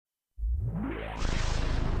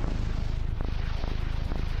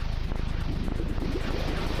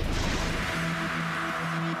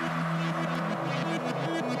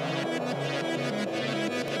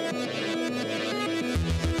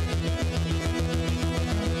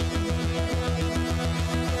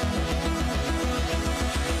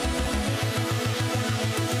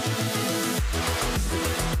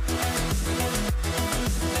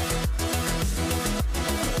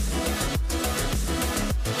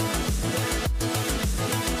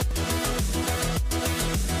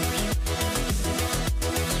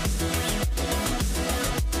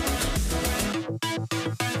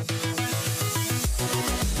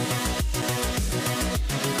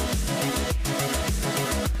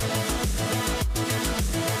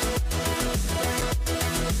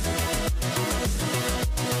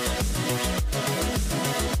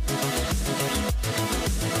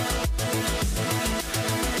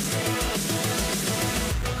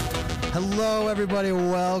Hello, everybody.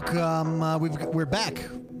 Welcome. We're back.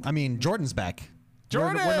 I mean, Jordan's back.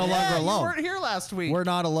 Jordan, we're no longer alone. You weren't here last week. We're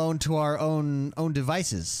not alone to our own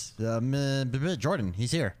devices. Jordan,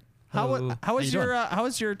 he's here. How was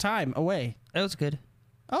you your time away? It was good.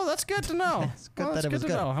 Oh, that's good to know. It's good Well, that that's it was good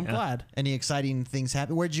good. to know. I'm glad. Any exciting things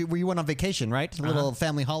happen? Were you went on vacation, right? A little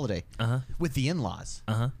family holiday. With the in-laws.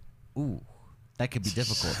 Ooh. That could be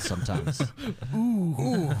difficult sometimes.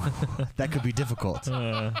 Ooh. That could be difficult.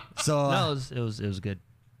 No, it was good.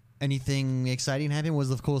 Anything exciting happen? What was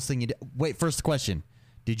the coolest thing you did? Wait, first question.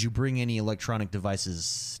 Did you bring any electronic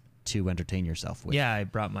devices to entertain yourself with? Yeah, I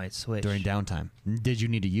brought my Switch. During downtime. Did you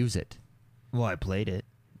need to use it? Well, I played it.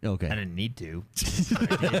 Okay. I didn't need to.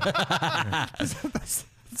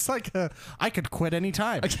 It's like I could quit any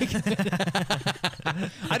time.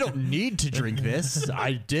 I don't need to drink this.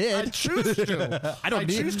 I did. I choose to. I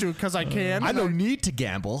choose to because I can. I don't need to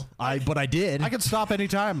gamble. But I did. I can stop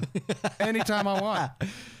anytime. Anytime I want.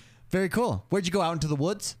 Very cool. Where'd you go? Out into the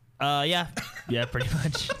woods? Yeah, pretty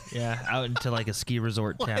much. Yeah, out into like a ski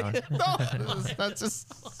resort town. No,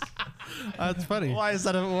 that's funny. Why is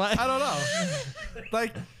that? I don't know.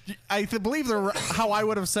 Like, I believe how I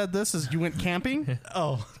would have said this is you went camping.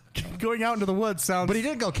 Oh. Going out into the woods sounds. But he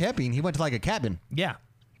didn't go camping. He went to like a cabin. Yeah,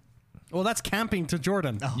 Well, that's camping to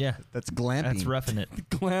Jordan. Oh, yeah. That's glamping. That's roughing it.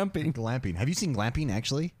 Glamping. Glamping. Have you seen glamping,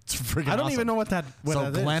 actually? It's freaking I don't awesome. even know what that is.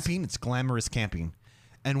 Glamping, it's glamorous camping.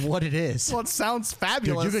 And what it is... Well, it sounds Dude,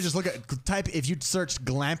 fabulous. you could just look at if you search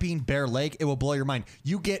glamping Bear Lake, it will blow your mind.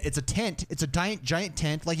 It's a tent. It's a giant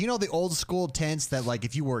tent. Like, you know the old school tents that, like,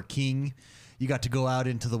 if you were a king, you got to go out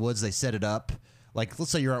into the woods, they set it up. Like,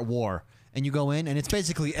 let's say you're at war and you go in and it's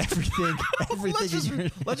basically everything.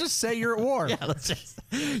 let's just say you're at war. Yeah, let's just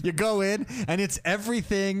you go in and it's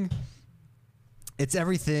everything. It's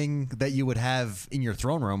everything that you would have in your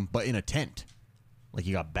throne room, but in a tent. Like,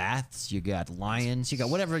 you got baths, you got lions, you got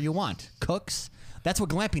whatever you want. Cooks. That's what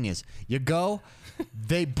glamping is. You go,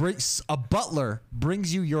 a butler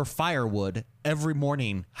brings you your firewood every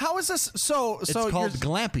morning. How is this? So It's called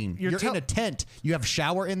glamping. You're in in a tent. You have a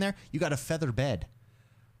shower in there. You got a feather bed.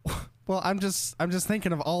 Well, I'm just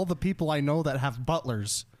thinking of all the people I know that have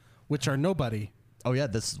butlers, which are nobody. Oh yeah,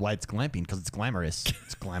 this is why it's glamping, because it's glamorous.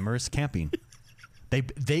 It's glamorous camping.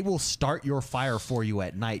 They will start your fire for you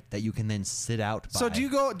at night that you can then sit out by. So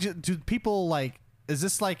do people like, is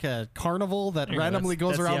this like a carnival that randomly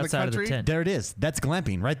goes that's around the outside of country? tent. There it is. That's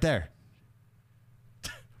glamping right there.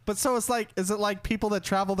 But so it's like, is it like people that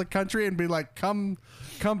travel the country and be like, come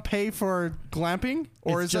pay for glamping?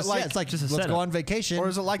 Or It's is it like, it's like just a let's setup. go on vacation. Or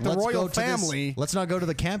is it like the Let's royal go to this- family? let's not go to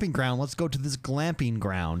the camping ground. Let's go to this glamping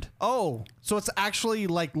ground. oh, so it's actually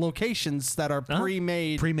like locations that are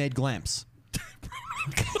pre-made. Pre-made glamps.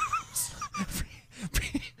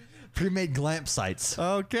 Pre-made glamp sites.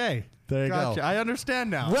 Okay. There you Gotcha. go. I understand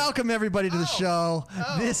now. Welcome, everybody, to the show.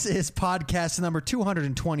 This is podcast number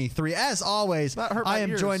 223. As always, That hurt my I am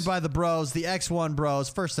ears. joined by the bros, the X1 bros.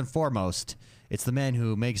 First and foremost, it's the man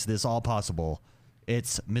who makes this all possible.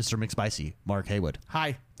 It's Mr. McSpicy, Mark Haywood.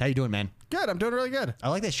 Hi. How you doing, man? Good. I'm doing really good. I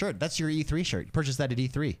like that shirt. That's your E3 shirt. You purchased that at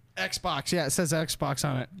E3. Xbox. Yeah, it says Xbox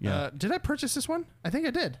on it. Yeah. Did I purchase this one? I think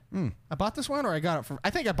I did. I bought this one, or I got it from. I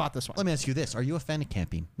think I bought this one. Let me ask you this. Are you a fan of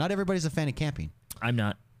camping? Not everybody's a fan of camping. I'm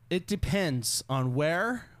not. It depends on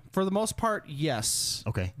where. For the most part, yes.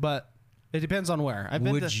 Okay. But it depends on where. I've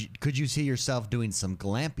been to. Could you see yourself doing some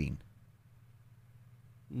glamping?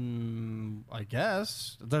 I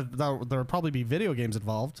guess there'll probably be video games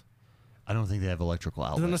involved. I don't think they have electrical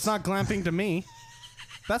outlets. Then it's not glamping to me.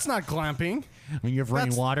 That's not glamping. When you have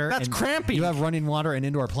running water. That's and cramping. You have running water and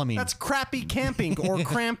indoor plumbing. That's crappy camping or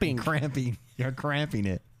cramping. Cramping. You're cramping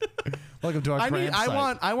it. Welcome to our cramp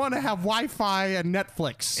site. I want to have Wi-Fi and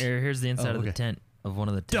Netflix. Here's the inside of okay. the tent of one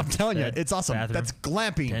of the I'm tents. telling you, Bed, it's awesome. bathroom, That's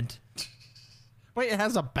glamping. tent. Wait, it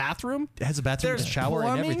has a bathroom? It has a bathroom, There's a shower, and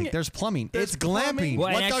plumbing? everything. There's plumbing. There's It's glamping. plumbing?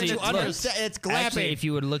 Well, What and don't actually, you look, understand? It's glamping. Actually, if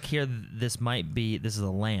you would look here, this is a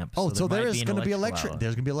lamp. Oh, so there might is an going to be electrical electric. outlet.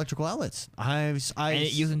 There's going to be electrical outlets. And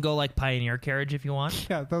you can go like Pioneer carriage if you want.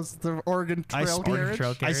 Yeah, those the Oregon I Trail speak- carriage.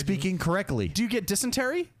 Trail I carriage. speak incorrectly. Do you get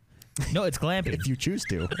dysentery? No, it's glamping. If you choose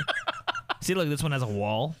to. See, look, this one has a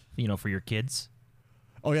wall, for your kids.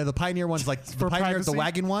 Oh yeah, the Pioneer ones, like the For Pioneer, the privacy?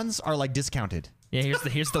 wagon ones are like discounted Yeah,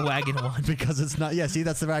 here's the wagon one. because it's not. Yeah, see,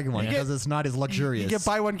 that's the wagon one Yeah. because it's not as luxurious. You get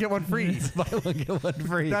buy one, get one free. Buy one get one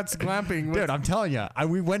free. That's glamping. Dude, I'm telling you,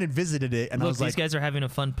 we went and visited it, and I Look, was these like, guys are having a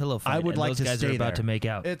fun pillow fight. I would and like those to guys stay are about there. to make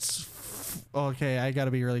out. Okay, I got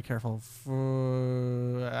to be really careful.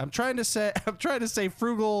 I'm trying to say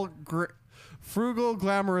frugal,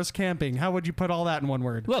 glamorous camping. How would you put all that in one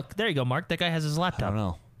word? Look, there you go, Mark. That guy has his I laptop don't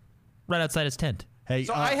know. right outside his tent. Hey,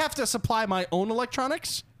 So I have to supply my own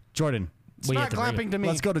electronics. Jordan. It's Well, you not have to bring glamping to me.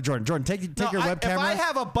 Let's go to Jordan. Jordan, take No, your web If camera. I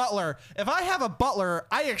have a butler,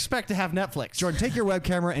 I expect to have Netflix. Jordan, take your web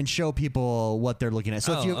camera and show people what they're looking at.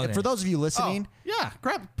 So Oh, okay. for those of you listening, yeah,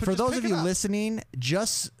 for those of you listening,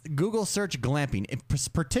 just Google search glamping,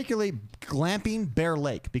 particularly glamping Bear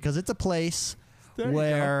Lake, because it's a place There you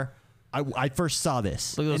where I first saw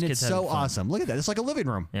this. Look at those and kids it's so having fun. awesome. Look at that. It's like a living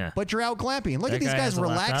room. Yeah. But you're out glamping. Look That at these guy guys has a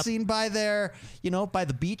laptop. relaxing by their, by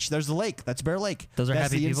the beach. There's the lake. That's Bear Lake. Those are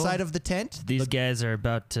That's happy the people? inside of the tent. These guys are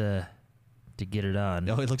about to get it on.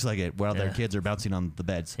 Oh, it looks like it. While their Yeah. kids are bouncing on the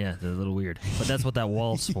beds. Yeah, they're a little weird, but that's what that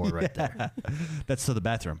wall's for, right there. That's to the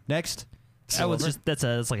bathroom. Next. That was just that's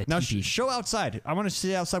like a Now teepee. show outside. I want to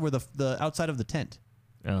see outside where the outside of the tent.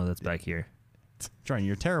 Oh, that's back here. Jordan,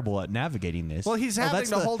 you're terrible at navigating this. Well, he's Oh, having that's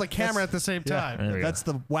to the- hold a camera that's- at the same time. There we go. That's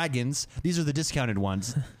the wagons. These are the discounted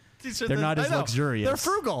ones. These are They're not I as know. luxurious. They're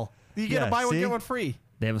frugal. You get Yeah, a buy one see? get one free.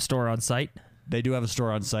 They have a store on site. They do have a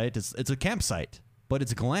store on site. It's a campsite, but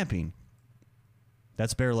it's glamping.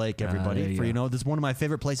 That's Bear Lake, everybody. there you For go. this is one of my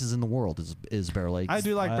favorite places in the world is Bear Lake. I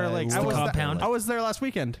do like Bear Lake. love the compound. Bear I Lake. was there last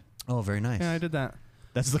weekend. Oh, very nice. Yeah, I did that.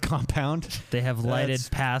 That's the compound. They have lighted That's-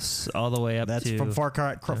 paths all the way up That's to. from Far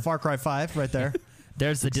Cry 5 right there.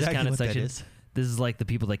 There's the exactly discounted what that section. is. This is like the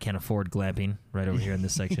people that can't afford glamping right over here in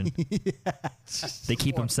this section. They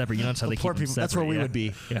keep them separate. You notice how they Poor keep them people. separate. That's where we yeah. would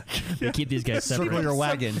be. Yeah. They keep these guys Circle separate. your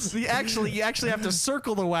wagons. You actually have to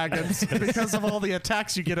circle the wagons because of all the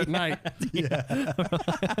attacks you get at night.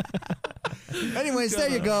 Anyways, there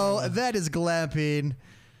you go. That is glamping.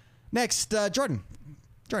 Next, Jordan.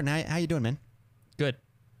 Jordan, how you doing, man? Good.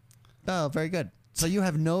 Oh, very good. So you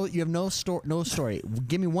have no story.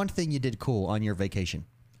 Give me one thing you did cool on your vacation.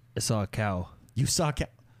 I saw a cow. You saw a cow.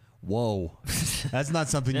 Whoa, that's not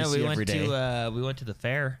something you Yeah, see we every went day. to we went to the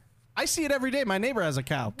fair. I see it every day. My neighbor has a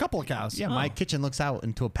cow, couple of cows. Yeah, my kitchen looks out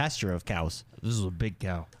into a pasture of cows. This is a big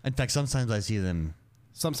cow. In fact, sometimes I see them.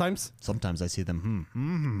 Sometimes.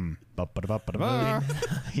 Ba-ba-da-ba-ba-da.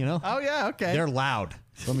 You know, Oh yeah, okay. they're loud.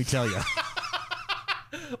 Let me tell you.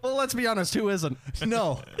 Well, let's be honest. Who isn't?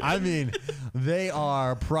 No, I mean, they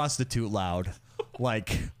are prostitute loud,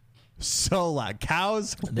 like so loud.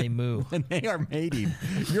 Cows, They moo. and they are mating.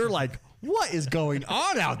 You're like, what is going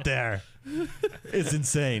on out there? It's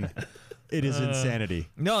insane. It is insanity.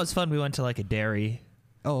 No, it's fun. We went to like a dairy.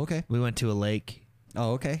 Oh, okay. We went to a lake.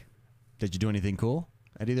 Oh, okay. Did you do anything cool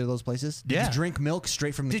at either of those places? Did Yeah. you drink milk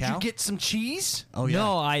straight from the Did cow? you get some cheese? Oh, yeah.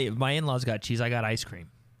 No, my in-laws got cheese. I got ice cream.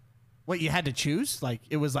 Wait, you had to choose? Like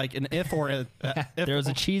it was like an if or a. If There was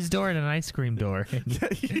a cheese door and an ice cream door.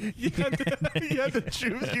 you had to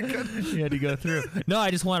choose. You could. You had to go through. No, I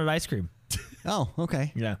just wanted ice cream. Oh,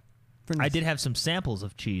 okay. Yeah. Very I nice. did have some samples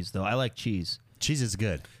of cheese though. I like cheese. Cheese is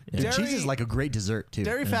good. Yeah. And cheese Dairy- is like a great dessert, too.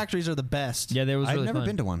 Dairy factories are the best. Yeah, there was I've really never fun.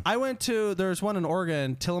 been to one. I went to. There's one in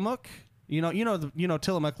Oregon, Tillamook. You know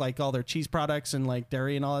Tillamook, like all their cheese products and like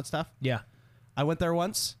dairy and all that stuff. Yeah. I went there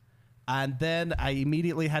once, and then I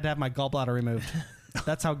immediately had to have my gallbladder removed.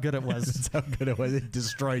 That's how good it was. That's how good it was. It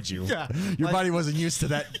destroyed you. Yeah. Your Like- body wasn't used to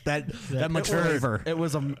that much It was- flavor. It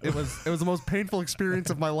was the most painful experience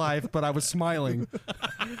of my life, but I was smiling.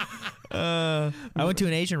 I went to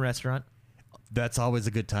an Asian restaurant. That's always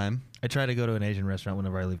a good time. I try to go to an Asian restaurant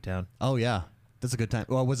whenever I leave town. Oh, yeah. That's a good time.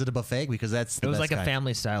 Well, was it a buffet? Because that's the It was best like a kind.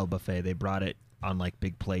 family style buffet. They brought it on like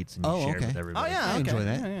big plates and you Oh, shared okay. with Oh everybody. yeah, I okay. enjoy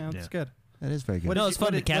that. Yeah, that's Yeah. good. That is very good. What No, did it was you- fun.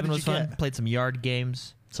 what The did- cabin what was did you fun. get? Played some yard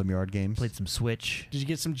games. Some yard games. Played some Switch. Did you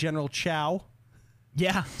get some General Chow?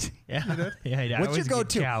 Yeah. Yeah. Yeah. I What's your always get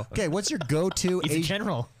go-to? chow. Okay, what's your go-to He's a Asian?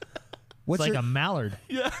 general. What's It's like your a mallard.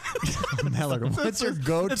 Mallard? What's your It's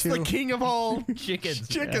go-to? the king of all Chickens.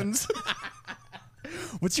 chickens.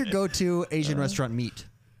 What's your go-to Asian restaurant meat?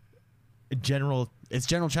 General. It's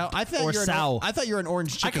General Chow. I thought Or you're Sao. I thought you're an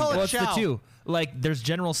orange chicken. call it guy. What's the chow. two? Like there's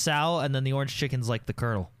General Sao and then the orange chicken's like the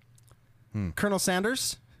Colonel. Colonel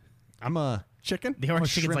Sanders I'm a. chicken. The orange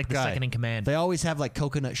chicken's shrimp like the guy. second in command. They always have like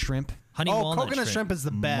coconut shrimp. Honey Oh, walnut coconut shrimp is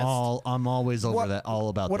the best. I'm always over What- that. All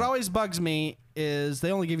about What that. always bugs me is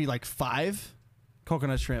they only give you like 5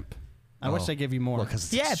 coconut shrimp. I wish Oh. they gave you more. Well,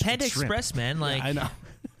 'cause Yeah, it's Panda shrimp. Express, man. Like, I know.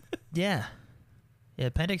 yeah,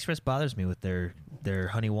 Panda Express bothers me with their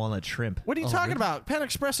honey walnut shrimp. What are you talking about? Pan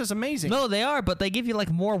Express is amazing. No, they are, but they give you like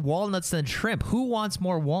more walnuts than shrimp. Who wants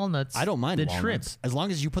more walnuts? I don't mind than walnuts. shrimp. As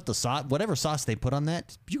long as you put the sauce, whatever sauce they put on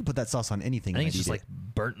that, you can put that sauce on anything. I think and it's just I'd like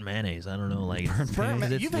eat burnt mayonnaise. I don't know, like Burnt Burnt mayonnaise.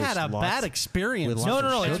 ma- It's You've with had a lots- bad experience. with no,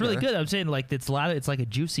 lots of it's really sugar. good. I'm saying like it's like a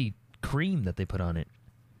juicy cream that they put on it.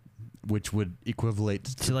 which would equivalent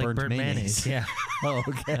to like burnt mayonnaise. Yeah. Oh,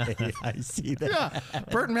 okay. I see that. Yeah,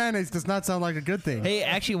 burnt mayonnaise does not sound like a good thing. Hey,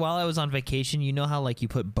 actually, while I was on vacation, you know how like you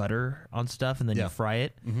put butter on stuff and then Yeah. you fry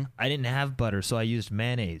it? I didn't have butter, so I used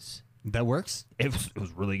mayonnaise. That works? It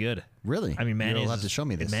was really good. Really? I mean, mayonnaise. You'll have to show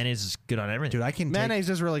me this. Mayonnaise is good on everything. Dude, I can Mayonnaise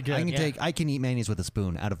is really good. I can eat mayonnaise with a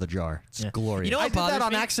spoon out of the jar. It's Yeah. glorious. You know I what did that bothers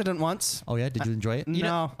on me? accident once. Oh yeah, did you enjoy it?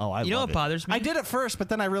 No. Oh, I you know love what it. bothers me? I did it first, but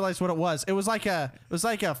then I realized what it was. It was like a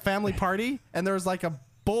family party, and there was like a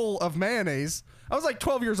bowl of mayonnaise. I was like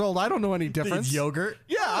 12 years old. I don't know any difference. It's yogurt?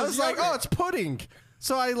 Yeah, I Oh, was it's like, yogurt. oh, it's pudding.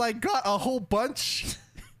 So I like got a whole bunch,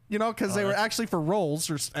 because they were actually for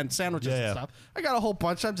rolls and sandwiches Yeah. and stuff. I got a whole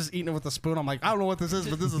bunch. I'm just eating it with a spoon. I'm like, I don't know what this is,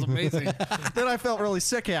 but this is amazing. Then I felt really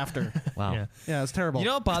sick after. Wow. Yeah. Yeah, it's terrible. You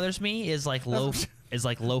know what bothers me is like low Maybe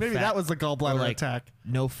fat. that was the gallbladder or, like, attack.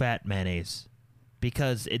 No fat mayonnaise,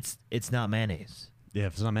 because it's not mayonnaise. Yeah,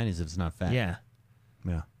 if it's not mayonnaise, it's not fat. Yeah,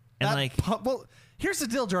 Yeah. and That like, well, here's the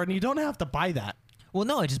deal, Jordan. You don't have to buy that. well,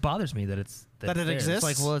 no, it just bothers me that it's That it there. exists?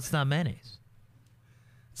 It's like, well, it's not mayonnaise.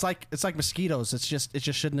 It's like mosquitoes. It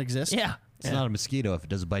just shouldn't exist. Yeah, It's not a mosquito if it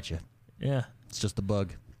doesn't bite you. yeah. It's just a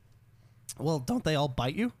bug. Well, don't they all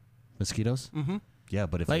bite you? Mosquitoes? Mm-hmm. Yeah,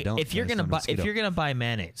 but if they Like don't, if you're then it's gonna not a buy mosquito.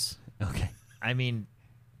 mayonnaise, Okay. I mean,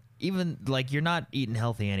 even like you're not eating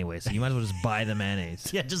healthy anyway, so you might as well just buy the mayonnaise.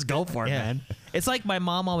 Yeah, just go for it, Yeah. man. It's like my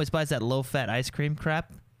mom always buys that low fat ice cream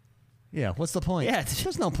crap. Yeah, what's the point? Yeah.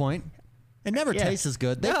 There's no point. It never Yeah. tastes as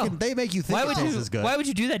good. They, No. they make you think Why it would tastes you? as good. Why would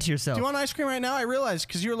you do that to yourself? Do you want ice cream right now? I realized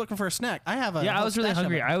because you were looking for a snack. I have a. Yeah, I whole was really stash of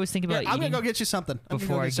hungry. it. I was thinking about I'm gonna eating go get you something. I'm gonna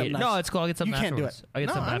before go I get something get. nice. No, it's cool. I'll get something You can't do afterwards. it. I'll get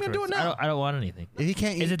No, something I'm gonna do it afterwards. now. I don't want anything. If he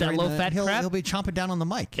can't Is eat it that during low-fat he'll, crap? He'll be chomping down on the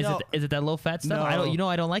mic. Is No. it that low fat stuff? No. I don't. You know,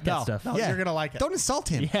 I don't like that No, stuff. no. you're gonna like it. Don't insult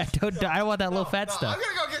him. Yeah, don't. I want that low fat stuff. I'm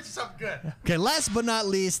gonna go get you something good. Okay, last but not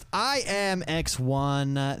least, I am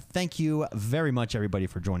X1. Thank you very much, everybody,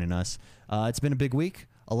 for joining us. It's been a big week.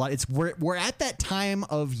 A lot. We're at that time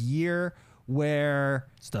of year where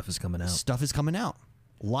Stuff is coming out. stuff is coming out.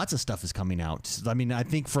 Lots of stuff is coming out. I mean, I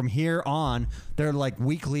think from here on, they're like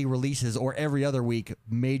weekly releases or every other week,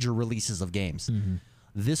 major releases of games.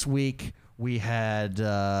 This week, we had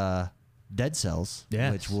Dead Cells,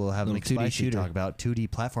 Yes. which we'll have Little 2D McSpicy shooter. talk about. 2D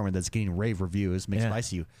platformer that's getting rave reviews. Yeah.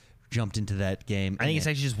 McSpicy jumped into that game. I think it's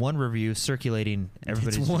actually just one review circulating. Everybody's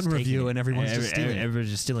It's just one taking review it. and everyone's just stealing it.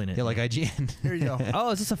 Everybody's just stealing it. yeah, like IGN. Here you go.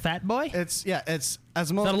 Oh, is this a fat boy? It's as It's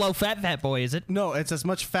not a much. low fat boy, is it? No, it's as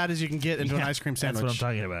much fat as you can get into an Yeah, ice cream sandwich. That's what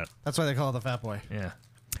I'm talking about. That's why they call it the fat boy. Yeah.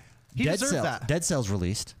 He Dead deserves Cells. that. Dead Cells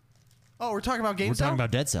released. Oh, we're talking about games We're talking now?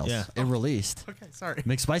 about Dead Cells. Yeah. It released. Okay, sorry.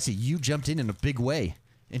 McSpicy, you jumped in a big way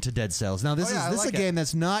into Dead Cells. Now, this Oh, yeah, I is like a it. game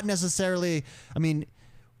that's not necessarily. I mean,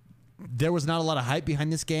 there was not a lot of hype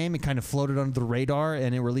behind this game. It kind of floated under the radar,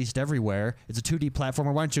 and it released everywhere. It's a 2D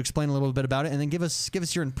platformer. Why don't you explain a little bit about it, and then give us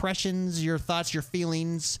your impressions, your thoughts, your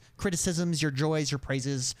feelings, criticisms, your joys, your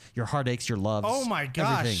praises, your heartaches, your loves. Oh my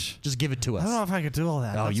gosh. Everything. Just give it to us. I don't know if I could do all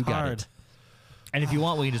that. Oh, That's you got hard. it. And if you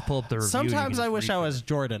want, we can just pull up the review. and you Sometimes can I just wish read I from was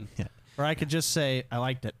Jordan. Yeah. Or I could just say I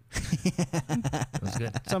liked it. it. That's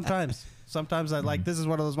good. Sometimes I like this is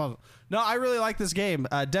one of those moments. No, I really like this game.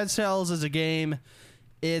 Dead Cells is a game.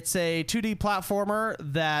 It's a 2D platformer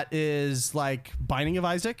that is like Binding of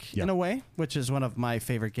Isaac Yeah. in a way, which is one of my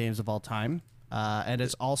favorite games of all time. And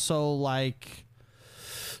it's also like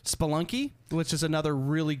Spelunky, which is another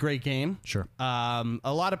really great game. Sure.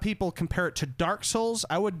 A lot of people compare it to Dark Souls.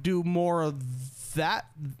 I would do more of that,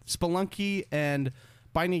 Spelunky and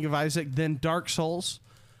Binding of Isaac, than Dark Souls.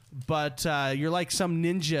 But you're like some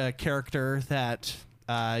ninja character that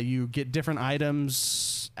you get different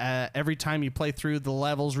items every time you play through. The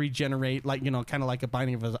levels regenerate, like, kind of like a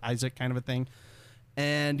Binding of Isaac kind of a thing.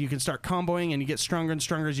 And you can start comboing, and you get stronger and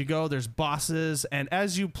stronger as you go. There's bosses, and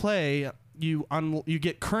as you play, you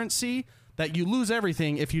get currency that you lose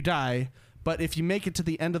everything if you die. But if you make it to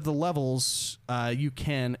the end of the levels, you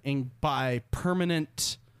can buy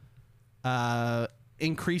permanent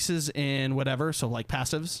increases in whatever. So like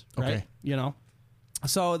passives, right? Okay.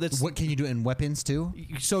 So that's What can you do in weapons too?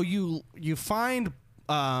 so you find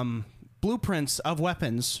blueprints of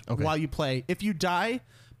weapons Okay. while you play. If you die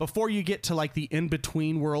before you get to like the in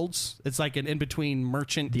between worlds, it's like an in between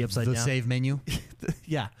merchant. The upside The down. save menu.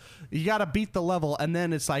 Yeah, you got to beat the level, and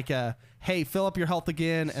then it's like a hey, fill up your health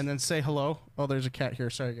again, and then say hello. Oh, there's a cat here.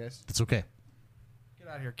 Sorry, guys. That's okay. Get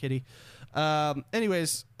out of here, kitty.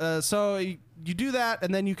 Anyways, so you do that,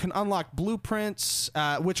 and then you can unlock blueprints,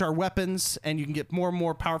 which are weapons, and you can get more and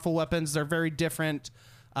more powerful weapons. They're very different.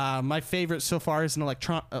 My favorite so far is an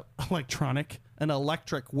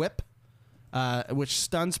electric whip, which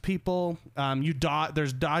stuns people.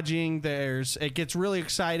 There's dodging. It gets really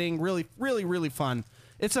exciting, really, really, really fun.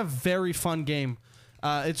 It's a very fun game.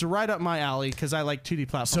 It's right up my alley because I like 2D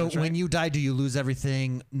platformers. So when you die, do you lose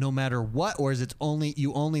everything no matter what, or is it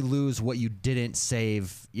you only lose what you didn't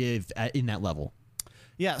save in that level?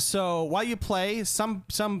 Yeah, so while you play, some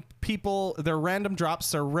people, they're random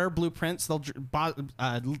drops, they're rare blueprints. They'll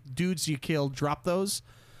dudes you kill drop those,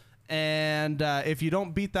 and if you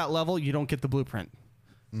don't beat that level, you don't get the blueprint.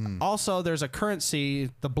 Also, there's a currency,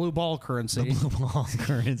 the blue ball currency. The blue ball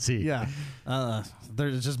currency. Yeah,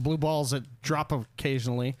 there's just blue balls that drop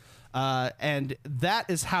occasionally, and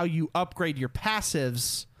that is how you upgrade your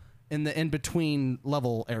passives in the in-between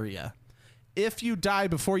level area. If you die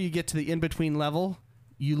before you get to the in-between level,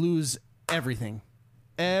 you lose everything.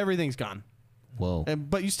 Everything's gone. Whoa.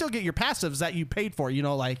 But you still get your passives that you paid for. You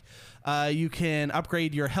know, like you can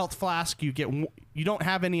upgrade your health flask. You don't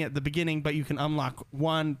have any at the beginning, but you can unlock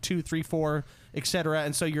 1, 2, 3, 4, etc.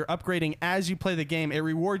 And so you're upgrading as you play the game. It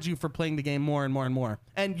rewards you for playing the game more and more and more.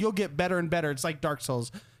 And you'll get better and better. It's like Dark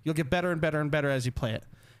Souls. You'll get better and better and better as you play it.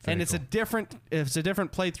 Very and it's cool. a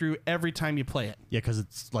different playthrough every time you play it. Yeah, because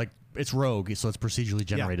it's rogue, so it's procedurally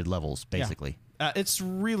generated levels, basically. Yeah. It's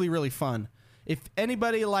really, really fun. If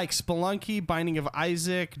anybody likes Spelunky, Binding of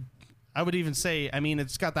Isaac, I would even say, I mean,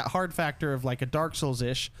 it's got that hard factor of like a Dark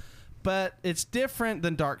Souls-ish, but it's different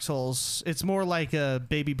than Dark Souls. It's more like a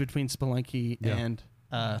baby between Spelunky and,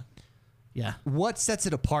 yeah. What sets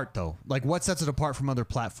it apart, though? Like, what sets it apart from other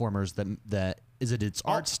platformers? That is it? Its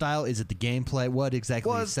art style? Is it the gameplay? What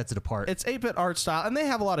exactly sets it apart? It's 8-bit art style, and they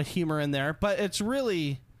have a lot of humor in there, but it's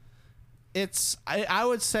really... I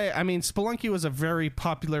would say, I mean, Spelunky was a very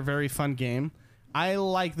popular, very fun game. I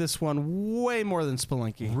like this one way more than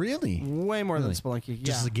Spelunky. Really? Way more than Spelunky. Yeah.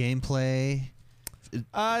 Just the gameplay?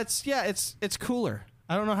 It's cooler.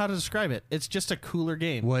 I don't know how to describe it. It's just a cooler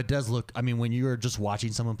game. Well, it does look, I mean, when you're just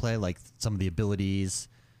watching someone play, like some of the abilities,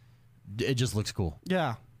 it just looks cool.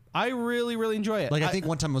 Yeah. I really, really enjoy it. Like, I think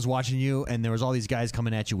one time I was watching you, and there was all these guys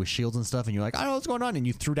coming at you with shields and stuff, and you're like, I don't know what's going on, and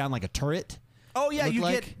you threw down like a turret. Oh yeah,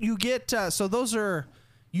 look you get so those are,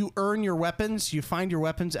 you earn your weapons, you find your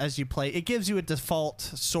weapons as you play. It gives you a default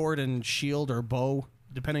sword and shield or bow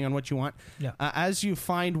depending on what you want. Yeah. As you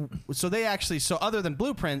find, so other than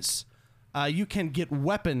blueprints, you can get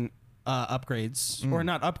weapon upgrades or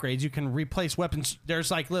not upgrades. You can replace weapons. There's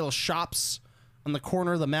like little shops on the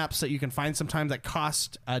corner of the maps that you can find sometimes that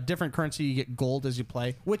cost a different currency. You get gold as you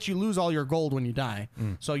play, which you lose all your gold when you die.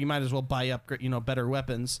 So you might as well buy better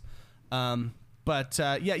weapons. But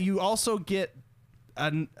you also get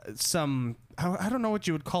some, I don't know what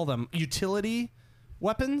you would call them, utility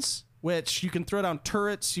weapons, which you can throw down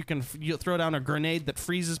turrets. You throw down a grenade that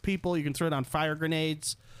freezes people. You can throw down fire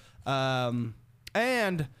grenades.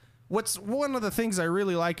 And what's one of the things I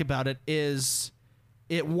really like about it is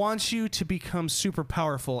it wants you to become super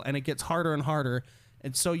powerful, and it gets harder and harder.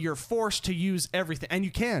 And so you're forced to use everything, and you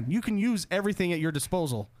can use everything at your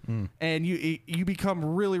disposal, and you become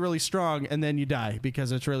really, really strong, and then you die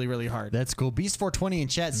because it's really, really hard. That's cool. Beast420 in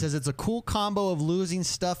chat says it's a cool combo of losing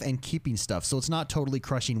stuff and keeping stuff, so it's not totally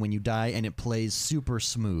crushing when you die, and it plays super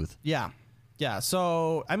smooth. Yeah.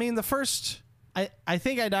 So I mean, I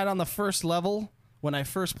think I died on the first level when I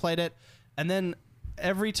first played it, and then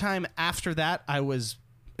every time after that,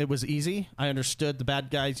 it was easy. I understood the bad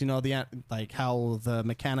guys, like how the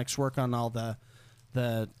mechanics work on all the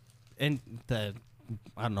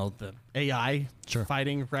AI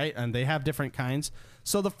fighting, right? And they have different kinds.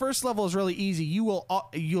 So the first level is really easy.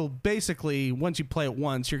 You'll basically, once you play it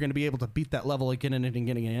once, you're going to be able to beat that level again and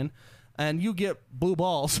again, and you get blue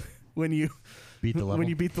balls when you beat the level. When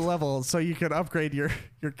you beat the level, so you can upgrade your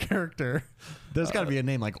character. There's got to be a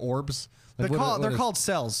name like orbs. Like they're called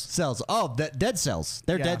cells. Cells. Oh, dead cells.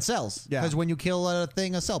 They're dead cells. Yeah. Because when you kill a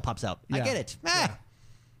thing, a cell pops out. I get it. Yeah.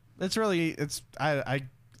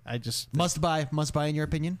 I just must buy in your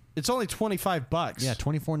opinion. It's only $25. Yeah,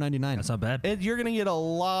 $24.99. That's not bad. You're gonna get a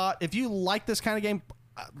lot if you like this kind of game.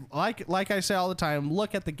 Like I say all the time,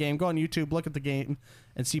 look at the game. Go on YouTube, look at the game,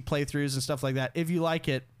 and see playthroughs and stuff like that. If you like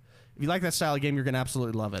it, if you like that style of game, you're gonna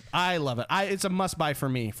absolutely love it. I love it. It's a must buy for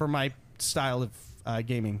me for my style of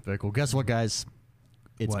gaming. Very cool. Guess what, guys?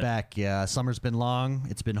 It's back. Yeah, summer's been long.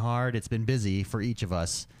 It's been hard. It's been busy for each of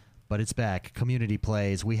us. But it's back. Community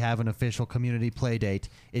Plays. We have an official community play date.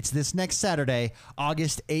 It's this next Saturday,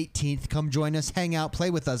 August 18th. Come join us, hang out,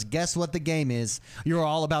 play with us. Guess what the game is? You're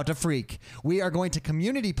all about to freak. We are going to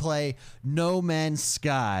community play No Man's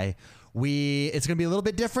Sky. It's going to be a little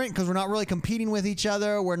bit different because we're not really competing with each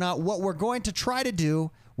other. What we're going to try to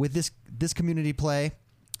do with this community play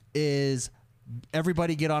is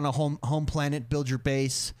everybody get on a home planet, build your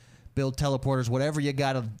base, build teleporters, whatever you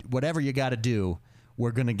gotta do.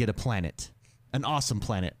 We're gonna get a planet, An awesome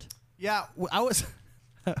planet. Yeah, I was.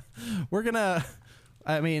 We're gonna.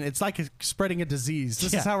 I mean, it's like spreading a disease.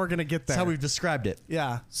 This is how we're gonna get there. That's how we've described it.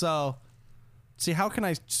 Yeah. So, see, how can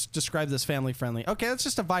I describe this family friendly? Okay, it's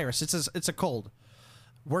just a virus. It's a cold.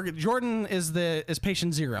 Jordan is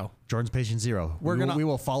patient 0. Jordan's patient 0. We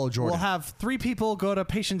will follow Jordan. We'll have 3 people go to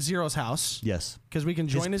patient 0's house. Yes. Because we can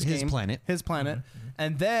join his game. His planet. His planet.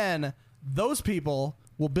 And then those people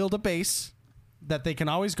will build a base that they can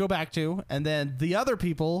always go back to, and then the other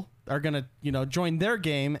people are gonna, join their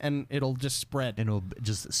game, and it'll just spread. And it'll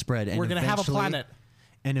just spread. And we're gonna have a planet.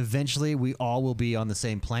 And eventually, we all will be on the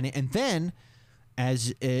same planet. And then,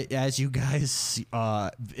 as you guys,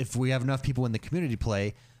 if we have enough people in the community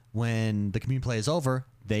play, when the community play is over,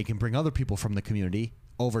 they can bring other people from the community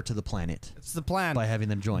over to the planet. It's the plan. By having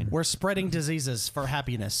them join. We're spreading diseases for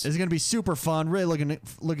happiness. It's going to be super fun. Really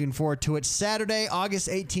looking forward to it. Saturday, August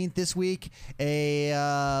 18th this week, a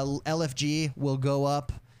LFG will go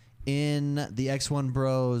up in the X1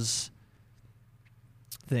 Bros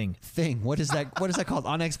thing. What is that? What is that called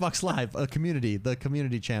on Xbox Live? The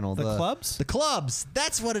community channel. The clubs? The clubs.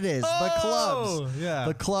 That's what it is. Oh, the clubs. yeah.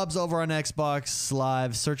 The clubs over on Xbox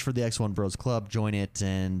Live. Search for the X1 Bros Club. Join it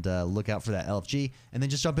and look out for that LFG. And then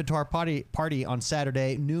just jump into our party on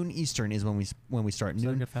Saturday. Noon Eastern is when we start. Is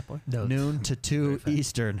that a good fat boy? No, Noon to 2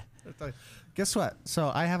 Eastern. Guess what? So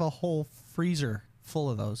I have a whole freezer full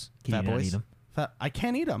of those. Can Fat you not boys? eat 'em? I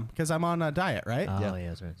can't eat them because I'm on a diet, right? Oh, Yeah. yeah,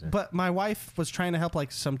 that's right. But my wife was trying to help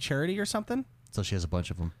like some charity or something. So she has a bunch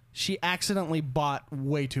of them. She accidentally bought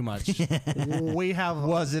way too much. We have.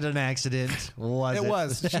 Was it an accident? It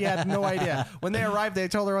was. She had no idea. When they arrived, they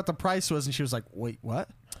told her what the price was, and she was like, "Wait, what?"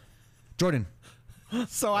 Jordan,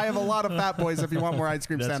 So I have a lot of Fat Boys if you want more ice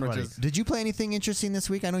cream That's sandwiches. did you play anything interesting this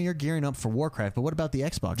week? I know you're gearing up for Warcraft, but what about the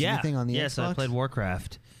Xbox? Yeah. Anything on the yes, Xbox? I played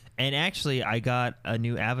Warcraft. And actually, I got a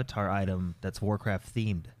new avatar item that's Warcraft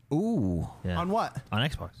themed. Ooh. Yeah. On what? On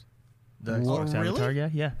Xbox. The What? Xbox Really? avatar,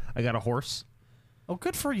 yeah. I got a horse. Oh,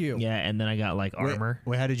 good for you. Yeah, and then I got like armor.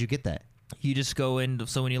 Wait, how did you get that? You just go in.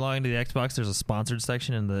 So when you log into the Xbox, there's a sponsored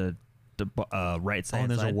section in the right side. Oh,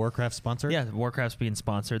 and there's a Warcraft sponsor? Yeah, Warcraft's being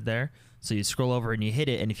sponsored there. So you scroll over and you hit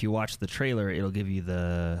it, and if you watch the trailer, it'll give you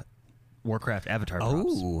the Warcraft avatar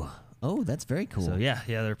props. Oh, that's very cool. So yeah,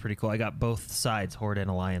 they're pretty cool. I got both sides, Horde and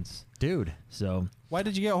Alliance. Dude. So Why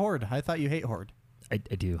did you get Horde? I thought you hate Horde. I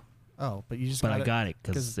do, Oh, but you just but got I it. got it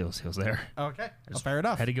because it was there. Okay. Fair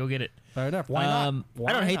enough. Had to go get it. Fair enough. Why not? I don't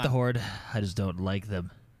Why hate not? the Horde. I just don't like them.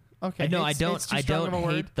 Okay. No, hate's too I strong don't of a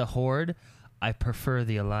word. hate the Horde. I prefer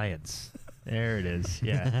the Alliance. There it is.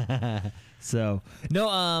 Yeah. So no,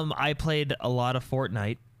 I played a lot of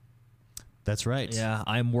Fortnite. That's right. Yeah,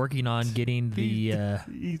 I'm working on getting the.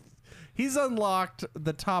 He's unlocked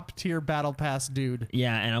the top tier battle pass dude.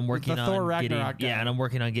 Yeah, and I'm working The on Thor getting. Ragnarok guy. Yeah, and I'm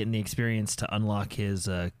working on getting the experience to unlock his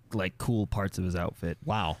like cool parts of his outfit.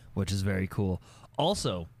 Wow. Which is very cool.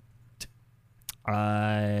 Also,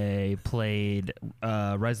 I played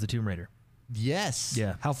Rise of the Tomb Raider. Yes.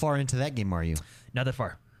 Yeah. How far into that game are you? Not that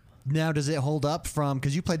far. Now, does it hold up from,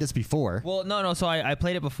 because you played this before. Well, no. So I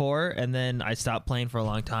played it before, and then I stopped playing for a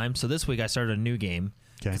long time. So this week I started a new game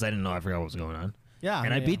because I didn't know. I forgot what was going on. Yeah.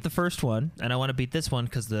 And I beat the first one, and I want to beat this one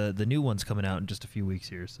because the new one's coming out in just a few weeks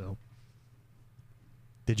here. So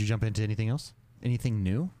Did you jump into anything else? Anything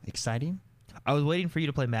new? Exciting? I was waiting for you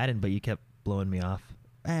to play Madden, but you kept blowing me off.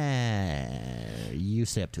 You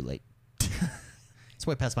stay up too late. It's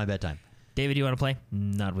way past my bedtime. David, you want to play?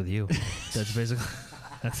 Not with you. That's basically.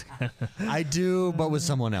 That's I do, but with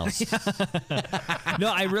someone else. no,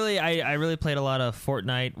 I really played a lot of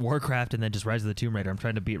Fortnite, Warcraft, and then just Rise of the Tomb Raider. I'm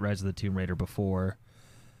trying to beat Rise of the Tomb Raider before,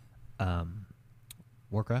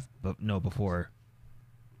 Warcraft? before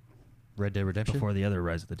Red Dead Redemption? before the other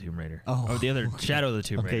Rise of the Tomb Raider. Oh. The other Shadow of the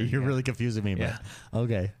Tomb Okay, Raider. you're yeah. really confusing me, man.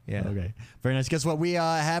 Okay. Yeah. Okay. Very nice. Guess what? We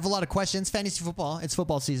have a lot of questions. Fantasy football. It's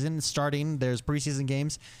football season. It's starting. There's preseason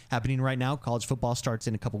games happening right now. College football starts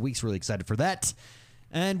in a couple weeks. Really excited for that.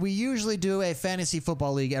 And we usually do a fantasy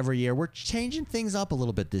football league every year. We're changing things up a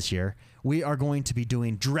little bit this year. We are going to be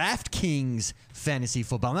doing DraftKings fantasy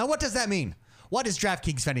football. Now, what does that mean? What is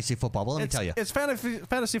DraftKings fantasy football? Well, let me tell you. It's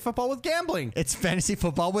fantasy football with gambling. It's fantasy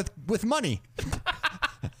football with money.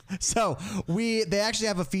 So they actually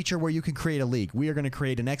have a feature where you can create a league. We are going to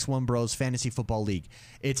create an X1 Bros fantasy football league.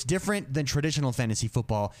 It's different than traditional fantasy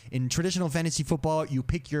football. In traditional fantasy football, you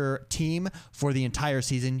pick your team for the entire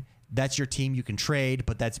season. That's your team. You can trade,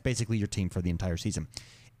 but that's basically your team for the entire season.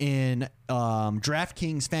 In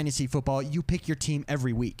DraftKings fantasy football, you pick your team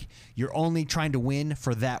every week. You're only trying to win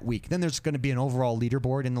for that week. Then there's going to be an overall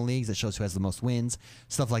leaderboard in the leagues that shows who has the most wins,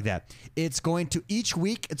 stuff like that. Each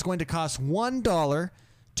week, it's going to cost $1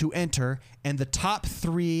 to enter, and the top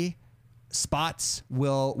 3 spots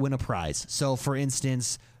will win a prize. So, for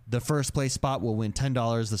instance, the first place spot will win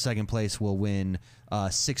 $10. The second place will win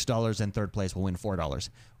 $6, and third place will win $4.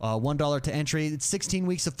 $1 to entry. It's 16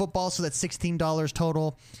 weeks of football, so that's $16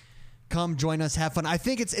 total. Come join us, have fun. I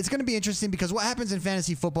think it's going to be interesting because what happens in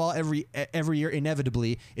fantasy football every year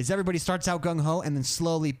inevitably is everybody starts out gung ho, and then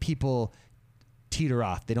slowly people teeter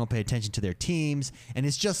off. They don't pay attention to their teams, and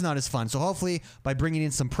it's just not as fun. So hopefully by bringing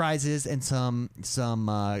in some prizes and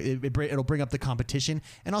it'll bring up the competition,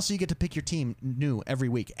 and also you get to pick your team new every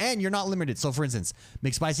week, and you're not limited. So for instance,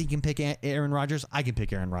 McSpicy can pick Aaron Rodgers. I can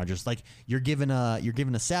pick Aaron Rodgers. Like you're given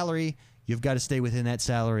a salary. You've got to stay within that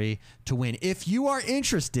salary to win. If you are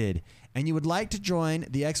interested and you would like to join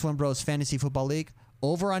the X1 Bros Fantasy Football League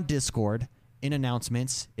over on Discord, in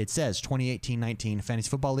announcements, it says 2018-19 Fantasy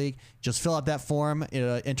Football League. Just fill out that form,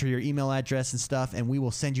 enter your email address and stuff, and we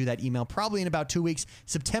will send you that email probably in about 2 weeks.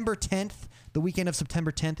 September 10th, the weekend of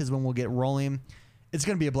September 10th is when we'll get rolling. It's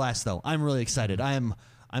going to be a blast, though. I'm really excited.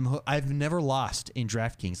 I've never lost in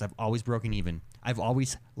DraftKings. I've always broken even. I've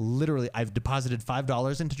deposited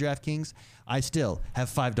 $5 into DraftKings. I still have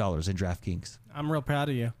 $5 in DraftKings. I'm real proud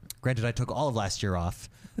of you. Granted, I took all of last year off,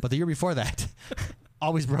 but the year before that,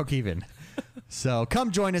 always broke even. So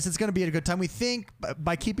come join us. It's going to be a good time. We think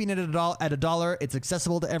by keeping it at $1, it's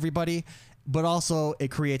accessible to everybody, but also it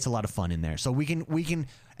creates a lot of fun in there. So we can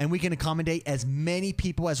accommodate as many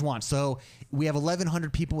people as want. So we have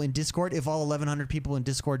 1,100 people in Discord. If all 1,100 people in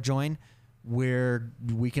Discord join,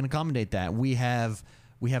 we can accommodate that. We have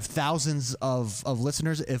thousands of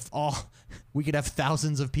listeners. If all, we could have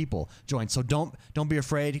thousands of people join. So don't be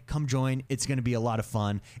afraid. Come join. It's going to be a lot of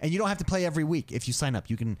fun, and you don't have to play every week. If you sign up,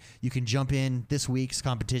 you can jump in this week's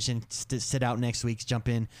competition, sit out next week's, jump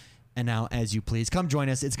in and out as you please. Come join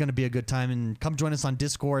us. It's going to be a good time, and come join us on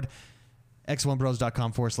Discord.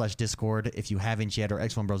 x1bros.com/Discord. If you haven't yet, or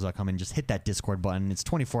x1bros.com, and just hit that Discord button. It's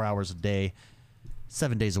 24 hours a day,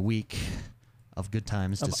 7 days a week of good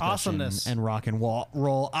times, discussion, awesomeness, and rock and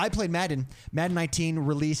roll. I played Madden. Madden 19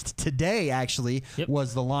 released today, actually,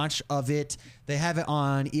 was the launch of it. They have it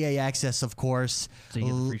on EA Access, of course. So you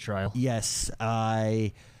get the free trial. Yes.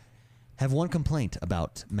 I have one complaint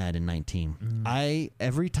about Madden 19.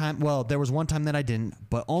 There was one time that I didn't,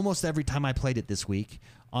 but almost every time I played it this week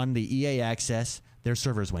on the EA Access, their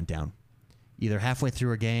servers went down. Either halfway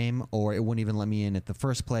through a game, or it wouldn't even let me in at the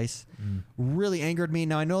first place. Really angered me.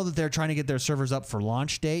 Now, I know that they're trying to get their servers up for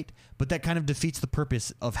launch date, but that kind of defeats the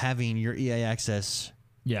purpose of having your EA Access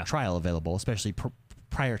trial available, especially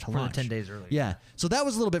prior to launch. 10 days earlier. Yeah. So that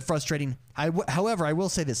was a little bit frustrating. However, I will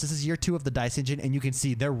say this. This is year 2 of the DICE engine, and you can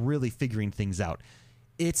see they're really figuring things out.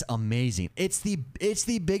 It's amazing. It's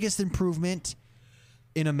the biggest improvement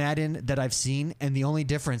in a Madden that I've seen, and the only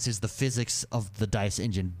difference is the physics of the DICE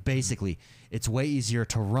engine. Basically, it's way easier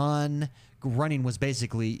to run. Running was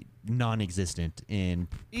basically non-existent in...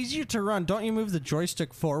 Easier to run. Don't you move the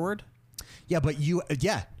joystick forward? Yeah, but you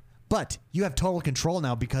have total control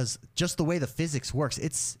now because just the way the physics works,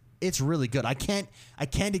 it's really good. I can't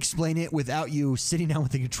explain it without you sitting down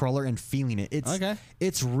with the controller and feeling it.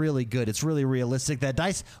 It's really good. It's really realistic. That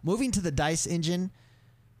DICE, moving to the DICE engine,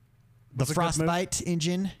 the Frostbite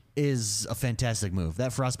engine is a fantastic move.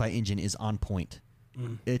 That Frostbite engine is on point.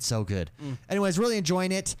 It's so good. Anyways, really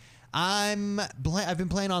enjoying it. I've been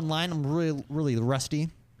playing online. I'm really rusty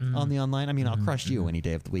on the online. I mean, I'll crush you any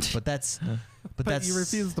day of the week, but that's you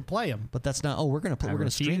refuse to play them. But that's not. Oh, we're gonna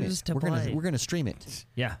stream it. We're gonna stream it.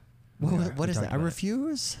 Yeah. What is that? I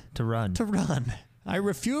refuse to run. I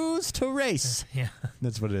refuse to race. Yeah.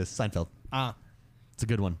 That's what it is. Seinfeld. It's a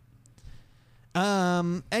good one.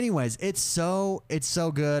 Anyways, it's so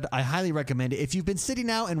good. I highly recommend it. If you've been sitting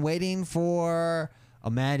out and waiting for a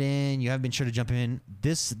Madden, you haven't been sure to jump in.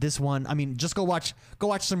 This one, I mean, just go watch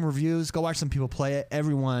some reviews, go watch some people play it.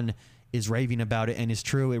 Everyone is raving about it, and it's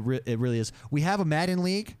true. It really is. We have a Madden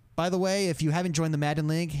League, by the way. If you haven't joined the Madden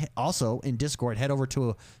League, also in Discord, head over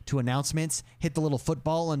to announcements, hit the little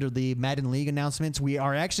football under the Madden League announcements. We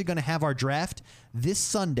are actually going to have our draft this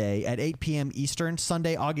Sunday at 8 p.m. Eastern,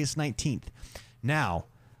 Sunday, August 19th. Now,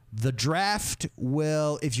 the draft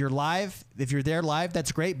will, if you're there live,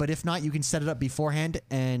 that's great. But if not, you can set it up beforehand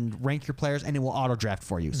and rank your players, and it will auto draft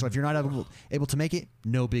for you. So if you're not able to make it,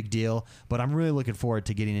 no big deal. But I'm really looking forward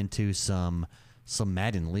to getting into some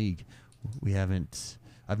Madden League.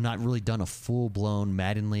 I've not really done a full blown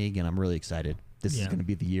Madden League, and I'm really excited. This is going to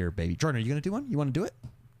be the year, baby. Jordan, are you going to do one? You want to do it?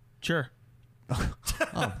 Sure.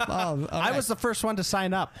 I was the first one to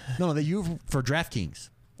sign up. No, you for DraftKings.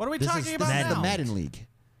 What are we talking about now? The Madden League.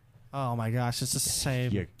 Oh my gosh, it's the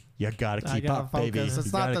same. You got to keep up, focus. baby. It's you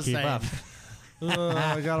not gotta the keep same. up.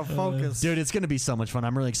 I gotta focus. Dude, it's going to be so much fun.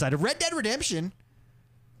 I'm really excited. Red Dead Redemption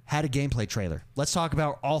had a gameplay trailer. Let's talk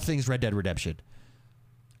about all things Red Dead Redemption.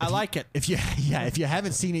 I like it. If you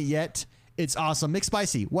haven't seen it yet, it's awesome.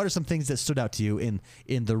 McSpicy, what are some things that stood out to you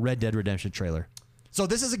in the Red Dead Redemption trailer? So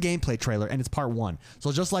this is a gameplay trailer, and it's part 1.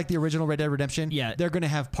 So just like the original Red Dead Redemption, Yeah. they're going to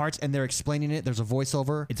have parts, and they're explaining it. There's a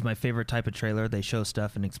voiceover. It's my favorite type of trailer. They show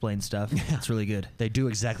stuff and explain stuff. It's really good. They do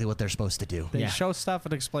exactly what they're supposed to do. They Yeah. show stuff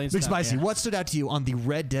and explain stuff. McSpicy, what stood out to you on the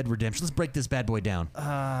Red Dead Redemption? Let's break this bad boy down.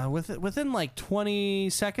 Within like 20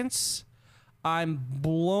 seconds, I'm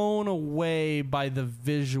blown away by the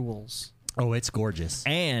visuals. Oh, it's gorgeous.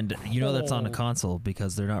 And that's on a console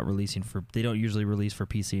because they don't usually release for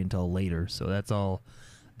PC until later. So that's all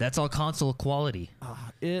console quality.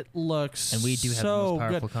 It looks And we do have the so most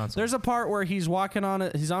powerful good. console. There's a part where he's walking on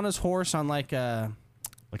it. He's on his horse on like a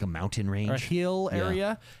Like a mountain range. hill Yeah.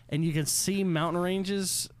 area, and you can see mountain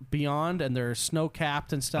ranges beyond, and they're snow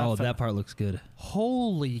capped and stuff. Oh, and that part looks good.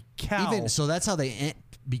 holy cow! Even so, that's how they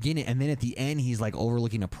begin it, and then at the end, he's like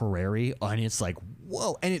overlooking a prairie, and it's like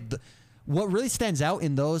whoa. And what really stands out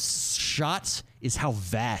in those shots is how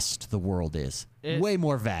vast the world is. Way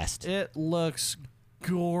more vast. It looks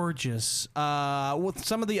gorgeous. With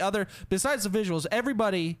some of the other, besides the visuals,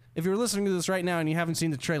 everybody, if you're listening to this right now and you haven't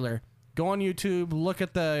seen the trailer, go on YouTube, look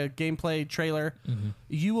at the gameplay trailer.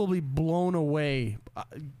 You will be blown away.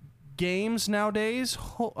 Games nowadays,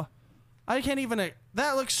 I can't even. It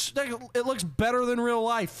looks better than real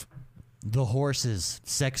life. The horses,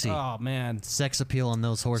 sexy. Oh man. Sex appeal on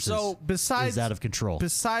those horses. So besides is out of control.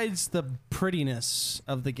 Besides the prettiness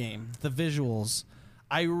of the game, the visuals,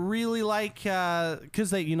 I really like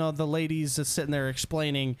because they, the ladies are sitting there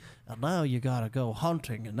explaining, and now you gotta go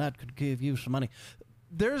hunting, and that could give you some money.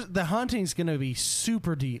 The hunting's gonna be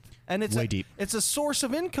super deep, and it's Way deep. It's a source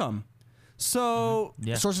of income. So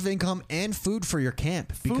Yeah. Source of income and food for your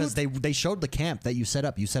camp because they showed the camp that you set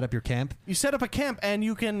up. You set up your camp. you set up a camp, and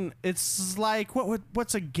you can. It's like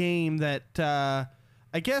what's a game that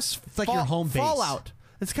I guess It's like your home base. Fallout.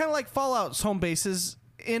 It's kind of like Fallout's home bases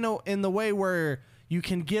in the way where you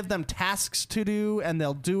can give them tasks to do, and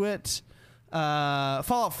they'll do it.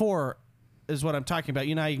 Fallout 4 is what I'm talking about.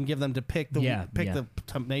 You know how you can give them to pick the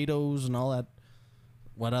tomatoes and all that,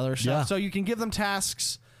 what other stuff. Yeah. So you can give them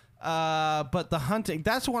tasks. But the hunting,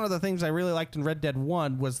 that's one of the things I really liked in Red Dead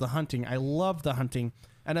 1 was the hunting. I loved the hunting,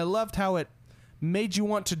 and I loved how it made you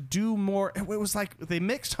want to do more. It was like they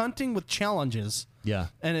mixed hunting with challenges. Yeah.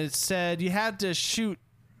 And it said you had to shoot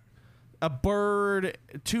a bird,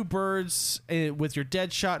 2 birds with your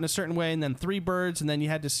dead shot in a certain way, and then 3 birds, and then you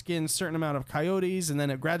had to skin a certain amount of coyotes, and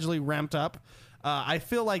then it gradually ramped up. I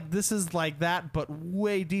feel like this is like that, but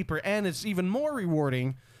way deeper, and it's even more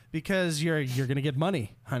rewarding because you're gonna get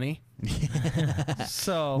money, honey.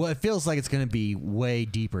 So Well, it feels like it's going to be way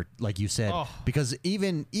deeper, like you said, Oh. because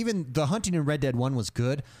even the hunting in Red Dead 1 was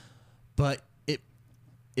good, but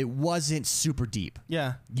it wasn't super deep.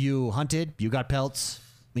 yeah. You hunted, you got pelts,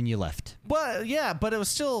 and you left. But it was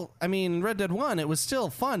still, I mean, Red Dead 1, it was still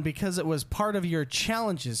fun because it was part of your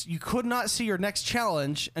challenges. You could not see your next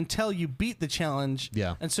challenge until you beat the challenge.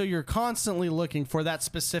 Yeah. And so you're constantly looking for that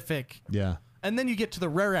specific. Yeah. And then you get to the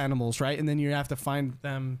rare animals, right? And then you have to find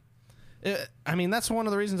them. I mean, that's one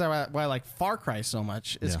of the reasons why I like Far Cry so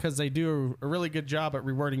much is Yeah. because they do a really good job at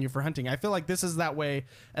rewarding you for hunting. I feel like this is that way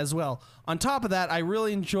as well. On top of that, I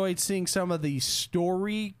really enjoyed seeing some of the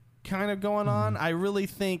story kind of going on. I really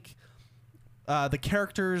think the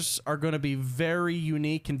characters are going to be very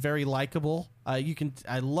unique and very likable.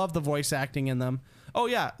 I love the voice acting in them. Oh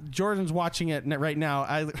yeah, Jordan's watching it right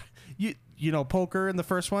now. You know, poker in the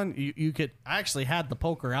first one, you could. I actually had the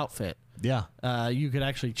poker outfit. Yeah. You could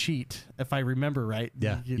actually cheat if I remember right.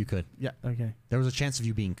 Yeah, you could. Yeah. Okay. There was a chance of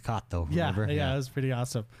you being caught, though. Yeah. Remember? Yeah. It was pretty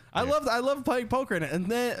awesome. I love playing poker in it, and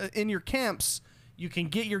then in your camps, you can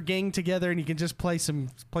get your gang together and you can just play some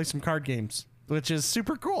card games, which is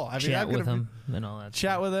super cool. I mean, Chat with them and all that.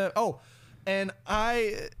 Chat with it. Oh, and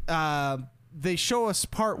they show us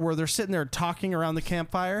part where they're sitting there talking around the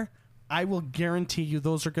campfire. I will guarantee you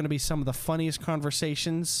those are going to be some of the funniest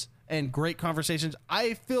conversations and great conversations.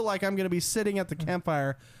 I feel like I'm going to be sitting at the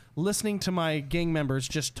campfire listening to my gang members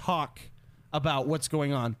just talk about what's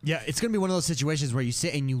going on. Yeah, it's going to be one of those situations where you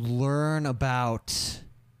sit and you learn about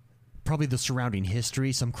probably the surrounding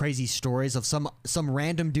history, some crazy stories of some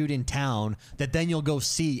random dude in town that then you'll go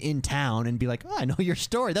see in town and be like, oh, I know your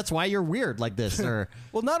story. That's why you're weird like this. Or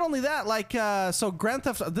Well, not only that, like, so Grand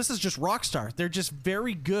Theft, this is just Rockstar. They're just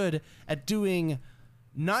very good at doing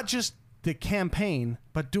not just the campaign,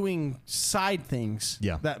 but doing side things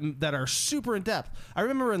that are super in depth. I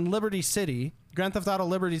remember in Liberty City, Grand Theft Auto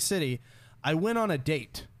Liberty City, I went on a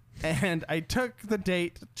date, and I took the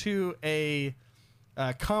date to a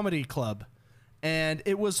comedy club, and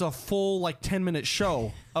it was a full 10-minute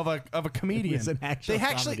show of a comedian. It was an actual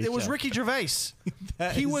comedy it was show. Ricky Gervais.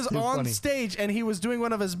 He is was too on funny. stage and he was doing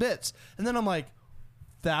one of his bits, and then I'm like,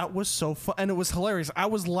 that was so fun, and it was hilarious. I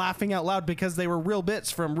was laughing out loud because they were real bits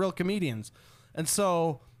from real comedians, and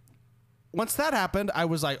so once that happened, I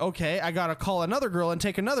was like, okay, I gotta call another girl and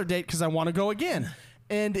take another date because I want to go again.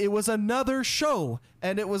 And it was another show,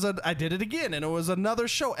 and I did it again, and it was another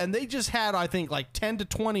show, and they just had, I think, 10 to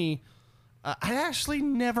 20. I actually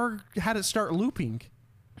never had it start looping.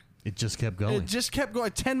 It just kept going. It just kept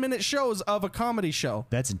going. 10-minute shows of a comedy show.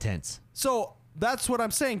 That's intense. So that's what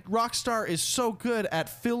I'm saying. Rockstar is so good at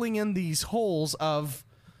filling in these holes of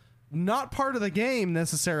not part of the game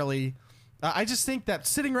necessarily. I just think that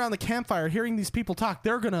sitting around the campfire, hearing these people talk,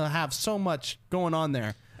 they're going to have so much going on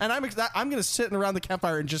there. And I'm going to sit around the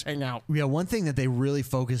campfire and just hang out. Yeah, one thing that they really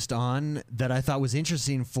focused on that I thought was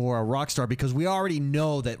interesting for a Rockstar, because we already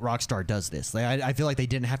know that Rockstar does this. I feel like they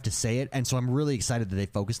didn't have to say it, and so I'm really excited that they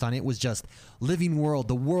focused on it. Was just living world.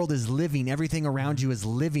 The world is living. Everything around you is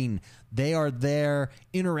living. They are there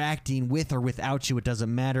interacting with or without you. It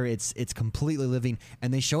doesn't matter. It's completely living,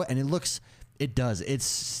 and they show it, and it does.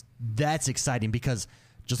 That's exciting because.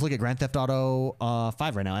 Just look at Grand Theft Auto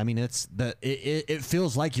 5 right now. I mean, it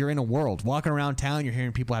feels like you're in a world. Walking around town, you're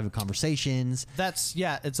hearing people having conversations.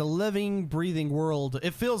 It's a living, breathing world.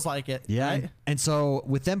 It feels like it. Yeah. Right? And so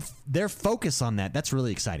with them, their focus on that's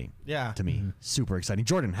really exciting. Yeah. To me. Super exciting.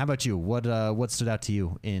 Jordan, how about you? What stood out to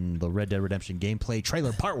you in the Red Dead Redemption gameplay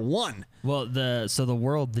trailer part 1? Well, the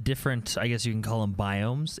world, the different, I guess you can call them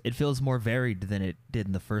biomes, it feels more varied than it did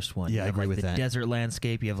in the first one. Yeah, You I have, agree like, with the that. desert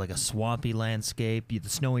landscape, you have like a swampy landscape, you have the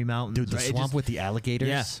snowy mountains. Dude, the right? swamp with the alligators.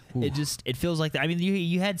 Yeah, Ooh. it feels like that. I mean,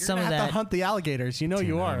 you had You're some gonna of have that. to hunt the alligators. You know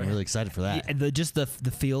you are. I'm really excited for that. Yeah, just the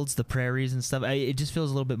fields, the prairies and stuff. It just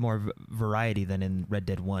feels a little bit more variety than in Red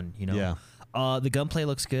Dead 1, you know? Yeah. The gunplay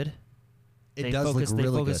looks good. It They does focused, look they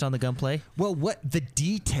really focused good. on the gunplay. Well, what the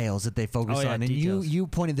details that they focus Oh, yeah, on, and details. you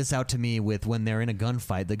pointed this out to me with when they're in a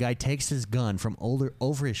gunfight. The guy takes his gun from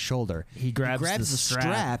over his shoulder. He grabs the the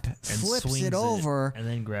strap and flips swings it it, over, and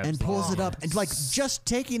then grabs and the pulls it gun. up. And like just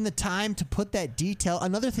taking the time to put that detail.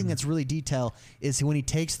 Another thing that's really detail is when he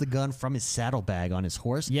takes the gun from his saddlebag on his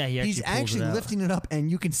horse. Yeah, he's actually pulls it actually out. lifting it up,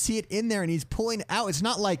 and you can see it in there, and he's pulling it out. It's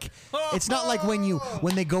not like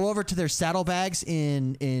when they go over to their saddlebags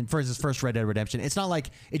in for his first Red Dead Redemption. It's not like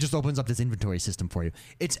it just opens up this inventory system for you.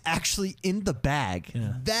 It's actually in the bag.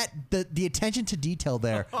 Yeah. That the attention to detail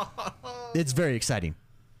there, it's very exciting.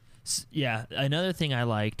 Yeah, another thing I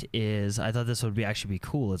liked is I thought this would actually be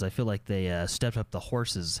cool is I feel like they stepped up the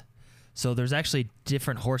horses. So there's actually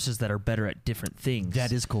different horses that are better at different things.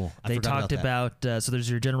 That is cool. I They forgot talked about about so there's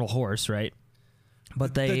your general horse, right?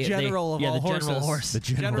 But The general of all the general horses. horse, The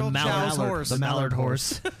general the mallard Chow's horse. the mallard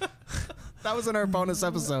horse. That was in our bonus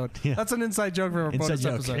episode. Yeah. That's an inside joke from our Inside bonus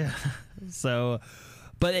joke. episode. Yeah. So,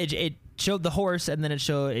 but it showed the horse, and then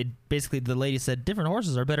it basically the lady said different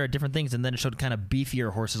horses are better at different things, and then it showed kind of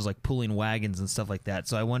beefier horses like pulling wagons and stuff like that.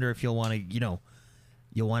 So I wonder if you'll want to,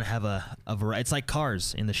 you'll want to have a variety. It's like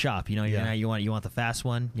cars in the shop, Yeah. You want the fast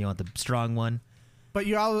one, you want the strong one. But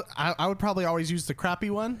I would probably always use the crappy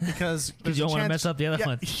one because You don't wanna mess up the other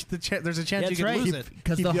one. There's a chance Yeah, you that's could right. lose it.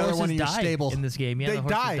 Because Keep the the other horses one in your die stable. in this game. Yeah, They the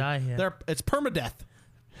horses die. die. Yeah. It's permadeath.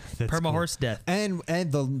 That's Perma cool. horse death. And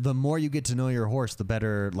the more you get to know your horse, the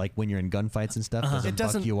better. Like when you're in gunfights and stuff, It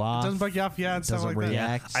doesn't buck you off. It doesn't buck you off. Yeah, and stuff doesn't like that.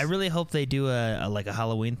 react. I really hope they do a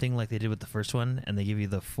Halloween thing like they did with the first one, and they give you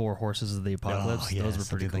the 4 horses of the apocalypse. Oh, yes, Those were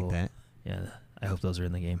pretty something cool. like that. Yeah, I hope those are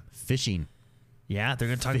in the game. Fishing. Yeah, they're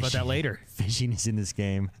gonna talk about that Fishing. later. Fishing is in this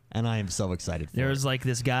game, and I am so excited for There it. was like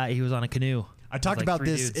this guy. He was on a canoe. I talked With, like, about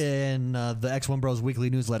 3 this dudes. in the X1 Bros weekly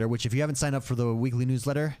newsletter, which if you haven't signed up for the weekly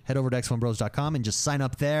newsletter, head over to x1bros.com and just sign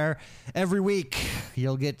up there. Every week,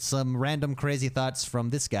 you'll get some random crazy thoughts from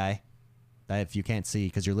this guy. If you can't see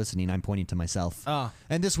because you're listening, I'm pointing to myself. Oh.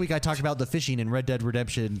 And this week I talked about the fishing in Red Dead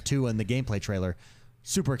Redemption 2 and the gameplay trailer.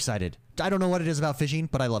 Super excited. I don't know what it is about fishing,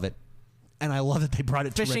 but I love it. And I love that they brought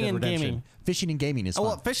it to Fishing Red Dead and Redemption. gaming. Fishing and gaming is Oh, fun.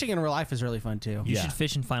 well, fishing in real life is really fun too. You Yeah. should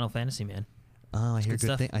fish in Final Fantasy, man. Oh, I hear good good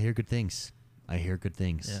stuff. things. I hear good things. I hear good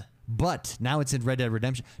things. Yeah. But now it's in Red Dead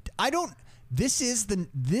Redemption. This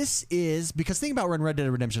is because think about when Red Dead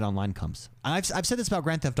Redemption Online comes. I've said this about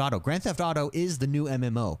Grand Theft Auto. Grand Theft Auto is the new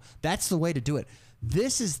MMO. That's the way to do it.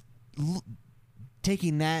 This is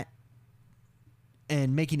taking that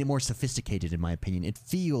and making it more sophisticated, in my opinion. It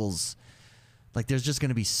feels like there's just going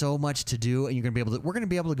to be so much to do, and we're going to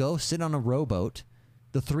be able to go sit on a rowboat,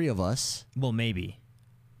 the 3 of us. Well, maybe.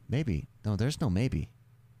 Maybe. No, there's no maybe.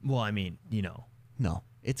 Well, I mean, No,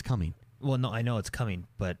 it's coming. Well, no, I know it's coming,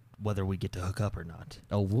 but whether we get to hook up or not.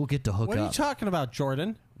 Oh, we'll get to hook What are you up. talking about,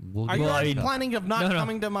 Jordan? We'll Are get you Well, I guys mean- planning of not No.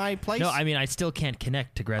 coming to my place? No, I mean, I still can't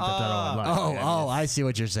connect to Grand Theft Auto Online. Oh, I see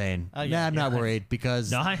what you're saying. yeah, I'm not yeah. worried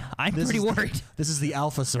because No, I'm this pretty is worried. This is the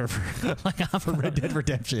alpha server for Red Dead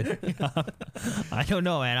Redemption. I don't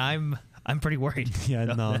know, man. I'm pretty worried. Yeah,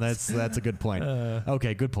 no, that's a good point.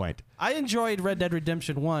 Okay, good point. I enjoyed Red Dead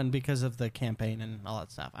Redemption 1 because of the campaign and all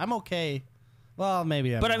that stuff. I'm okay. Well,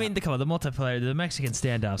 maybe I'm But I not. mean, come on, the multiplayer, the Mexican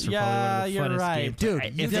standoffs are Yeah, probably one of the you're funnest right. games. Dude,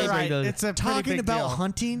 If you're they bring right. those, It's a pretty Talking big about deal.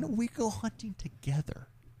 hunting, we go hunting together.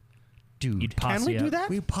 Dude, you'd Can we posse do up. that?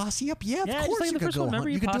 we posse up? Yeah, Yeah, of just course like you the could first go one. Remember hunt.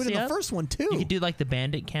 you You could do it in posse the up? first one too. You could do like the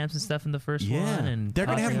bandit camps and stuff in the first one, and they're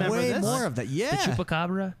gonna I have remember way this. more of that. the Yeah,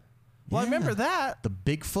 chupacabra. Well, I Yeah. remember that, the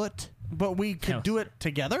Bigfoot. but we could Yeah. do it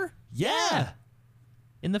together? Yeah,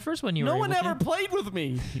 In the first one, you No were one able ever to. played with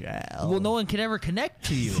me. yeah. Well, no one could ever connect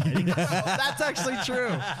to you. That's actually true.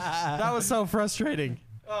 That was so frustrating.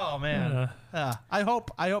 Oh, man. I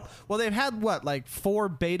hope. Well, they've had, what, like 4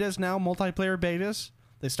 betas now, multiplayer betas?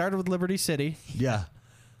 They started with Liberty City, Yeah.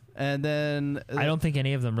 and then... I don't think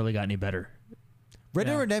any of them really got any better. Red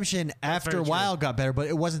Dead Yeah. Redemption after very a while got better, but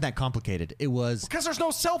it wasn't that complicated. It was Because there's no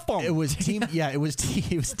cell phone. team. Yeah, it was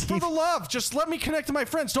team. For the love, just let me connect to my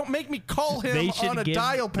friends. Don't make me call him on a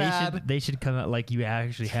dial pad. They should come out like you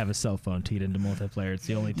actually have a cell phone to get into multiplayer. It's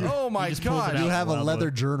the only thing. Oh my He just pulls it God. out You have a wildly. leather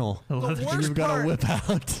journal. A leather The journal. worst You've got to part- whip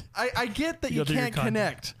out. I get that you Go through your can't contact.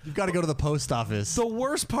 connect. You've got to go to the post office. The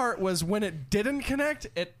worst part was when it didn't connect,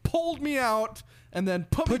 it pulled me out and then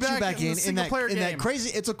put me Put you back in the in single player that game. crazy.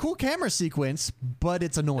 It's a cool camera sequence, but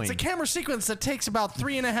it's annoying. It's a camera sequence that takes about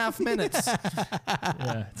 3.5 minutes.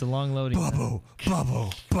 Yeah, it's a long loading. time. bubble,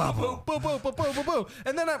 bubble, bubble. Boo, boo, boo, boo, boo, boo.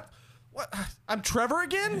 And then I'm Trevor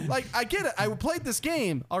again? Like, I get it. I played this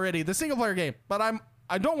game already, the single player game, but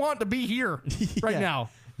I don't want to be here right Yeah. now.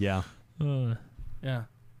 Yeah. Yeah.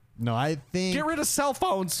 No, I think Get rid of cell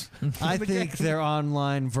phones. I think their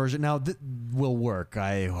online version now will work.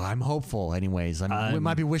 I'm hopeful. Anyways, it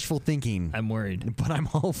might be wishful thinking. I'm worried. But I'm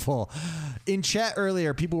hopeful. In chat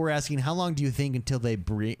earlier, people were asking, how long do you think until they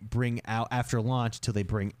bring out, after launch, till they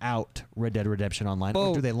bring out Red Dead Redemption Online? Or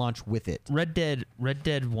Well- do they launch with it? Red Dead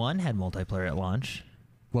 1 had multiplayer at launch.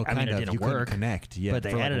 Well, I mean, kind it of. didn't You couldn't work, connect. Yeah, but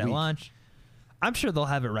they for like had a it at week. launch. I'm sure they'll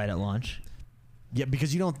have it right at launch. Yeah,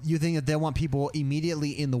 because you think that they want people immediately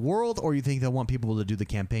in the world, or you think they want people to do the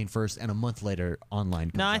campaign first and a month later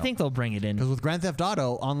online? No, I think they'll bring it because in with Grand Theft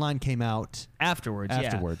Auto, online came out afterwards.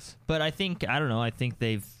 afterwards. Yeah. But I don't know. I think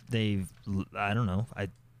they've I don't know.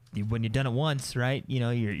 When you've done it once, right?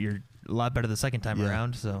 You're a lot better the second time Yeah.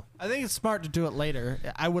 around. So I think it's smart to do it later.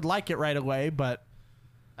 I would like it right away, but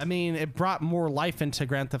I mean, it brought more life into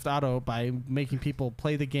Grand Theft Auto by making people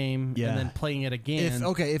play the game Yeah. and then playing it again.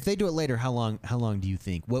 If they do it later, how long do you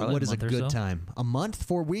think? Probably What a is a month or good so. time? A month,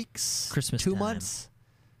 4 weeks, Christmas 2 time. months?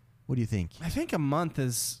 What do you think? I think a month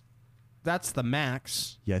that's the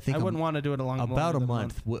max. Yeah, I think I wouldn't want to do it about longer a than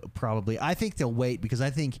month, probably. I think they'll wait because I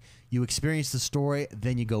think you experience the story,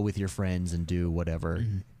 then you go with your friends and do whatever.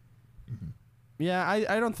 Mm-hmm. Yeah,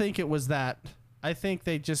 I don't think it was that. I think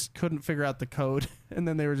they just couldn't figure out the code, and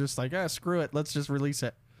then they were just like, screw it, let's just release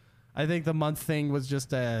it. I think the month thing was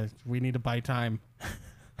just we need to buy time.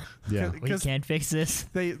 Yeah. we Because can't fix this.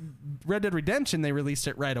 Red Dead Redemption, they released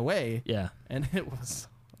it right away, Yeah. and it was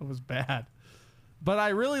bad. But I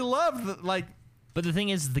really loved But the thing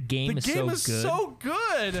is, the game the is game so is good so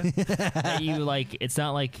good. that you like. It's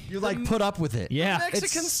not like You put up with it. yeah.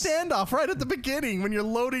 Mexican standoff right at the beginning when you're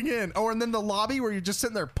loading in, and then the lobby where you're just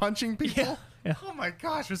sitting there punching people. Yeah. Oh my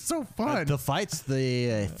gosh, it's so fun. The fights,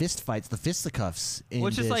 the fist fights, the fisticuffs. In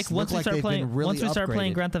Which is this like look once we like start they've playing, been really once we start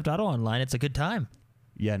playing upgraded. Grand Theft Auto Online, it's a good time.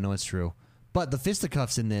 Yeah, no, it's true. But the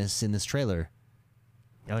fisticuffs in this trailer,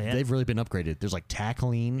 Oh yeah. they've really been upgraded. There's like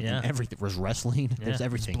tackling Yeah. and everything. There's wrestling. Yeah. There's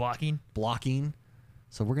everything. Blocking. Blocking.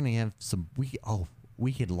 So we're gonna have some.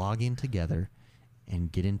 We could log in together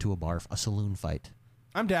and get into a saloon fight,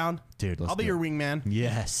 I'm down. dude. Let's I'll be do your it. wingman.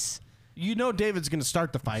 Yes. You know David's going to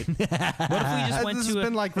start the fight. What if we just went this to has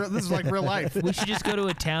been like this is like real life. we should just go to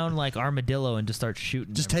a town like Armadillo and just start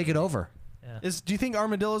shooting. Just take it over. Do you think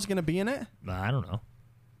Armadillo's going to be in it? I don't know.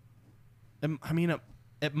 I mean,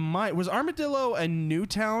 it might. Was Armadillo a new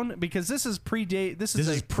town? Because this is predate. This This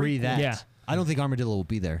is is a pre that. Yeah. I don't think Armadillo will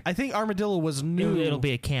be there. I think Armadillo was new. It'll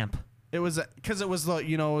be a camp. It was because it was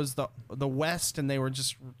the west, and they were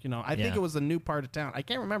just I think Yeah. it was the new part of town. I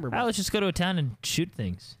can't remember. Oh, let's just go to a town and shoot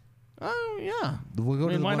things. Oh yeah. We'll go I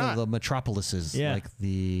mean, to why one not? of the metropolises, Yeah. like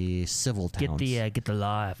the civil towns. Get the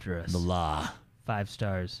law after us. the law. 5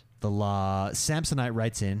 stars. The law. Samsonite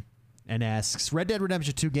writes in and asks, Red Dead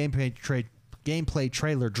Redemption 2 gameplay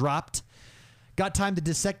trailer dropped. Got time to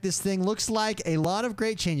dissect this thing. Looks like a lot of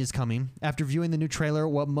great changes coming. After viewing the new trailer,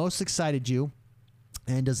 what most excited you?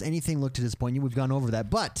 And does anything look to disappoint you? We've gone over that.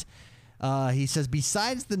 But he says,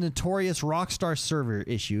 besides the notorious Rockstar server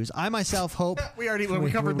issues, I myself hope... we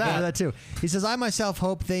covered that. Too. He says, I myself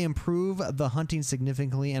hope they improve the hunting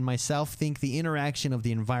significantly and myself think the interaction of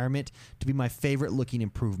the environment to be my favorite looking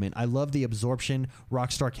improvement. I love the absorption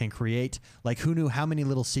Rockstar can create. Like, who knew how many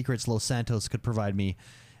little secrets Los Santos could provide me?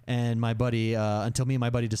 And my buddy, until me and my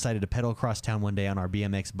buddy decided to pedal across town one day on our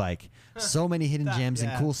BMX bike. So many hidden gems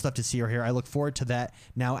and cool stuff to see or hear. I look forward to that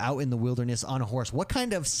now out in the wilderness on a horse. What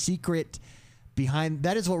kind of secret behind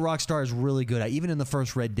that is what Rockstar is really good at. Even in the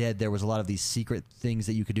first Red Dead, there was a lot of these secret things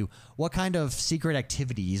that you could do. What kind of secret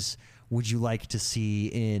activities would you like to see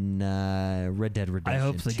in Red Dead Redemption? I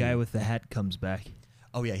hope the 2? guy with the hat comes back.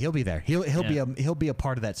 Oh yeah, he'll be there. He'll be a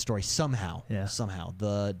part of that story somehow. Yeah. Somehow.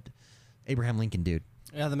 The Abraham Lincoln dude.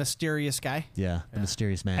 Yeah, the mysterious guy. Yeah, the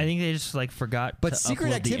mysterious man. I think they just like forgot. But to secret upload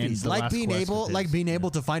the activities, the like last being quest able, with like his- being able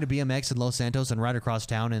to find a BMX in Los Santos and ride across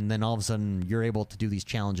town, and then all of a sudden you're able to do these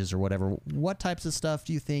challenges or whatever. What types of stuff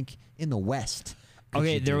do you think in the West? could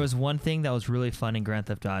Okay, you there do? was one thing that was really fun in Grand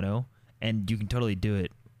Theft Auto, and you can totally do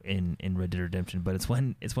it in Red Dead Redemption. But it's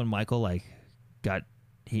when Michael like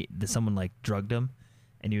someone like drugged him,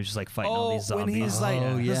 and he was just like fighting all these zombies. When he's like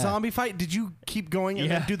Oh, the yeah. zombie fight, did you keep going and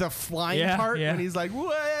Yeah. then do the flying Yeah, part yeah. when he's like,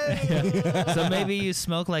 "Whoa!" So maybe you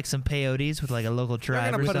smoke like some peyotes with like a local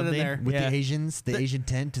tribe gonna or put it in something. there. with yeah. the Asians, the Asian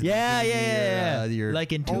tent. and Yeah, your, yeah. your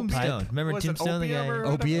Like in Tombstone. Remember Was it Tombstone? The guy? opium or-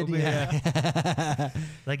 opiate. Yeah.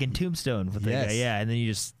 Like in Tombstone with the Yes. guy. Yeah, and then you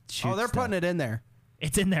just shoot. Oh, they're stuff. putting it in there.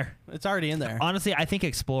 It's in there. It's already in there. Honestly, I think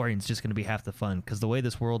exploring is just going to be half the fun because the way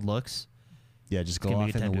this world looks. Yeah, just go Give me off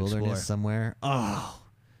a in the time to wilderness explore. somewhere. Oh,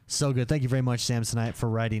 so good. Thank you very much, Samsonite, for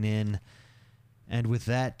writing in. And with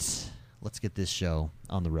that, let's get this show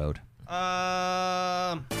on the road.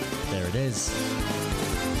 There it is.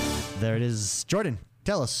 There it is. Jordan,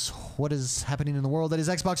 tell us what is happening in the world that is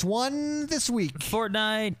Xbox One this week.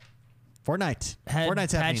 Fortnite Fortnite. had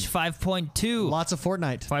Fortnite's happening. patch 5.2. Lots of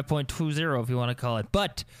Fortnite. 5.20 if you want to call it.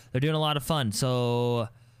 But they're doing a lot of fun. So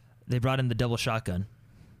they brought in the double shotgun,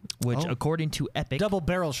 which Oh. according to Epic... Double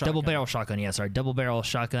barrel shotgun. Double barrel shotgun, yeah, sorry. Double barrel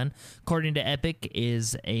shotgun, according to Epic,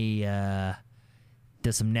 is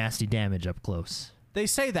does some nasty damage up close. They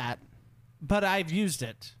say that, but I've used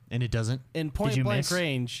it And it doesn't. in point you blank miss?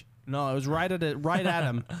 range. No, I was right at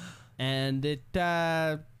him, and it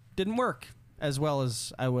didn't work as well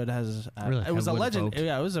as I would has. Really? It was I a would've legend. hoped.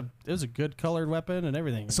 Yeah, it was a good colored weapon and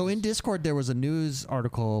everything. So in Discord, there was a news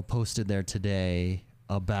article posted there today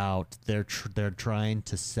about they're trying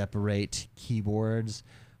to separate keyboards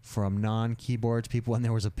from non-keyboards people, and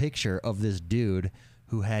there was a picture of this dude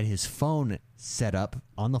who had his phone set up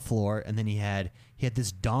on the floor, and then he had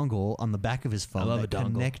this dongle on the back of his phone love that a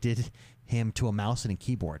dongle. connected him to a mouse and a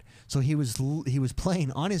keyboard. So he was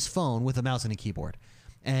playing on his phone with a mouse and a keyboard,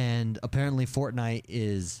 and apparently Fortnite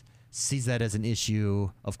sees that as an issue,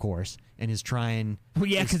 of course, and is trying. Well,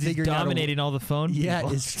 yeah, is because he's figuring out a- dominating all the phone. Yeah,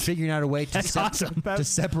 people. is figuring out a way to, That's awesome. to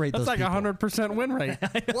separate That's those like people. 100% win rate.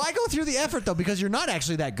 Well, I go through the effort though because you're not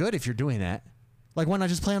actually that good if you're doing that. Like, why not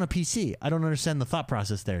just play on a PC? I don't understand the thought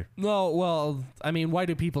process there. No, well, I mean, why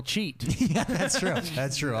do people cheat? Yeah, that's true.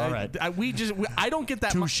 That's true. All right. I don't get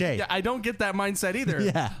that. Touche. Yeah, I don't get that mindset either.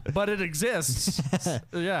 Yeah. but it exists.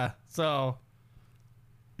 Yeah. So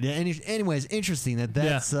Yeah. Anyways, interesting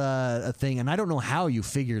that's a thing, and I don't know how you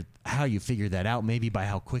figure that out. Maybe by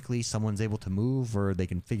how quickly someone's able to move, or they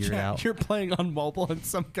can figure it out. you're playing on mobile and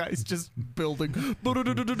some guy's just building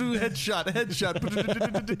headshot.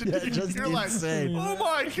 Yeah, just You're insane. like, oh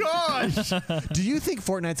my gosh. Do you think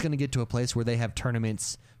Fortnite's going to get to a place where they have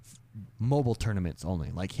tournaments, mobile tournaments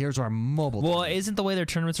only? Like, here's our mobile. Well, tournament. isn't the way their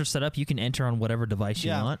tournaments are set up? You can enter on whatever device you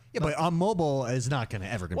Yeah. want. Yeah, but on mobile is not going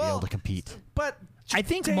to ever be Well, able to compete. But I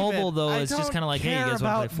think David, mobile, though, I is just don't kinda like, hey, you care guys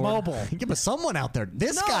wanna about play Fortnite? mobile. Yeah, but someone out there,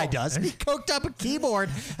 this No. guy does. He cooked up a keyboard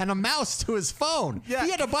and a mouse to his phone. Yeah.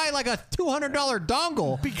 He had to buy like a $200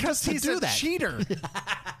 dongle Because to he's do a that. cheater.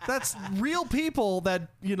 That's real people that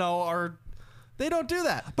are. They don't do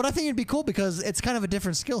that. But I think it'd be cool because it's kind of a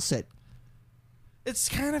different skill set. It's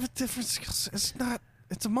kind of a different skill set. It's not.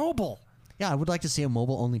 It's a mobile. Yeah, I would like to see a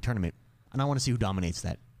mobile-only tournament, and I want to see who dominates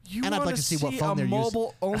that. You and I'd wanna like to see what phone a they're using.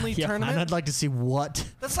 mobile-only Yeah, tournament? and I'd like to see what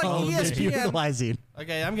That's like phone they're ESPN. utilizing.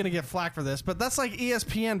 Okay, I'm gonna get flack for this, but that's like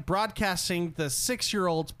ESPN broadcasting the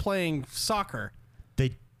 6-year-olds playing soccer.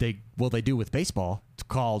 They do with baseball. It's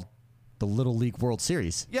called the Little League World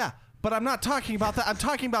Series. Yeah, but I'm not talking about that. I'm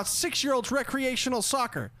talking about 6-year-olds recreational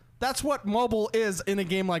soccer. That's what mobile is in a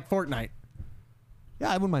game like Fortnite. Yeah,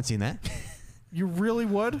 I wouldn't mind seeing that. You really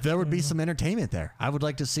would? There would be some entertainment there. I would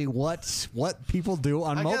like to see what people do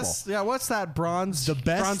on I mobile. guess, yeah, what's that? Bronze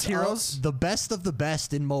Heroes? The best of the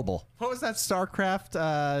best in mobile. What was that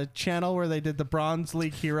StarCraft channel where they did the Bronze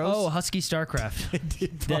League Heroes? Oh, Husky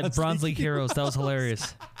StarCraft. That Bronze League Heroes. That was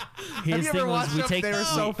hilarious. Have you ever watched them? They were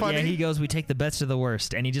so funny. Yeah, he goes, we take the best of the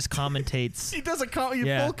worst, and he just commentates. He does a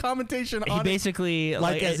Yeah. full commentation He on it. basically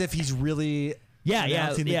Like as if he's really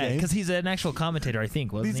announcing the game. because he's an actual commentator, I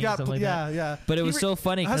think, wasn't He's he? got, Something like yeah, that. yeah. But it was so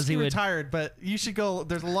funny because Husky he would retired, but you should go.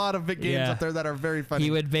 There's a lot of big games Yeah. up there that are very funny. he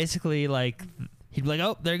would basically like. He'd be like,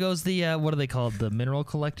 oh, there goes the, what are they called? The mineral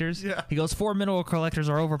collectors? Yeah. He goes, 4 mineral collectors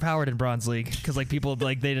are overpowered in Bronze League. Because, like, people,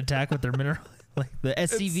 like, they'd attack with their mineral, like, the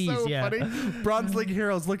It's SCVs, so yeah. funny. Bronze League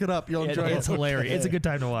Heroes, look it up. You'll enjoy It's it. hilarious. It's a good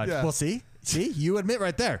time to watch. Yeah. Well, see, you admit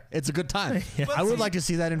right there, it's a good time. But I would see- like to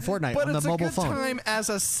see that in Fortnite But on the it's a mobile good phone. time as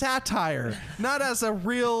a satire, not as a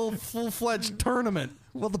real full-fledged tournament.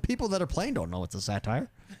 Well, the people that are playing don't know it's a satire.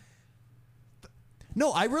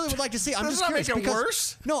 No, I really would like to see. I'm Does just that curious make it because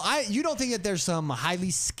worse? no, you don't think that there's some highly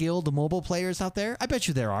skilled mobile players out there? I bet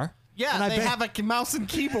you there are. Yeah, And I they bet- have a mouse and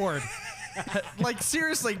keyboard. Like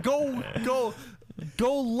seriously, go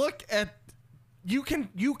look at. You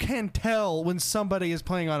can tell when somebody is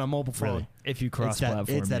playing on a mobile phone. Really? If you cross It's that,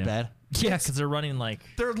 platform. it's that yeah. bad. Yeah, because they're running, like,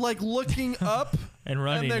 They're like looking up and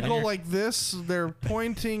running. and they and go you're- like this. They're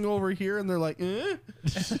pointing over here and they're like, You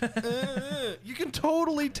can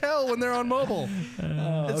totally tell when they're on mobile.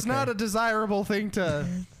 It's not a desirable thing to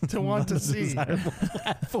want to see.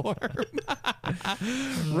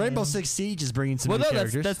 Rainbow Six Siege is bringing some well, new no,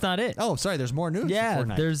 characters. that's not it. Oh, sorry. There's more news. Yeah, for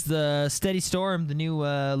Fortnite. there's the Steady Storm, the new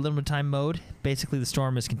limited time mode. Basically, the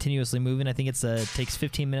storm is continuously moving. I think it's takes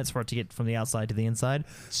 15 minutes for it to get from the outside to the inside.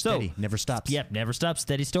 steady, So, never stops. yep, never stops.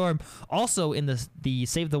 Steady Storm. Also, in the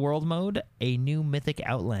Save the World mode, a new Mythic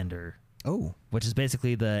Outlander, Oh, which is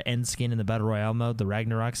basically the end skin in the Battle Royale mode, the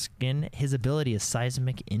Ragnarok skin. His ability is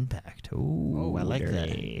Seismic Impact. Ooh, Oh, I like that.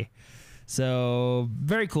 dirty. So,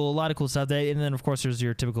 very cool. A lot of cool stuff there. And then, of course, there's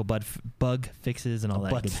your typical bug fixes and all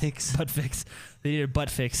that. butt good- fix. Butt fix. They need a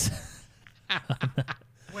butt fix.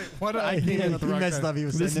 Wait, what? I came in at the he wrong messed time. up. He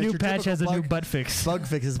was This saying new that's your patch has a typical new butt fix. bug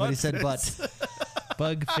fixes, but he Butt said fix. butt.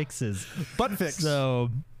 Bug fixes. Butt fix. So,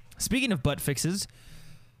 speaking of butt fixes,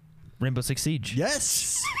 Rainbow Six Siege.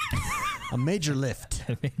 Yes, a major lift.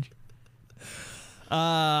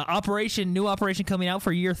 New operation coming out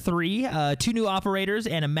for year 3. 2 new operators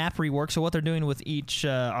and a map rework. So what they're doing with each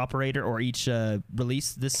operator or each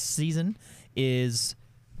release this season is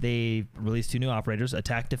they release 2 new operators,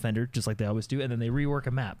 attack, defender, just like they always do, and then they rework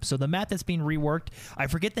a map. So the map that's being reworked, I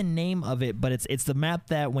forget the name of it, but it's the map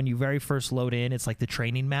that when you very first load in, it's like the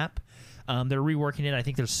training map. They're reworking it. I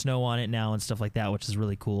think there's snow on it now and stuff like that, which is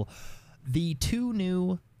really cool. The 2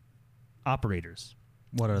 new operators.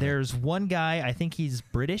 What are they? There's one guy, I think he's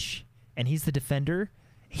British, and he's the defender.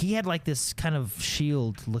 He had like this kind of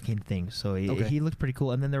shield looking thing, so Okay. he looked pretty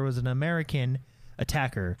cool. And then there was an American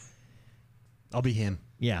attacker. I'll be him.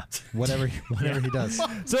 Yeah. Whatever he does.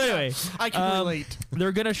 So anyway, I can relate.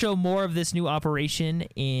 they're gonna show more of this new operation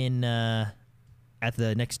in at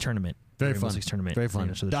the next tournament. Very Rainbow fun. Six tournament. Very They're fun.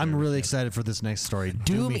 gonna show the I'm trailer. really Yeah. excited for this next story.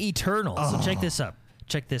 Doom E- Eternal. So check this up.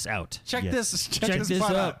 Check this out. Check Yes. this. Check this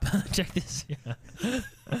butt up. Check this. Yeah.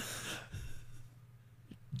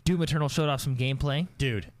 Doom Eternal showed off some gameplay,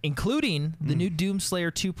 dude. including the new Doom Slayer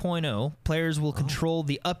 2.0. Players will control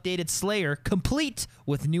the updated Slayer, complete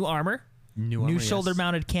with new armor, New armor, yes.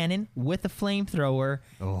 shoulder-mounted cannon with a flamethrower,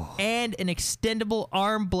 Oh. and an extendable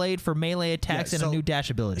arm blade for melee attacks Yeah, and a so- new dash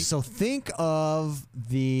ability. So think of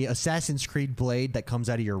the Assassin's Creed blade that comes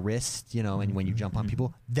out of your wrist, and when you jump on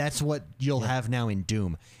people. That's what you'll have now in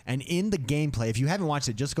Doom. And in the gameplay, if you haven't watched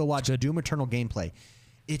it, just go watch Doom Eternal gameplay.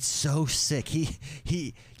 It's so sick.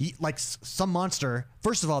 He like some monster.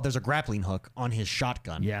 First of all, there's a grappling hook on his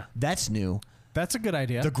shotgun. Yeah. That's new. That's a good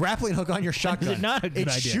idea. The grappling hook on your shotgun. not a good it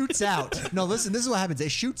idea? shoots out. No, listen, this is what happens.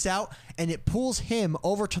 It shoots out and it pulls him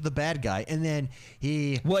over to the bad guy, and then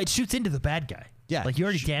he Well, it shoots into the bad guy. yeah, like you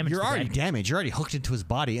already damaged. You're the already bad guy. damaged. You're already hooked into his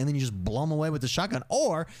body, and then you just blow him away with the shotgun.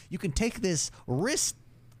 Or you can take this wrist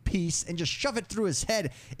piece and just shove it through his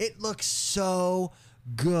head. It looks so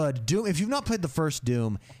good. Doom. If you've not played the first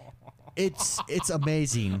Doom, it's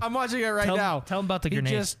amazing. I'm watching it right Tell- now. tell him about the he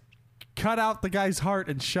grenade. just cut out the guy's heart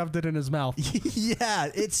and shoved it in his mouth. Yeah,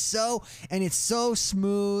 it's so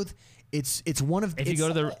smooth. It's one of If you go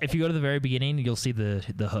to the very beginning, you'll see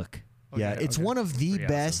the hook. Yeah, it's one of the Pretty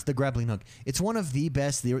best. awesome. The grappling hook. It's one of the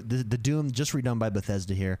best. The Doom just redone by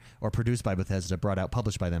Bethesda here, or produced by Bethesda, brought out,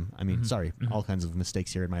 published by them. I mean, sorry, all kinds of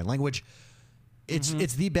mistakes here in my language.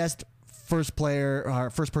 It's the best first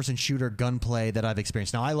person shooter gunplay that I've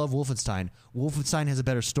experienced. Now I love Wolfenstein. Wolfenstein has a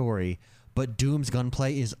better story, but Doom's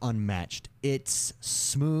gunplay is unmatched. It's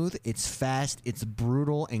smooth, it's fast, it's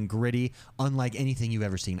brutal and gritty, unlike anything you've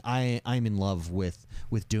ever seen. I'm in love with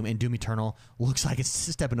Doom, and Doom Eternal looks like it's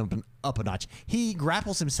stepping up a notch. He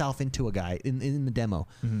grapples himself into a guy in the demo.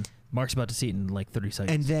 Mark's about to see it in like 30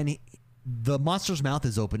 seconds. And then the monster's mouth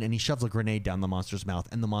is open, and he shoves a grenade down the monster's mouth,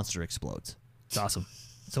 and the monster explodes. It's awesome.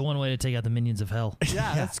 It's one way to take out the minions of hell.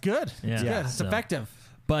 Yeah, that's good. Yeah. It's good. Yeah, It's so. effective.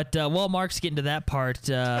 But while Mark's getting to that part,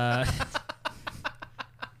 the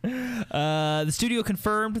studio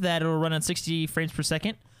confirmed that it'll run on 60 frames per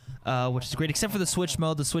second, which is great, except for the Switch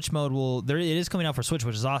mode. The Switch mode it is coming out for Switch,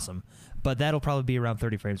 which is awesome, but that'll probably be around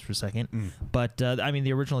 30 frames per second. But I mean,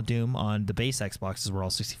 the original Doom on the base Xboxes were all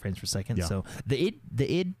 60 frames per second. Yeah. So the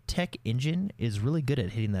id Tech engine is really good at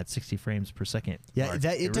hitting that 60 frames per second. Yeah, mark.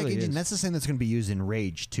 that It Tech really engine, is. that's the same that's going to be used in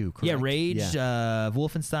Rage too, correct? Yeah, Rage, Yeah.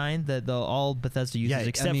 Wolfenstein, the all Bethesda uses, Yeah, I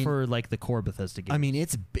except mean- for like the core Bethesda games. I mean,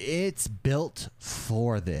 it's built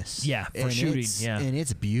for this. Yeah, for And shooting, it's- yeah. and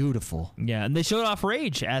it's beautiful. Yeah, and they showed off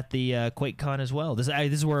Rage at the QuakeCon as well. This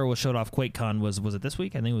is where it was showed off. QuakeCon was it this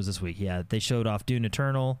week? I think it was this week. Yeah, they showed off Doom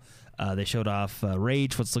Eternal. They showed off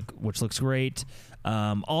Rage, which looks great.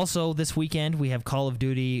 Also, this weekend we have Call of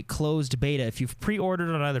Duty closed beta. If you've pre-ordered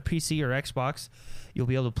on either PC or Xbox, you'll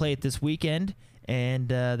be able to play it this weekend, and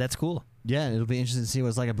that's cool. Yeah, it'll be interesting to see what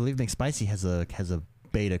it's like. I believe McSpicy has a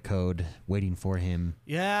beta code waiting for him.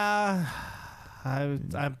 Yeah,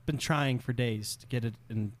 I've been trying for days to get it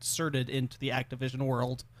inserted into the Activision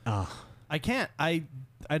world. I can't. I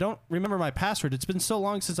don't remember my password. It's been so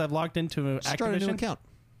long since I've logged into Activision. Start a new account.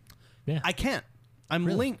 Yeah. I can't. I'm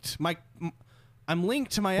Really? linked. I'm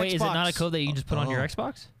linked to my Xbox. Wait, is it not a code that you can just put on your Oh.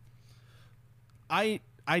 Xbox?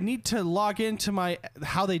 I need to log into my.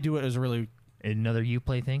 How they do it is really. Another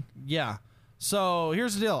Uplay thing? Yeah. So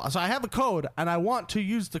here's the deal. So I have a code and I want to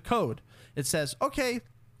use the code. It says, okay,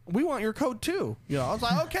 we want your code too. You know, I was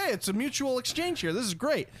like, okay, it's a mutual exchange here. This is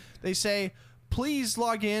great. They say, please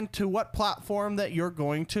log in to what platform that you're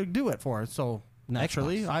going to do it for. So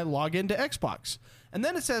naturally, Xbox. I log into Xbox. And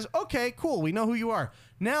then it says, okay, cool. We know who you are.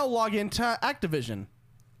 Now log into Activision.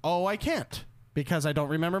 Oh, I can't because I don't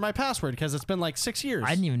remember my password because it's been like 6 years.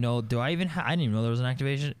 I didn't even know. I didn't even know there was an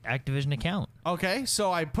Activision account. Okay, so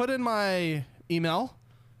I put in my email.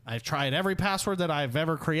 I've tried every password that I've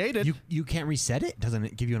ever created. You can't reset it? Doesn't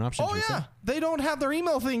it give you an option Oh to yeah, they don't have their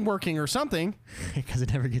email thing working or something. Because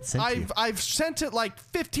it never gets sent to you. I've sent it like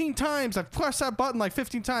 15 times. I've pressed that button like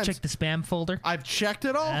 15 times. Check the spam folder. I've checked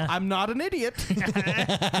it all. Ah. I'm not an idiot.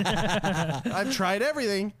 I've tried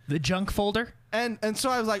everything, The junk folder. and so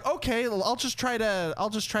I was like, okay, well, I'll just try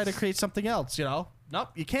to create something else. You know, nope,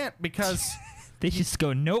 you can't because They just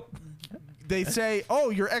go, nope. they say, oh,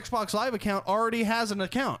 your Xbox Live account already has an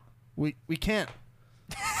account. We can't.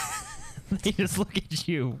 They just look at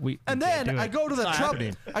you. And then I go to the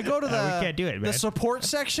happening. I go to the we can't do it, the man. support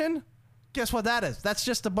section. Guess what that is? That's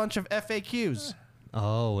just a bunch of FAQs.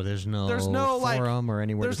 Oh, there's no like- forum or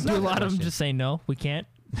anywhere there's to Do a no- submit lot of them question. just say no? We can't.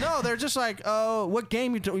 No, they're just like, oh, what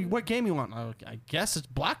game you want? Oh, I guess it's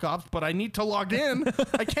Black Ops, but I need to log in.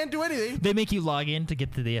 I can't do anything. They make you log in to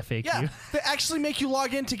get to the FAQ. Yeah, they actually make you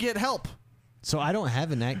log in to get help. So I don't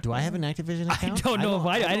have do I have an Activision I account? don't know if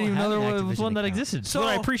I didn't even know have there an was Activision one that account. existed. So- So what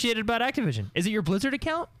I appreciated about Activision. Is it your Blizzard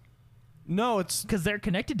account? No, it's Because they're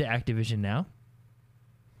connected to Activision now.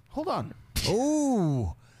 hold on,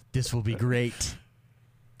 Oh, this will be great.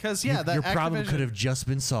 because yeah, that Your problem Activision- could have just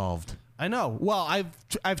been solved. I know. Well,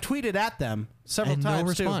 I've tweeted at them several And no times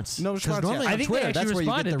response. too. No 'Cause response. normally yet. I on think Twitter, they actually that's where you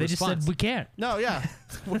get responded. the They just said response. we can't. No, yeah.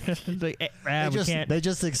 Like, we can't. They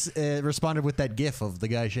just responded with that GIF of the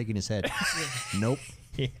guy shaking his head. Nope.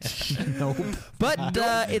 Nope. But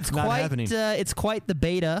it's Not quite happening. it's quite the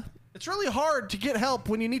beta. It's really hard to get help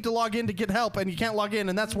when you need to log in to get help, and you can't log in,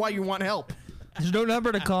 and that's why you want help. There's no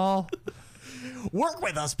number to call. Work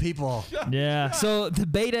with us, people. Yeah. So the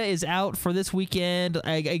beta is out for this weekend.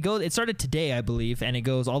 It started today, I believe, and it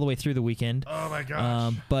goes all the way through the weekend. Oh my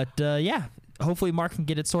gosh. But yeah, hopefully Mark can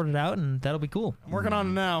get it sorted out, and that'll be cool. I'm working on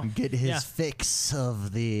it now. Get his Yeah. fix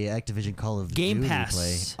of the Activision Call of Game Duty Pass,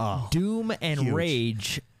 play. Oh, Doom and huge.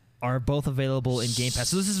 Rage are both available in Game Pass.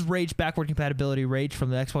 So this is Rage backward compatibility, Rage from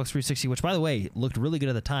the Xbox 360, which by the way looked really good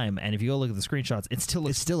at the time. And if you go look at the screenshots, it still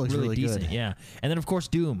looks really decent. good. Yeah. And then of course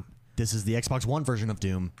Doom. This is the Xbox One version of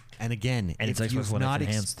Doom, and again, And it's if Xbox you've One not X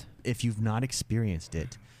enhanced. if you've not experienced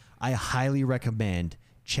it, I highly recommend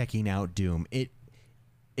checking out Doom.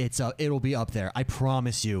 It'll be up there. I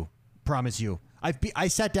promise you. I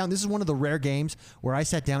sat down. This is one of the rare games where I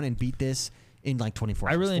sat down and beat this in like 24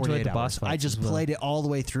 hours. I really enjoyed 48 the hours. boss I fights just as well. played it all the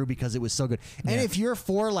way through because it was so good. And Yeah. if you're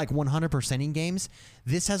for like 100%ing games,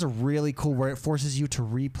 this has a really cool where it forces you to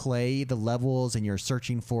replay the levels and you're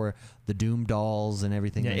searching for the Doom dolls and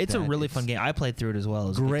everything. Yeah, like it's that. a really fun game. I played through it as well. It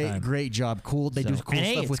was a good time. Great job. Cool. They do So- cool and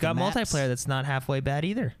stuff hey, with it's got the maps. multiplayer that's not halfway bad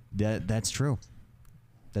either. That's true.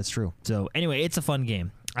 That's true. So anyway, it's a fun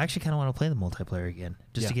game. I actually kind of want to play the multiplayer again,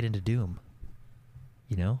 just to Yeah. get into Doom.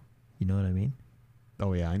 You know what I mean?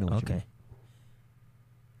 Oh yeah, I know. What you Okay.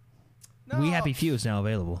 mean. We Happy Few is now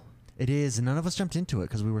available. It is, and none of us jumped into it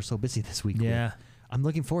because we were so busy this week. Yeah. I'm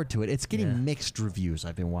looking forward to it. It's getting Yeah. mixed reviews.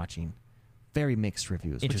 I've been watching, very mixed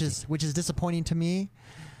reviews, Interesting. which is disappointing to me.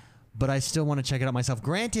 But I still want to check it out myself.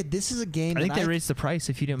 Granted, this is a game. I think that they raised the price.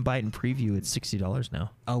 If you didn't buy it in preview, it's $60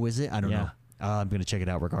 now. Oh, is it? I don't Yeah. know. I'm gonna check it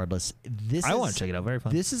out regardless. I want to check it out. Very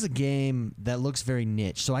fun. This is a game that looks very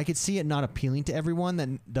niche, so I could see it not appealing to everyone.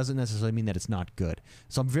 That doesn't necessarily mean that it's not good.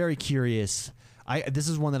 So I'm very curious. This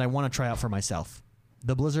is one that I want to try out for myself.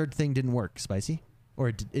 The Blizzard thing didn't work, Spicy, or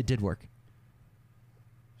it did work.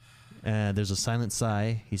 There's a silent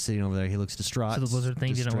sigh. He's sitting over there. He looks distraught. So the Blizzard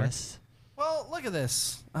thing didn't work? distressed. Well, look at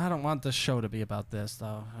this. I don't want this show to be about this,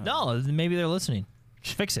 though. No, maybe they're listening.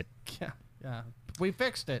 Fix it. Yeah. We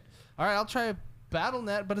fixed it. All right, I'll try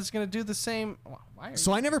BattleNet, but it's going to do the same. Why are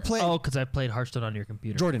So I never played. Oh, because I played Hearthstone on your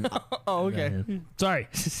computer. Jordan, Oh, okay. Sorry.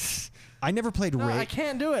 I never played No, I Raid.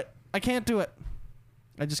 can't do it. I can't do it.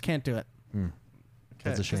 I just can't do it.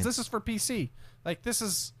 That's a 'Cause shame. this is for PC. Like,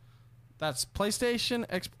 that's PlayStation.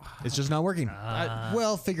 It's just not working.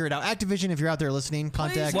 Well, figure it out. Activision, if you're out there listening,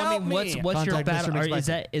 contact. Well, Well, I mean, Help me. what's your Contact battle?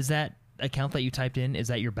 Mr. Is McSpicy. that account that you typed in? Is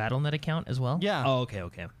that your BattleNet account as well? Yeah. Oh,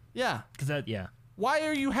 okay. Yeah. Because that, yeah. Why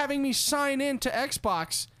are you having me sign in to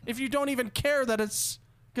Xbox if you don't even care that it's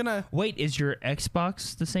gonna? Wait, is your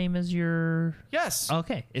Xbox the same as your? Yes.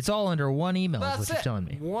 Okay, it's all under one email. That's is what it. you're telling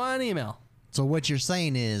me. One email. So what you're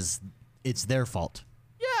saying is, it's their fault.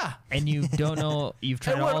 Yeah. And you don't know. You've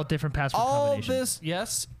tried It would- all different password All combinations. this,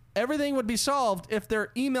 yes. Everything would be solved if their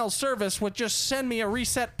email service would just send me a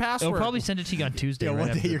reset password. They'll probably send it to you on Tuesday. Yeah, right one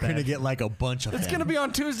after day the you're gonna patch. get like a bunch of It's them. gonna be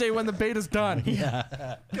on Tuesday when the beta's done.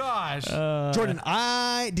 Yeah. Gosh. Jordan,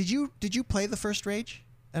 did you play the first Rage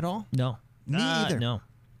at all? No. Me either. No.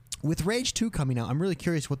 With Rage 2 coming out, I'm really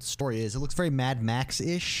curious what the story is. It looks very Mad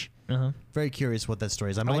Max-ish. Uh-huh. Very curious what that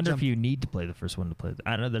story is. I might wonder jump, if you need to play the first one to play.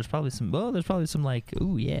 I don't know. There's probably some. Well, there's probably some like.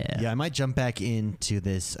 Ooh, yeah. Yeah, I might jump back into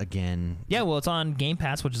this again. Yeah, well, it's on Game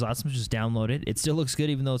Pass, which is awesome. Just download it. It still looks good,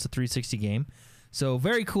 even though it's a 360 game. So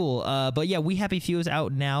very cool. But yeah, We Happy Few is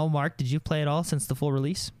out now. Mark, did you play it all since the full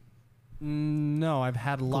release? No, I've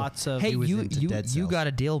had lots of. Hey, was you into you Dead you Cells. got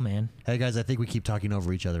a deal, man. Hey guys, I think we keep talking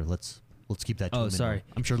over each other. Let's keep that. to Oh, a minimum. sorry.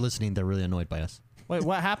 I'm sure listening, they're really annoyed by us. Wait,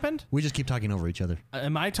 what happened? We just keep talking over each other.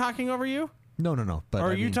 Am I talking over you, No. But or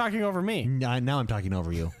are I you mean, talking over me? Now I'm talking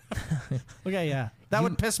over you. Okay, yeah, that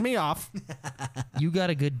would piss me off. You got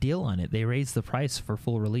a good deal on it. They raised the price for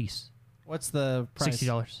full release. What's the price?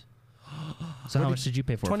 $60. So how much did you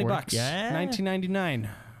pay for it? $20. $40? Yeah. $19.99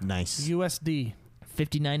 Nice. USD.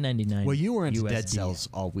 $59.99. Well, you were into Dead USD. Cells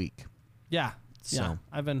all week. Yeah. So- Yeah.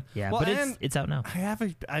 I've been. Yeah, well, but and it's out now. I have.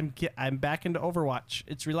 I'm back into Overwatch.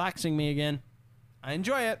 It's relaxing me again. I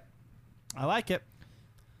enjoy it. I like it.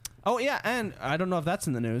 Oh yeah, and I don't know if that's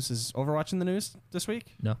in the news. Is Overwatch in the news this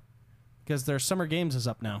week? No. Because their Summer Games is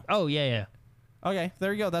up now. Oh yeah. Okay,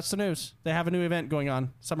 there you go. That's the news. They have a new event going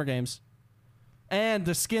on, Summer Games, and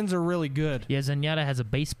the skins are really good. Yeah, Zenyatta has a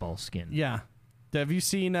baseball skin. Yeah. Have you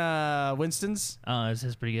seen Winston's? This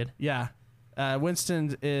is pretty good. Yeah.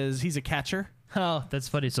 Winston he's a catcher. Oh, that's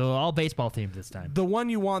funny. So all baseball themed this time. The one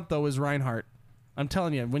you want though is Reinhardt. I'm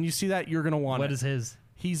telling you, when you see that, you're gonna want What it. is his?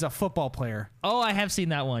 He's a football player, Oh, I have seen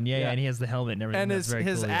that one. Yeah, Yeah. and he has the helmet and everything. and That's very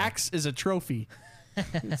his cool, yeah. axe is a trophy.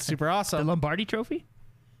 It's super The awesome. Lombardi Trophy?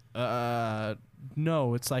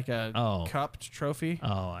 No, it's like a Oh. cupped trophy.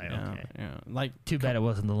 Oh, Yeah, okay. yeah. Like, Too bad it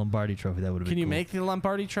wasn't the Lombardi Trophy. That would have been. can you cool. make the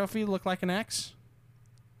Lombardi trophy look like an axe?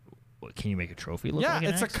 What, can you make a trophy look Yeah, like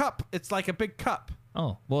an it's axe? a cup. It's like a big cup.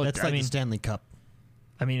 Oh, well, That's I like mean, the Stanley Cup.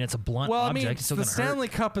 it's a blunt Well, I object. mean, It's still the gonna Stanley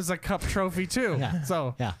Cup is a cup trophy too. Yeah.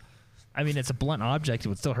 So Yeah. hurt. I mean, it's a blunt object. It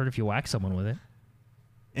would still hurt if you whack someone with it.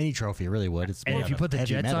 Any trophy really would. It's And made if out you of put the heavy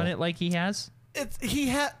jets metal. on it like he has, he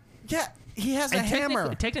has a and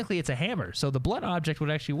hammer. Technically, it's a hammer. So the blunt object would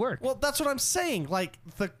actually work. Well, that's what I'm saying. Like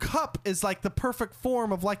the cup is like the perfect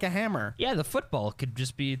form of like a hammer. Yeah, the football could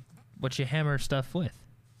just be what you hammer stuff with.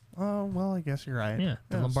 Oh well, I guess you're right. Yeah,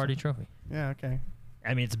 the Lombardi Trophy. Yeah. Okay.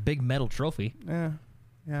 I mean, it's a big metal trophy. Yeah.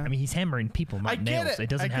 Yeah. I mean, he's hammering people, not I get nails. it. It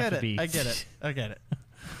doesn't I have get to it. be. I get it. I get it.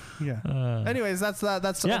 Yeah. Anyways, that's Yeah,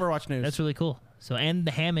 Overwatch news. That's really cool. So, and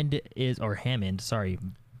the Hammond is, or Hammond, sorry,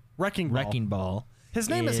 Wrecking Ball. Wrecking Ball. His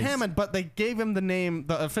name is Hammond, but they gave him the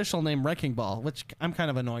official name Wrecking Ball, which I'm kind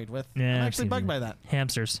of annoyed with. Yeah, I'm I've actually seen bugged it. by that.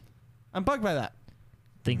 Hamsters. I'm bugged by that.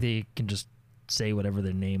 Think they can just say whatever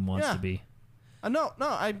their name wants Yeah. to be. No,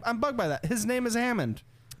 I'm bugged by that. His name is Hammond.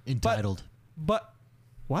 Entitled. But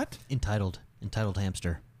what? Entitled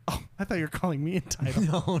hamster. Oh, I thought you were calling me entitled.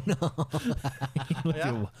 No.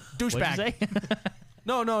 Yeah. What'd you Douchebag. say?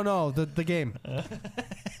 No. The game.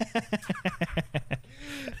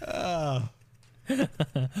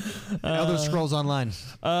 Elder Scrolls Online.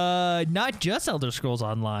 Not just Elder Scrolls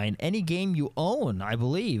Online. Any game you own, I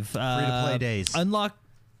believe. Free-to-play days. Unlocked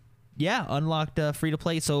free to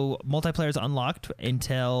play. So multiplayer is unlocked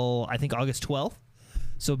until I think August 12th.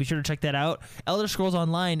 So be sure to check that out. Elder Scrolls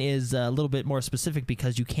Online is a little bit more specific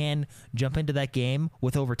because you can jump into that game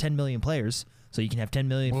with over 10 million players. So you can have 10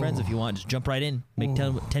 million friends if you want. Just jump right in. Make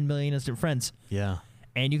 10 million instant friends. Yeah.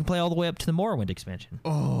 And you can play all the way up to the Morrowind expansion.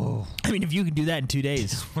 Oh. I mean, if you can do that in 2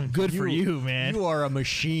 days, good for you, man. You are a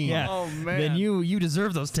machine. Yeah. Oh, man. Then you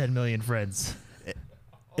deserve those 10 million friends.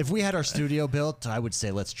 If we had our studio built, I would say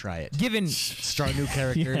let's try it. Given Start new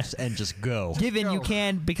characters and just go. you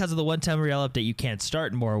can, because of the one-time real update, you can't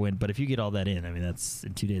start Morrowind, but if you get all that in, I mean, that's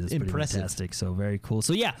in 2 days. That's pretty Impressive. fantastic. So very cool.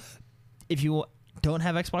 So yeah, if you don't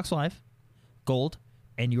have Xbox Live Gold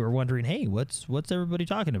and you are wondering, hey, what's everybody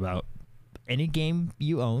talking about? Any game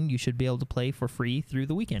you own, you should be able to play for free through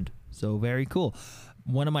the weekend. So very cool.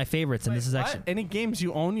 One of my favorites, and this is What? actually Any games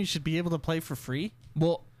you own, you should be able to play for free?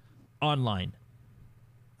 online.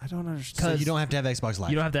 I don't understand. So you don't have to have Xbox Live.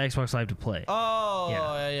 You don't have the Xbox Live to play. Oh,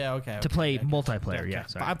 Yeah. yeah, okay. To play okay. multiplayer, Okay. yeah.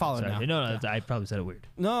 Sorry. I'm following Sorry. now. No, I probably said it weird.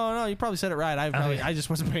 No, you probably said it right. I just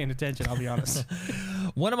wasn't paying attention, I'll be honest.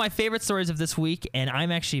 One of my favorite stories of this week, and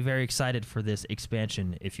I'm actually very excited for this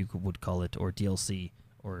expansion, if you would call it, or DLC,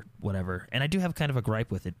 or whatever. And I do have kind of a gripe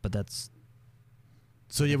with it, but that's...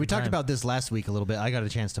 So yeah, we talked Time. about this last week a little bit. I got a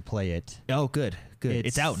chance to play it. Oh, good.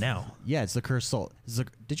 It's out now. Yeah, it's the Cursed Soul.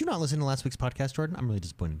 Did you not listen to last week's podcast, Jordan? I'm really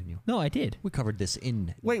disappointed in you. No, I did. We covered this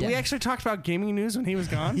in Wait, we depth. actually talked about gaming news when he was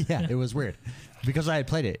gone? Yeah, it was weird because I had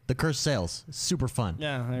played it. The Cursed Sails, super fun.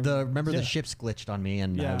 Yeah, Remember yeah. the ships glitched on me,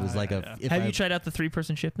 and I Yeah, was like, yeah. Have you tried out the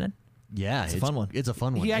 3-person ship then? Yeah, It's a fun one. It's a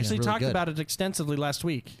fun one. He It's actually really talked good. about it extensively last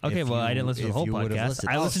week. Okay, If well, I you- didn't listen to the if whole you would've podcast. listened.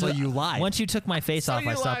 I Oh, listened so to you lied. Once you took my face So off,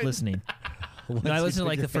 I you stopped lied. listening. Once No, I you listened to took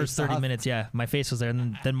like your the first face 30 off. minutes. Yeah, my face was there,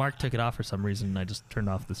 and then Mark took it off for some reason, and I just turned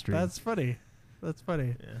off the stream. That's funny.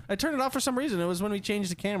 I turned it off for some reason. It was when we changed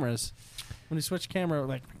the cameras. When we switched camera,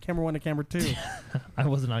 like camera 1 to camera 2. I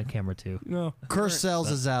wasn't on camera too. No. Cursed Cells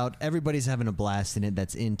is out. Everybody's having a blast in it.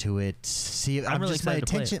 That's into it. See, I'm really just my excited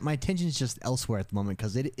to play attention. it. My attention is just elsewhere at the moment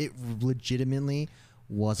because it legitimately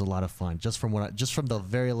was a lot of fun. Just from the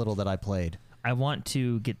very little that I played. I want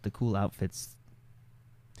to get the cool outfits.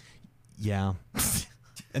 Yeah,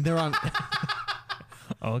 and they're on.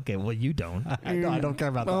 Oh, okay, well, you don't. I don't care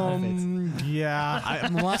about the outfits. Yeah.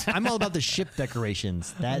 I'm all about the ship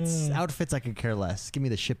decorations. That's outfits I could care less. Give me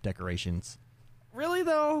the ship decorations. Really,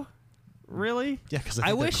 though? Really? Yeah, because I I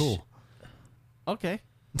think wish- they're cool. Okay.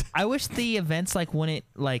 I wish the events like when it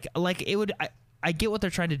like it would. I get what they're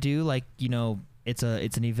trying to do. Like, you know, it's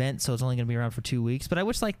an event, so it's only going to be around for 2 weeks. But I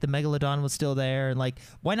wish like the Megalodon was still there, and like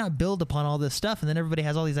why not build upon all this stuff, and then everybody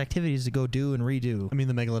has all these activities to go do and redo. I mean,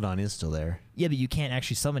 the Megalodon is still there. Yeah, but you can't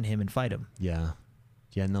actually summon him and fight him. Yeah.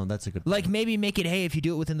 Yeah, no, that's a good Like maybe make it, hey, if you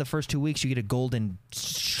do it within the first 2 weeks, you get a golden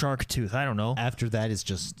shark tooth. I don't know. After that, it's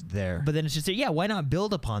just there. But then it's just, yeah, why not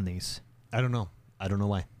build upon these? I don't know. I don't know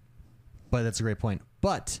why. But that's a great point.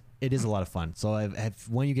 But it is a lot of fun. So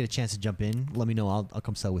when you get a chance to jump in, let me know. I'll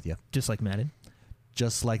come sell with you. Just like Madden.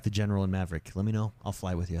 Just like the General and Maverick. Let me know. I'll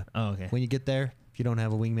fly with you. Oh, okay. When you get there, if you don't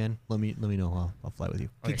have a wingman, let me know. I'll fly with you.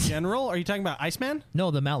 The General? Are you talking about Iceman? No,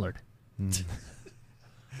 the Mallard.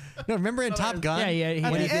 No, remember in Top Gun? Yeah, he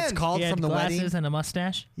When he had- gets called He had from the glasses wedding. and a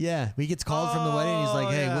mustache. Yeah, he gets called from the wedding. And he's like,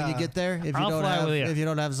 "Hey, when you yeah. get there, if I'll fly with you." if you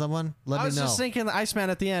don't have someone, let I me was know." just thinking the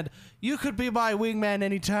Iceman at the end. You could be my wingman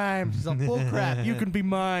anytime. He's like, bull crap. You can be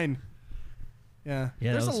mine. Yeah.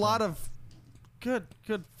 Yeah, There's that a was lot of good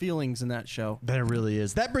feelings in that show. There really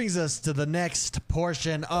is. That brings us to the next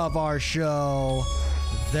portion of our show.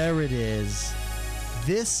 There it is.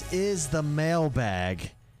 This is the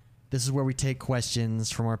mailbag. This is where we take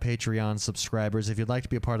questions from our Patreon subscribers. If you'd like to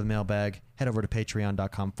be a part of the mailbag, head over to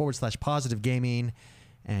patreon.com/positive gaming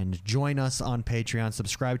and join us on Patreon.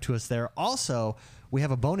 Subscribe to us there. Also, we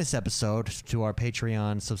have a bonus episode to our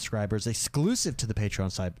Patreon subscribers, exclusive to the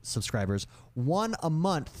Patreon subscribers, one a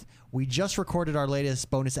month. We just recorded our latest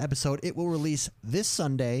bonus episode. It will release this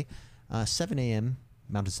Sunday, 7 a.m.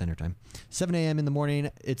 Mountain Standard Time. 7 a.m. in the morning.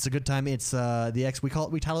 It's a good time. It's we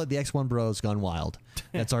title it the X1 Bros Gone Wild.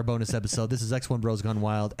 That's our bonus episode. This is X1 Bros Gone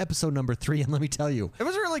Wild, episode number 3. And let me tell you, It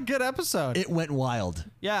was a really good episode. it went wild.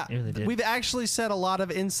 Yeah. It really did. We've actually said a lot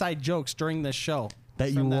of inside jokes during this show. That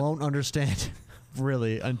you From that- won't understand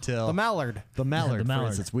really until The Mallard. The Mallard, The for Mallard.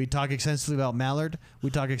 instance. We talk extensively about Mallard. We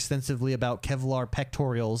talk extensively about Kevlar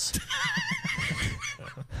pectorials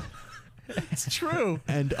It's true.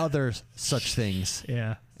 and other such things.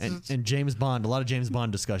 Yeah. And James Bond, a lot of James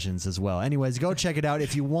Bond discussions as well. Anyways, go check it out.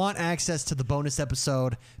 If you want access to the bonus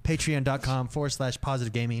episode,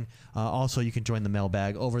 patreon.com/positive gaming. Also, you can join the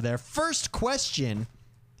mailbag over there. First question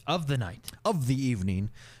Of the night. of the evening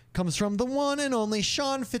comes from the one and only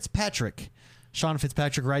Sean Fitzpatrick. Sean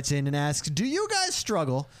Fitzpatrick writes in and asks, do you guys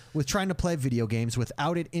struggle with trying to play video games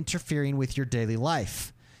without it interfering with your daily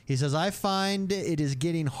life? He says, I find it is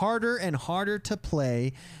getting harder and harder to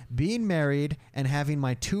play. Being married and having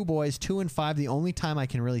my 2 boys, 2 and 5, the only time I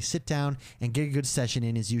can really sit down and get a good session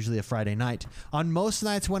in is usually a Friday night. On most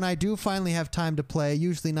nights when I do finally have time to play,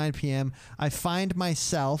 usually 9 p.m., I find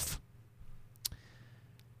myself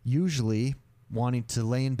usually wanting to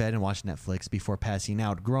lay in bed and watch Netflix before passing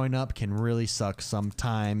out. Growing up can really suck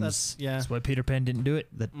sometimes. Yeah. That's why Peter Pan didn't do it.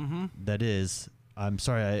 That is. I'm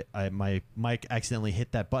sorry, my mic accidentally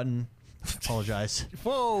hit that button. Apologize.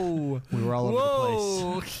 Whoa. We were all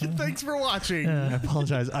over the place. Thanks for watching. I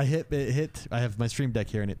apologize. I have my Stream Deck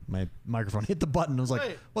here and my microphone hit the button. I was like,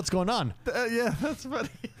 Wait. what's going on? Yeah, that's funny.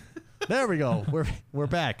 There we go. We're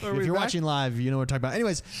back. Are If we you're back? watching live, you know what we're talking about.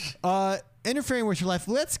 Anyways, interfering with your life.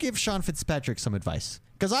 Let's give Sean Fitzpatrick some advice.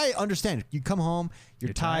 Because I understand. You come home,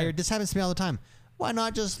 you're tired. This happens to me all the time. Why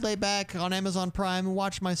not just lay back on Amazon Prime and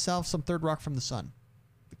watch myself some Third Rock from the Sun?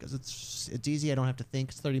 Because it's easy. I don't have to think.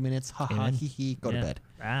 It's 30 minutes. Ha ha, Amen. hee hee. Go to Yeah. bed.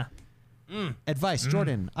 Ah. Advice.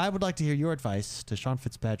 Jordan, I would like to hear your advice to Sean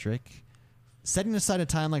Fitzpatrick. Setting aside a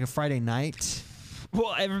time like a Friday night.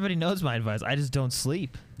 Well, everybody knows my advice. I just don't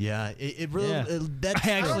sleep. Yeah, it really... Yeah. That's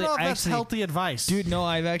I I don't Actually- know if that's actually- healthy advice. Dude, no,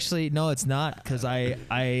 no, it's not. Because I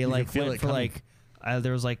like feel went it for coming.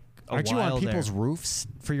 there was like a Aren't you while on people's there. roofs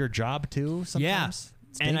for your job too? Yeah. Sometimes?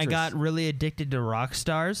 It's And I dangerous. got really addicted to rock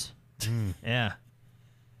stars. Yeah.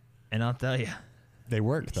 And I'll tell you, They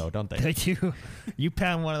work though, don't they? they do. You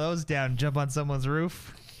pound one of those down, jump on someone's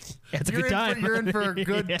roof. It's a You're good in for- time. you're in for a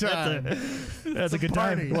good Yeah, time. That's a good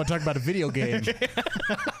party. time. You want to talk about a video game?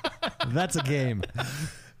 That's a game.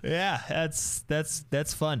 Yeah,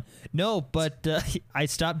 that's fun. No, but I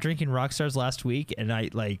stopped drinking rock stars last week, and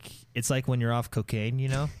it's like when you're off cocaine, you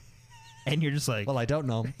know, and you're just like, Well, I don't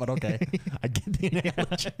know, but okay. I get the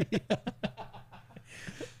analogy.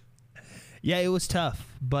 yeah, it was tough,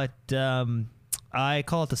 but I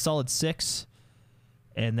call it the solid 6,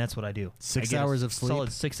 and that's what I do. 6 I get a hours of sleep?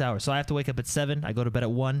 Solid 6 hours. So I have to wake up at 7. I go to bed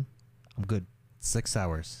at 1. I'm good. 6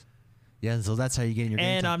 hours. Yeah, so that's how you get in your game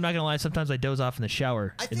And time. I'm not gonna lie. Sometimes I doze off in the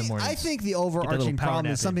shower in the morning. I think the little overarching power problem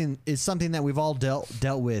nap is something that we've all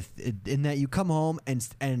dealt with in that you come home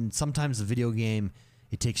and sometimes the video game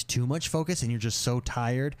it takes too much focus and you're just so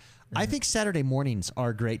tired. I think Saturday mornings are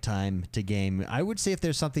a great time to game. I would say if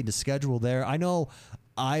there's something to schedule there. I know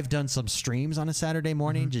I've done some streams on a Saturday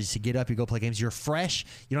morning just to get up, you go play games. You're fresh.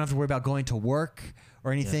 You don't have to worry about going to work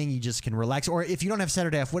or anything. You just can relax. Or if you don't have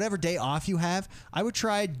Saturday off, whatever day off you have, I would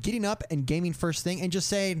try getting up and gaming first thing and just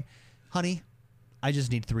saying, honey, I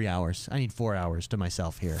just need 3 hours. I need 4 hours to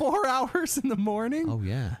myself here. 4 hours in the morning? Oh,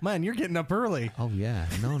 yeah. Man, you're getting up early. Oh, yeah.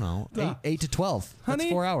 No. 8 to 12. That's Honey?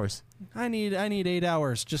 4 hours. I need 8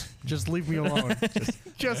 hours. Just leave me alone.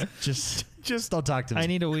 Just don't talk to me. I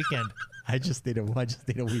need a weekend. I just need a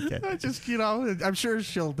weekend. I'm sure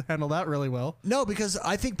she'll handle that really well. No, because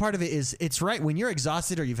I think part of it is it's right when you're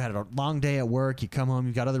exhausted or you've had a long day at work, you come home,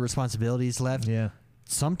 you've got other responsibilities left. Yeah.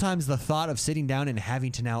 Sometimes the thought of sitting down and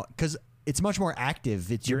having to now because it's much more active.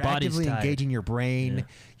 You're body's actively tired. engaging your brain. Yeah.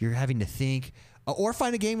 You're having to think, or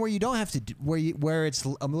find a game where you don't have to, where it's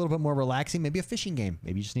a little bit more relaxing. Maybe a fishing game.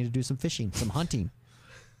 Maybe you just need to do some fishing, some hunting.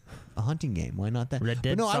 A hunting game. Why not that? Red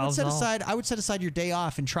Dead But no, solves all. I would set aside your day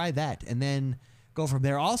off and try that, and then go from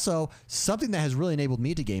there. Also, something that has really enabled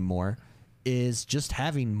me to game more is just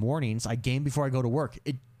having mornings. I game before I go to work.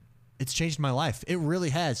 It's changed my life. It really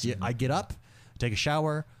has. I get up, take a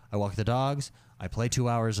shower, I walk the dogs, I play 2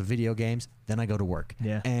 hours of video games, then I go to work.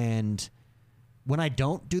 Yeah. And when I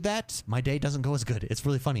don't do that, my day doesn't go as good. It's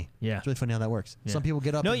really funny. Yeah. It's really funny how that works. Yeah. Some people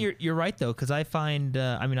get up. No, and- you're right though, because I find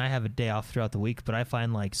I have a day off throughout the week, but I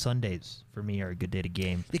find like Sundays for me are a good day to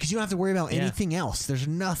game. because you don't have to worry about Yeah. anything else. There's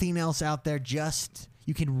nothing else out there. Just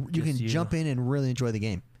you can Just you. jump in and really enjoy the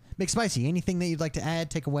game. McSpicy, anything that you'd like to add,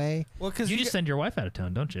 take away? Well, because You just send your wife out of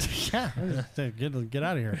town, don't you? yeah, get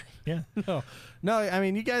out of here. Yeah. No. I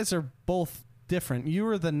mean, you guys are both different. You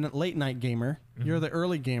were the late night gamer. You're the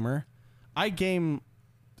early gamer. I game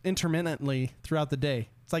intermittently throughout the day.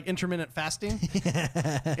 It's like intermittent fasting.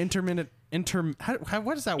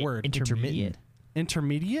 What is that word? Intermediate.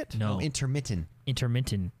 Intermediate? No. Intermittent.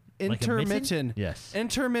 Intermittent. Like a mitten? Intermittent. Yes.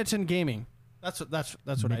 Intermittent gaming. That's what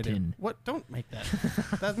I do. Mitten. What? Don't make that.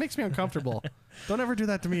 That makes me uncomfortable. Don't ever do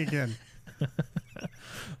that to me again.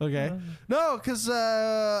 Okay. No, because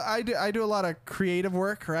I do a lot of creative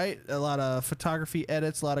work, right? A lot of photography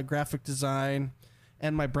edits, a lot of graphic design,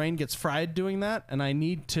 and my brain gets fried doing that, and I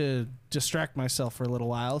need to distract myself for a little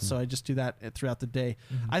while, so I just do that throughout the day.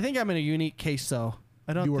 I think I'm in a unique case, though.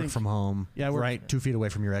 I don't. You work think, from home. Yeah, I work- right 2 feet away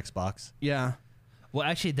from your Xbox. Yeah. Well,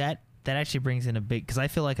 actually, that actually brings in a big, because I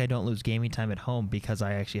feel like I don't lose gaming time at home because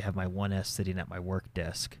I actually have my 1S sitting at my work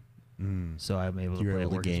desk, so I'm able to You're play able at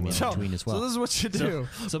to work game as in well. between as well. So this is what you do.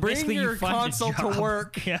 So bring basically your you find a console to job.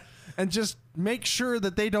 work Yeah. and just make sure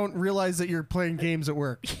that they don't realize that you're playing games at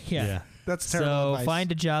work. Yeah. That's terrible So advice.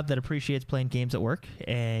 find a job that appreciates playing games at work,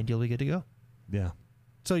 and you'll be good to go. Yeah.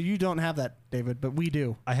 So you don't have that, David, but we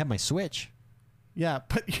do. I have my Switch. Yeah,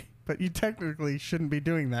 but you technically shouldn't be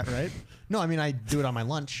doing that, right? No, I mean, I do it on my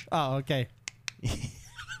lunch. Oh, okay.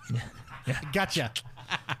 Gotcha.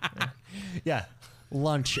 Yeah.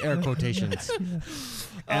 Lunch, air quotations.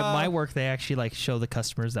 At my work, they actually like show the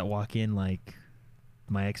customers that walk in like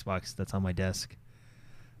my Xbox that's on my desk.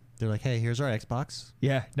 They're like, hey, here's our Xbox.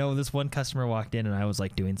 Yeah, no, this one customer walked in and I was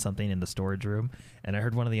like doing something in the storage room, and I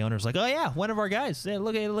heard one of the owners like, "Oh yeah, one of our guys. Hey,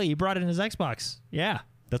 look, he brought in his Xbox." Yeah,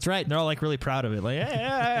 That's right. and they're all like really proud of it. Like,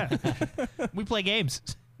 yeah, we play games.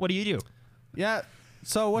 What do you do? Yeah.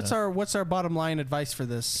 So what's our bottom line advice for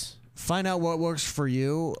this? Find out what works for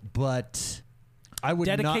you, but I would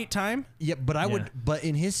Dedicate not. time? Yeah, but I Yeah. would. But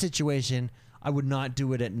in his situation, I would not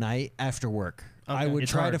do it at night after work. I Okay. would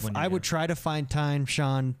It's try hard to. when you- I would try to find time,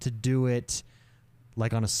 Sean, to do it,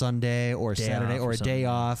 like on a Sunday or a Day Saturday off or or a day something.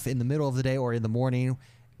 off in the middle of the day or in the morning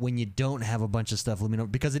when you don't have a bunch of stuff. Let me know,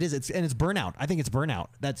 because it's burnout. I think it's burnout.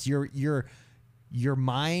 That's your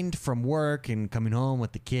mind from work and coming home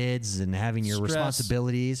with the kids and having your Stress.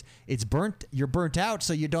 responsibilities. It's burnt. You're burnt out,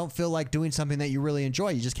 so you don't feel like doing something that you really enjoy.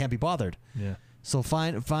 You just can't be bothered. Yeah. So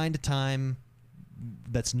find a time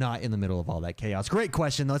that's not in the middle of all that chaos. Great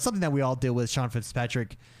question, though. It's something that we all deal with. Sean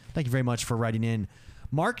Fitzpatrick, thank you very much for writing in.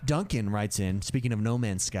 Mark Duncan writes in, speaking of No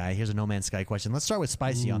Man's Sky, here's a No Man's Sky question. Let's start with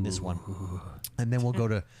Spicy on this one. And then we'll go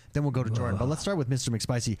to Jordan. But let's start with Mr.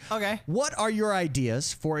 McSpicy. Okay. What are your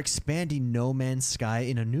ideas for expanding No Man's Sky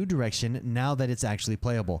in a new direction now that it's actually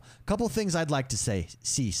playable? Couple things I'd like to see,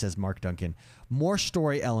 says Mark Duncan. More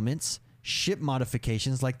story elements, ship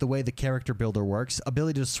modifications like the way the character builder works,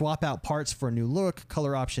 ability to swap out parts for a new look,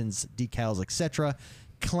 color options, decals, etc.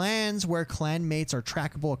 Clans where clan mates are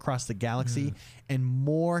trackable across the galaxy, and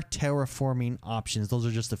more terraforming options. Those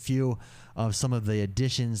are just a few of some of the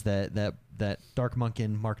additions that Dark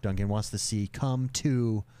Monkin Mark Duncan wants to see come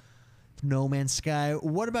to No Man's Sky.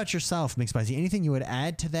 What about yourself, McSpicy? Anything you would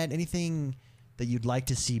add to that? Anything that you'd like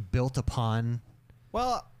to see built upon?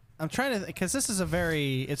 Well, I'm trying to, because this is it's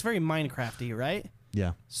very Minecrafty, right?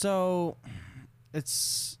 Yeah. So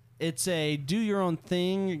it's a do your own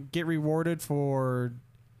thing, get rewarded for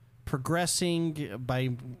progressing by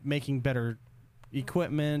making better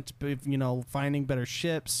equipment, finding better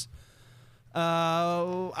ships.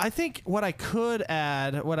 I think what I could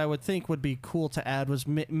add, what I would think would be cool to add was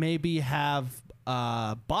maybe have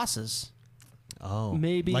bosses. Oh,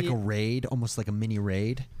 Maybe- like a raid, almost like a mini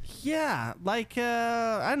raid. Yeah, like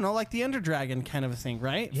I don't know, like the Ender Dragon kind of a thing,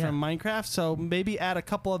 right? Yeah. From Minecraft. So maybe add a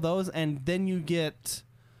couple of those, and then you get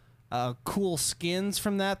cool skins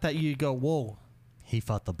from that you go, whoa, He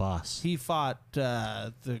fought the boss. he fought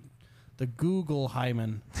the Google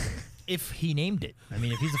Hyman. If he named it, I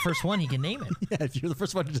mean, if he's the first one, he can name it. Yeah, if you're the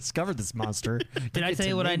first one to discover this monster. Did I tell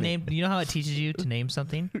you what I named? You know how it teaches you to name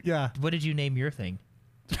something? Yeah. What did you name your thing?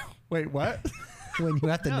 Wait, what? When you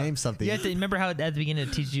have to name something. You have to remember how at the beginning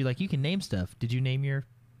it teaches you like you can name stuff. Did you name your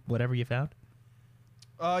whatever you found?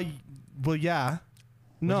 Well, yeah.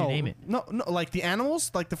 No, you name it? No, like the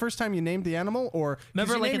animals. Like the first time you named the animal, or 'cause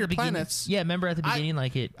Remember, you like name at your the beginning. planets. Yeah, remember at the I- beginning,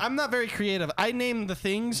 like it. I'm not very creative. I name the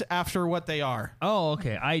things after what they are. Oh,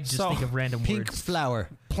 okay. I just So, think of random Pink words. flower.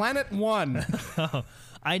 Planet 1,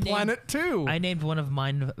 I named, Planet 2. I named one of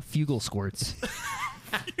mine Fugle Squirts.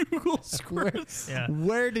 Where, Yeah.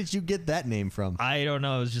 where did you get that name from? I don't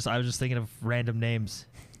know. I was just thinking of random names.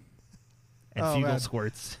 And Oh, Fugle man.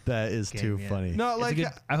 Squirts. That is Okay, too yeah. funny. No, It's a like good-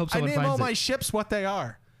 I hope someone name all finds it. my ships what they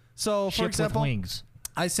are. So, for Ship example, with wings.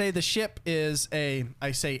 I say the ship is A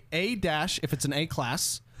dash if it's an A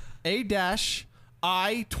class, A dash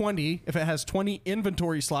I-20 if it has 20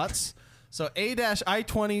 inventory slots. So A dash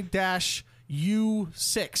I-20 dash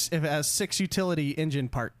U6 if it has 6 utility engine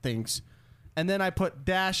part things. And then I put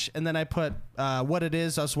dash, and then I put what it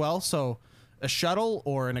is as well. So a shuttle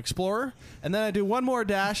or an explorer. And then I do one more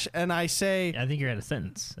dash, and I say I think you're at a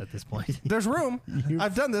sentence at this point. there's room.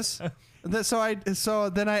 I've done this. So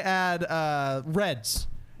then I add reds.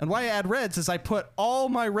 And why I add reds is I put all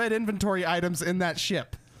my red inventory items in that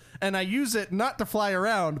ship. And I use it not to fly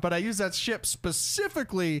around, but I use that ship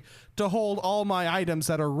specifically to hold all my items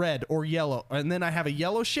that are red or yellow. And then I have a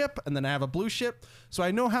yellow ship, and then I have a blue ship. So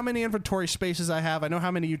I know how many inventory spaces I have. I know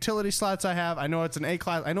how many utility slots I have. I know it's an A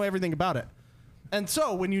class. I know everything about it. And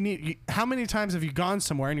so when how many times have you gone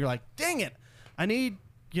somewhere and you're like, dang it, I need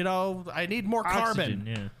more carbon. Oxygen,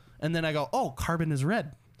 yeah. And then I go, oh, carbon is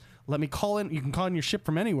red. Let me call in. You can call in your ship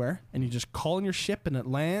from anywhere, and you just call in your ship, and it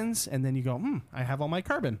lands, and then you go, I have all my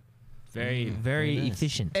carbon. Very very nice.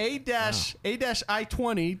 efficient. A dash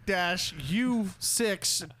I-20 dash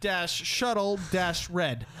U6 dash shuttle dash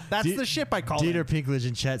red. That's the ship I call Dieter it. Pinklage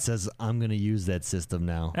in chat says, I'm going to use that system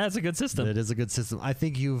now. That's a good system. That is a good system. I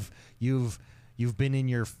think you've been in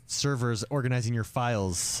your servers organizing your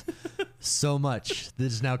files so much that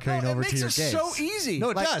it's now carrying over to your It makes games. it so easy. No,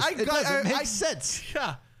 it Like, does. It makes sense.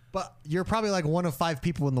 Yeah. But you're probably like one of 5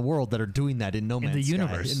 people in the world that are doing that in No Man's the Sky,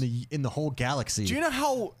 universe. in the whole galaxy. Do you know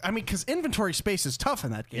how? I mean, because inventory space is tough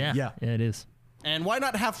in that game. Yeah, Yeah. it is. And why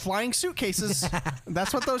not have flying suitcases?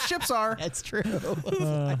 That's what those ships are. That's true.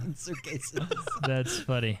 Fucking suitcases. That's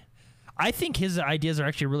funny. I think his ideas are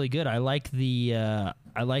actually really good. I like the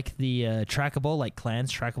trackable, like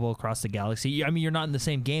clans trackable across the galaxy. I mean, you're not in the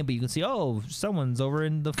same game, but you can see, oh, someone's over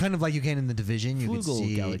in the Kind of like you can in the Division. You can Flugel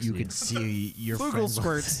see galaxy. you can see your Flugel friends.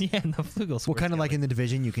 squirts. yeah, in the Flugel. Well, kind of like in the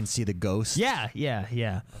Division, you can see the ghosts. Yeah.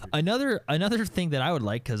 Another thing that I would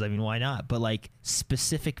like, because I mean, why not? But like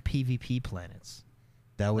specific PvP planets,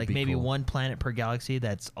 That would like be maybe cool. one planet per galaxy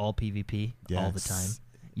that's all PvP all the Yes. time.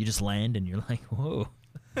 You just land and you're like, whoa.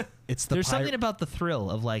 It's the There's something about the thrill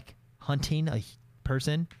of like hunting a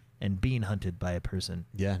person and being hunted by a person.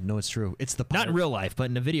 Yeah, no, it's true. It's the Not in real life, but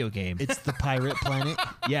in a video game. It's the pirate planet.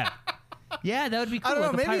 Yeah. Yeah, that would be cool. I don't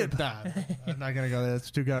know. like a Maybe pirate I'm not gonna go there. It's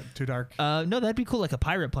too dark. no, that'd be cool, like a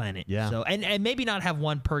pirate planet. Yeah. So and maybe not have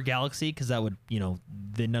one per galaxy because that would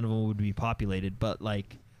then none of them would be populated. But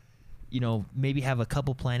like, maybe have a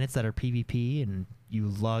couple planets that are PvP and you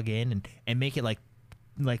log in and make it like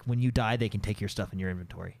when you die they can take your stuff in your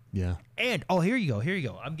inventory. Yeah. And here you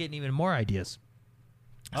go. I'm getting even more ideas.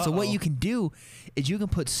 So what you can do is you can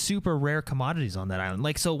put super rare commodities on that island.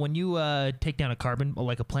 Like so when you take down a carbon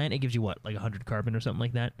like a plant, it gives you what, like 100 carbon or something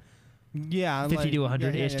like that. Yeah, 50 to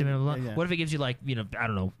 100 ish. yeah. What if it gives you like I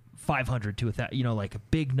don't know 500 to 1,000? Like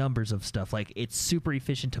big numbers of stuff. Like it's super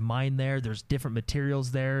efficient to mine there. There's different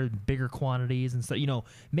materials there, bigger quantities and stuff.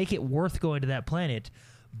 Make it worth going to that planet,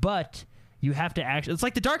 but you have to actually. It's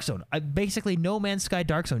like the Dark Zone. Basically, No Man's Sky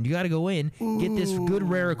Dark Zone. You got to go in, get this good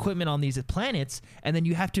rare equipment on these planets, and then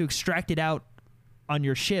you have to extract it out on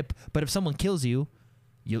your ship. But if someone kills you,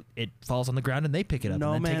 it falls on the ground and they pick it up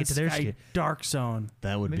No and then take it Man's to their Sky ship. Dark Zone.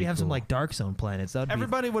 That would Maybe be have cool. some like Dark Zone planets. That would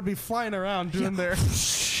Everybody would be flying around doing their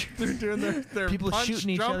people punch,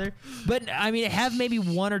 shooting each jump. other. But I mean, have maybe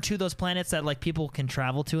one or two of those planets that like people can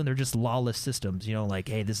travel to, and they're just lawless systems. Like,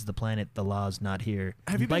 hey, this is the planet. The law's not here.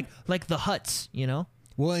 Have you been- like the Huts?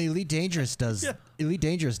 Well, Elite Dangerous does. Yeah. Elite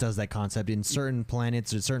Dangerous does that concept in certain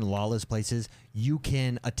planets or certain lawless places. You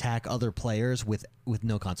can attack other players with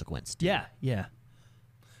no consequence. Yeah.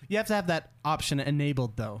 You have to have that option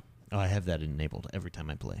enabled, though. Oh, I have that enabled every time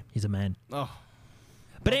I play. He's a man. Oh,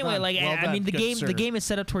 But Well anyway, done. like Well I mean, done. Good the sir. game is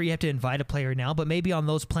set up to where you have to invite a player now. But maybe on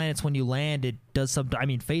those planets when you land, it does some. I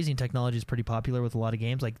mean, phasing technology is pretty popular with a lot of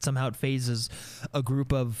games. Like somehow it phases a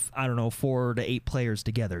group of 4 to 8 players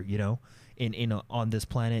together. On this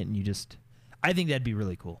planet, and you just. I think that'd be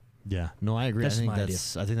really cool. Yeah. No, I agree. That's I think my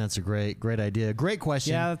I think that's a great idea. Great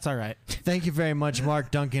question. yeah, that's all right. Thank you very much,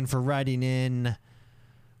 Mark Duncan, for writing in.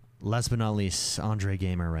 Last but not least, Andre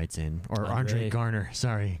Gamer writes in, or Andre Andre. Garner.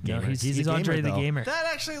 Sorry, No, gamer. he's a gamer, Andre the though. gamer. That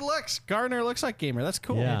actually Garner looks like gamer. That's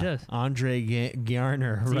cool. Yeah, it does. Andre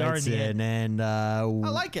Garner The R writes in the in, and I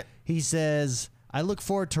like it. He says, "I look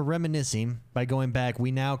forward to reminiscing by going back.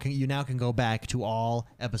 You now can go back to all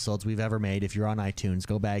episodes we've ever made. If you're on iTunes,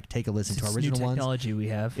 go back, take a listen to our It's original new ones. technology we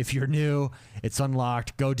have. If you're new, it's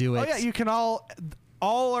unlocked. Go do it. Oh yeah, you can all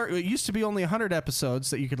are. It used to be only 100 episodes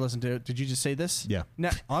that you could listen to. Did you just say this? Yeah. No,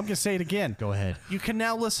 I'm gonna say it again. Go ahead. You can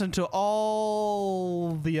now listen to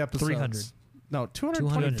all the episodes. 300. No,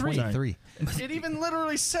 223. 223. It even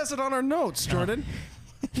literally says it on our notes, Jordan.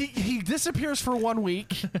 He disappears for 1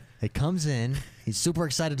 week, It comes in. He's super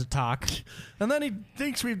excited to talk. and then he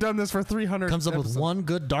thinks we've done this for 300. Comes up with episodes. one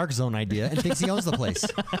good Dark Zone idea and thinks he owns the place.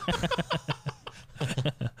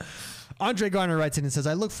 Andre Garner writes in and says,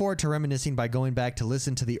 I look forward to reminiscing by going back to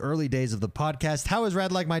listen to the early days of the podcast. How is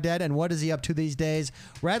Rad Like My Dad and what is he up to these days?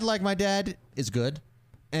 Rad Like My Dad is good.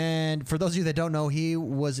 And for those of you that don't know, he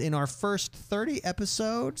was in our first 30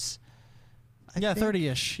 episodes. I Yeah, think.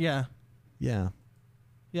 30-ish. Yeah. Yeah.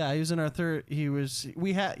 Yeah, he was in our third.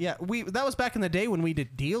 That was back in the day when we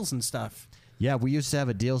did deals and stuff. Yeah, we used to have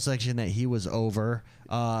a deal section that he was over.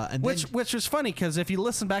 And Which then, was funny because if you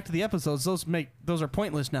listen back to the episodes, those are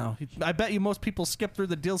pointless now. I bet you most people skip through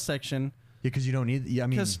the deal section because you don't need, I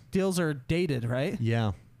mean, because deals are dated, right?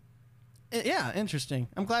 yeah. Yeah, interesting.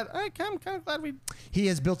 I'm kind of glad we. He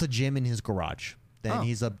has built a gym in his garage. Then Oh.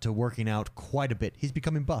 he's up to working out quite a bit. He's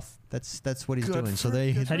becoming buff. That's what he's Good doing. So for-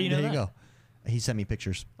 there, good How do you know there that? you go. He sent me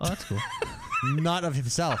pictures, Oh, that's cool. not of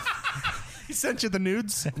himself. He sent you the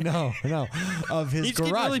nudes. No, of his He's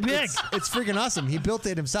getting garage. really big. It's freaking awesome. He built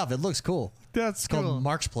it himself. It looks cool. That's It's called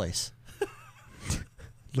Mark's Place.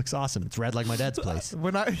 Looks awesome. It's Rad Like My Dad's place.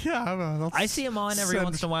 When I don't know. I see him on every Send-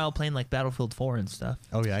 once in a while playing like Battlefield 4 and stuff.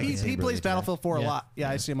 Oh yeah, He really plays into Battlefield 4 a Yeah. lot. Yeah,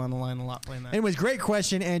 I see him on the line a lot playing that. Anyways, great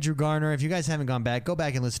question, Andrew Garner. If you guys haven't gone back, go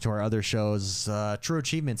back and listen to our other shows. True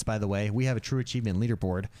Achievements, by the way. We have a True Achievement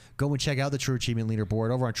leaderboard. Go and check out the True Achievement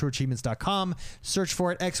leaderboard over on trueachievements.com. Search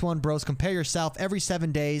for it, X1 Bros. Compare yourself every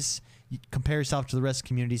 7 days. You compare yourself to the rest of the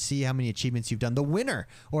community. See how many achievements you've done. The winner,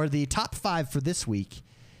 or the top 5 for this week,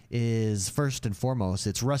 is first and foremost.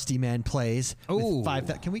 It's Rusty Man Plays. with Ooh.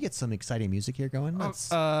 5. Can we get some exciting music here going? Let's,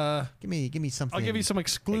 give me something. I'll give you some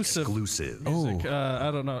exclusive Exclusive. music. Oh.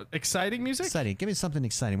 I don't know. Exciting music? Exciting. Give me something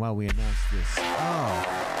exciting while we announce this.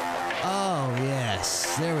 Oh,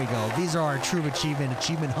 yes. There we go. These are our True Achievement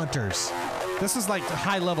Hunters. This is like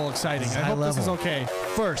high level exciting. This is I high hope this is level. okay.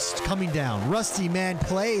 First, coming down, Rusty Man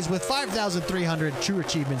Plays with 5,300 True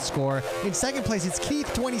Achievement score. In second place, it's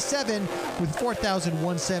Keith27 with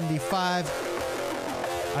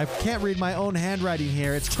 4,175. I can't read my own handwriting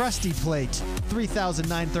here. It's Krusty Plate,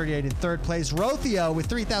 3,938 in third place. Rothio with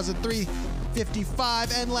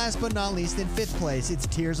 3,355. And last but not least, in fifth place, it's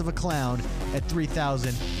Tears of a Clown at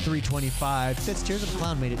 3,325. That's Tears of a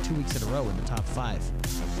Clown made it 2 weeks in a row in the top 5.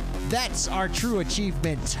 That's our True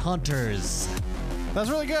Achievement Hunters. That's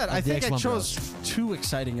really good. I the think I X1 chose too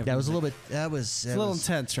exciting of That was a music. little bit. That was. It's a little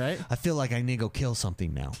intense, right? I feel like I need to go kill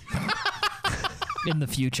something now. In the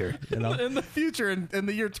future. You know, In the future, in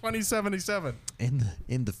the year 2077. in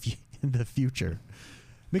the future.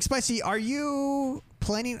 McSpicy, are you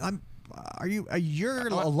planning? You're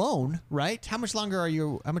alone, right? How much longer are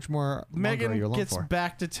you? How much more longer are you Megan alone gets for?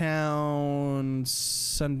 back to town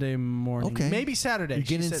Sunday morning. Okay. Maybe Saturday. You She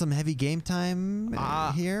getting said- some heavy game time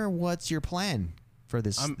Ah. here? What's your plan for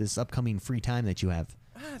this this upcoming free time that you have?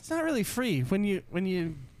 It's not really free when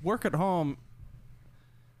you work at home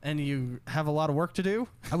and you have a lot of work to do.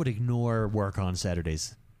 I would ignore work on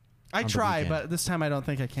Saturdays. I On the try, weekend. but this time I don't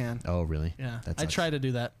think I can. Oh, really? Yeah, That I sucks. try to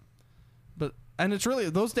do that, and it's really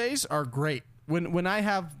those days are great. When I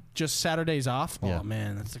have just Saturdays off, Yeah. oh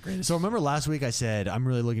man, that's the greatest. So remember last week I said I'm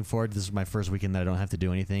really looking forward. This is my first weekend that I don't have to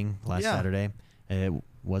do anything. Last Yeah. Saturday, it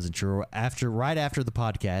wasn't true. Right after the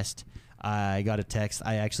podcast, I got a text.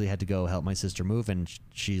 I actually had to go help my sister move, and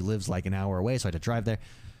she lives like an hour away, so I had to drive there.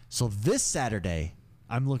 So this Saturday,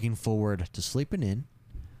 I'm looking forward to sleeping in,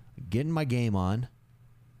 getting my game on,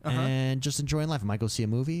 and just enjoying life. I might go see a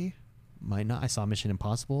movie. Might not. I saw Mission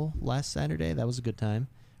Impossible last Saturday. That was a good time.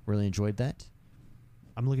 Really enjoyed that.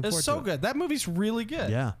 I'm looking forward It's to so it. good. That movie's really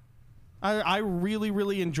good. Yeah. I really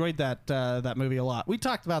really enjoyed that movie a lot. We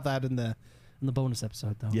talked about that in the bonus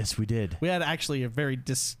episode though. Yes, we did. we had actually a very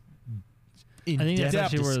I think that's In-depth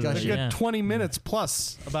actually where the- a discussion. good Yeah. 20 minutes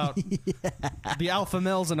plus about the alpha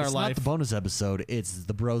males in our It's life. not the bonus episode. It's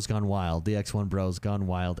the Bros Gone Wild, the X1 Bros Gone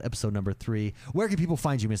Wild, episode number 3. Where can people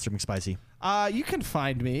find you, Mr. McSpicy? You can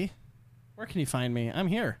find me. Where can you find me? I'm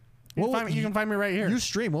here. You, Well, can, find me, you can find me right here. You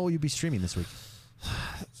stream. What will you be streaming this week?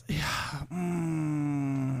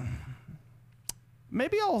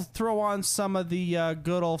 Maybe I'll throw on some of the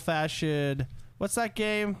good old fashioned. What's that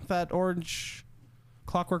game? That orange,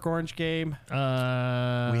 Clockwork Orange game. We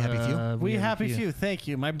Happy Few? We Happy Few. Thank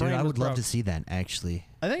you. My Dude, brain. I was would love broke. to see that, actually.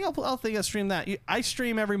 I think I'll stream that. I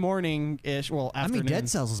stream every morning ish. Well, I afternoon. mean, Dead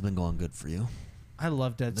Cells has been going good for you. I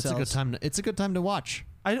love Dead That's Cells. a good time. It's a good time to watch.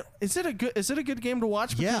 Is it a good game to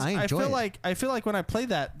watch? Yeah, Because I enjoy it. I feel like when I play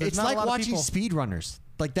that, there's It's not like a lot watching of people. speedrunners.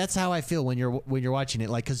 Like, that's how I feel when you're watching it.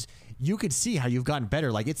 Like, because you could see how you've gotten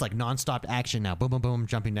better. Like, it's like nonstop action now. Boom, boom, boom,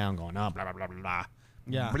 jumping down, going up, blah, blah, blah, blah, blah.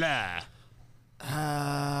 Yeah. Blah.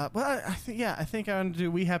 Well, I think I'm gonna do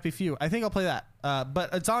We Happy Few. I think I'll play that. But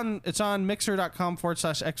it's on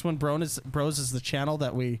mixer.com/X1 Bros is the channel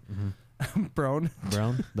that we Brone.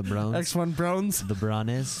 The Brones. X1 Brones. The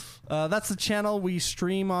Brones. That's the channel we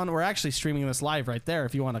stream on. We're actually streaming this live right there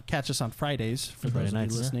if you want to catch us on Fridays for Friday those of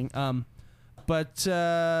nights, you yeah. listening. But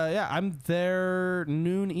yeah, I'm there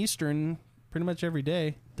noon Eastern pretty much every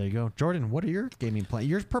day. There you go. Jordan, what are your gaming plans?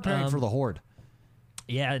 You're preparing for the Horde.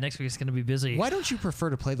 Yeah, next week is going to be busy. Why don't you prefer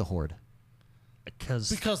to play the Horde? Because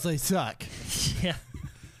they suck. yeah,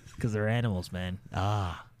 because they're animals, man.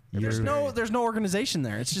 There's no organization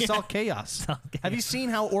there. It's just all chaos. all chaos. Have you seen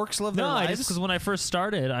how orcs live their No, lives? just because when I first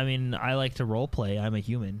started, I mean, I like to role play. I'm a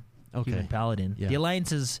human, human paladin. Yeah. The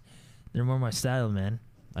alliances, they're more my style, man.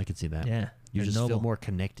 I can see that. Yeah, You they're just noble. feel more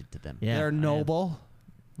connected to them. Yeah, They're I am. noble.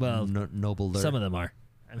 Well, Noble. some of them are.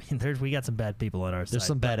 I mean, we got some bad people on our side. There's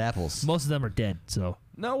some bad apples. Most of them are dead. So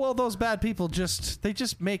No, well, those bad people just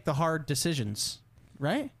make the hard decisions,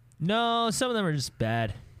 right? no, some of them are just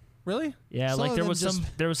bad. Really? Yeah, Some like of there them was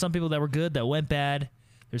just- there was some people that were good that went bad.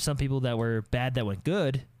 There's some people that were bad that went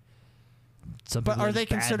good. Some But people are they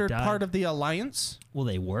considered died. part of the alliance? Well,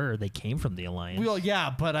 they were. They came from the alliance. Well,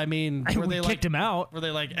 yeah, but I mean, were we they kicked him out. Were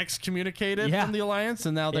they like excommunicated Yeah. from the alliance,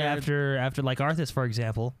 and now they're Yeah, after like Arthas, for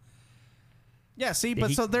example, yeah? See,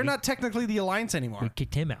 but so they're not technically the alliance we anymore.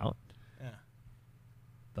 kicked him out. Yeah.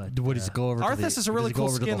 But What does it go over? Arthas to the, is a really does it go cool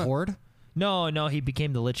over to skin. the Horde. No, he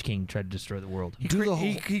became the Lich King, tried to destroy the world.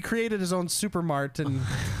 He created his own supermart and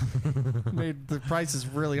made the prices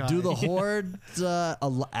really high. Do the Hordes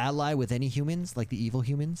ally with any humans, like the evil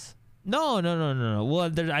humans? No. Well,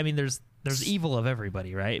 there's evil of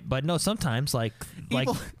everybody, right? But no, sometimes like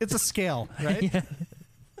Evil, it's a scale, right?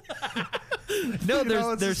 no, You know, there's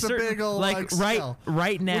it's just a certain big old, like like, right scale.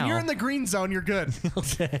 now. When you're in the green zone, you're good.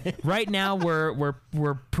 Right now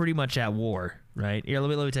we're pretty much at war, right? Here,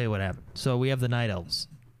 let me tell you what happened. So we have the Night Elves,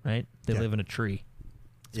 right? They Yeah. live in a tree.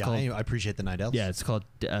 Yeah, called- I appreciate the Night Elves. Yeah, it's called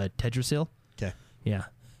Tedrasil. Okay. Yeah,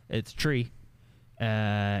 it's a tree,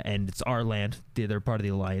 and it's our land. They're part of the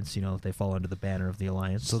alliance. You know, they fall under the banner of the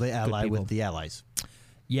alliance. So they Good ally people. with the allies.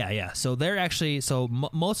 Yeah. So they're actually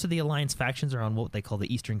most of the alliance factions are on what they call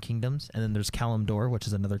the Eastern Kingdoms, and then there's Kalimdor, which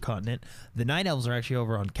is another continent. The Night Elves are actually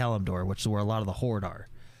over on Kalimdor, which is where a lot of the Horde are.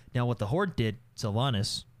 Now, what the Horde did,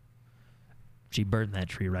 Sylvanas, she burned that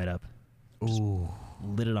tree right up, Ooh.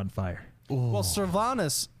 lit it on fire. Well,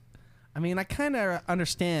 Sylvanas, I mean, I kind of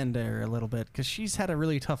understand her a little bit because she's had a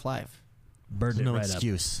really tough life. Burned it No right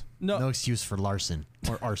excuse. No. No excuse for larcen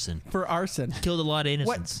or arson. For arson. up. Killed a lot of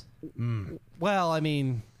innocents. Well, I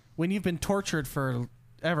mean, when you've been tortured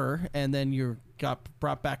forever and then you got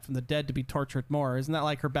brought back from the dead to be tortured more, isn't that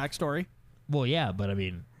like her backstory? Well, yeah, but I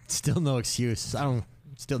mean, Still no excuse.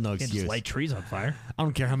 Still no you can't excuse. just light trees on fire. I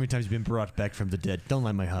don't care how many times you've been brought back from the dead. Don't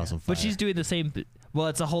light my house on fire. But she's doing the same. Well,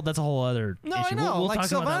 that's a whole other No, issue. I know. We'll like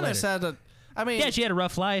talk about that Sylvanas later. had I mean, Yeah, she had a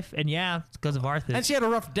rough life, and yeah, it's because of Arthas. and she had a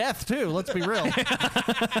rough death too. Let's be real.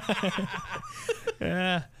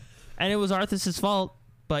 Yeah, and it was Arthas' fault,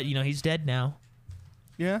 but you know he's dead now.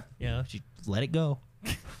 Yeah. You know, she let it go.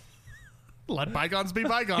 Let bygones be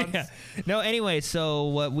bygones. Yeah. No, anyway, so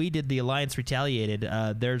what we did, the Alliance retaliated.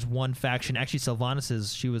 There's one faction, actually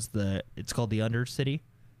Sylvanas's, it's called the Undercity.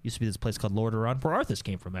 Used to be this place called Lordaeron, where Arthas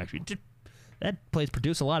came from, actually. That place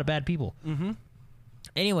produced a lot of bad people. Mm-hmm.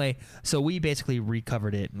 Anyway, so we basically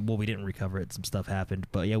recovered it. Well, we didn't recover it. Some stuff happened.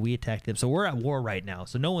 But yeah, we attacked them. So we're at war right now.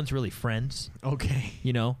 So no one's really friends, Okay.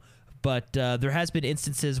 you know. But there has been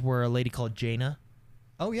instances where a lady called Jaina,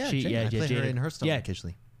 Oh yeah. She- Jane. yeah, I played her Jane- in Hearthstone yeah.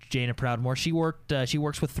 occasionally. Jaina Proudmoore, she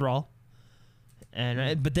works with Thrall.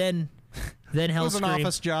 And but then It Hellscream. was an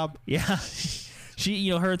office job. Yeah. She,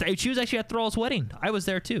 you know, she was actually at Thrall's wedding. I was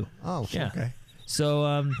there too. Oh, Yeah. okay.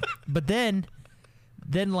 So, but then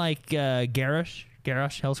like Garrosh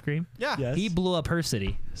Hellscream, Yeah. Yes. he blew up her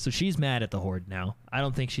city. So she's mad at the Horde now. I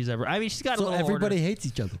don't think she's ever. I mean, she's got a So little everybody order. hates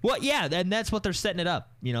each other. Well, yeah, and that's what they're setting it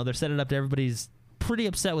up. You know, they're setting it up to everybody's pretty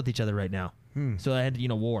upset with each other right now. So I had, you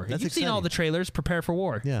know, war. That's You've seen all exciting. the trailers. Prepare for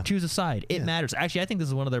war. Yeah. Choose a side. It Yeah. matters. Actually, I think this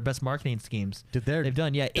is one of their best marketing schemes they've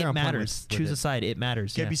done. Yeah, they're it on point matters. with Choose it. a side. It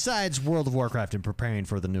matters. Okay, Yeah. besides World of Warcraft and preparing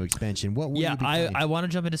for the new expansion, what will Yeah, you be playing? I want to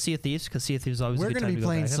jump into Sea of Thieves because Sea of Thieves is always a We're good going time to be go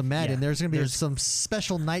playing back. some Madden. Yeah. There's going to be some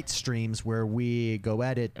special night streams where we go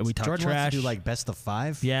at it. And we talk Jordan wants trash. to do like best of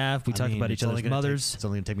 5. Yeah, we talk about each other's mothers. It's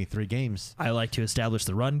only going to take me 3 games. I like to establish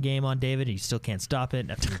the run game on David. He still can't stop it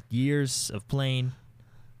after years of playing.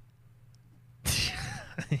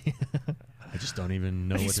 just don't even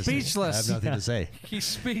know He's what to say. speechless. I have nothing to say. He's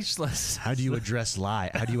speechless. How do you address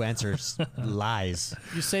lie? How do you answer lies?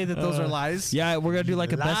 You say that those are lies? Yeah, we're gonna do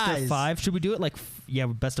like a best Lies. of 5. Should we do it like?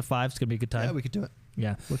 Best of 5 is gonna be a good time. Yeah, we could do it.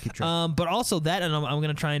 Yeah. We'll keep track. But also that, and I'm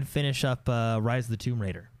gonna try and finish up Rise of the Tomb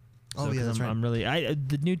Raider. Oh, yeah, 'cause that's right. I'm really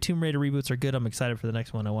the new Tomb Raider reboots are good. I'm excited for the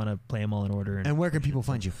next one. I want to play them all in order. And where can people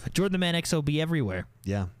find you? Jordan the Man XOB everywhere.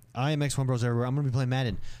 Yeah. I am X1 Bros everywhere. I'm going to be playing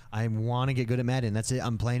Madden. I want to get good at Madden. That's it.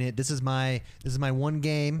 I'm playing it. This is my one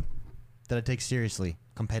game that I take seriously.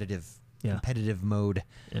 Competitive. Yeah. Competitive mode.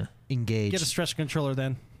 Yeah. Engaged. Get a stretch controller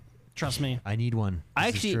then. Trust me. I need one.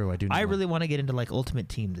 This is true. I do need one. really want to get into like Ultimate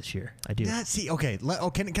Team this year. I do. Yeah, see, okay.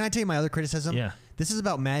 Can I tell you my other criticism? Yeah. This is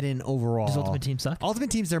about Madden overall. Does Ultimate Team suck? Ultimate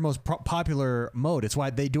Team's their most popular mode. It's why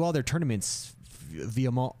they do all their tournaments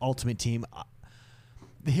via Ultimate Team.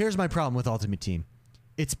 Here's my problem with Ultimate Team.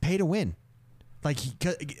 It's pay to win. Like,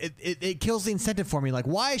 it kills the incentive for me. Like,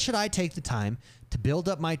 why should I take the time to build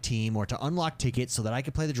up my team or to unlock tickets so that I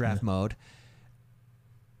can play the draft mode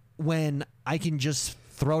when I can just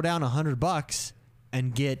throw down $100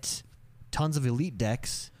 and get tons of elite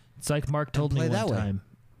decks? It's like Mark told me play one that way. time.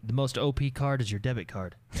 The most OP card is your debit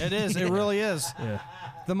card. It is. It really is. Yeah.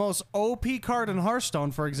 The most OP card in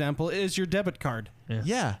Hearthstone, for example, is your debit card.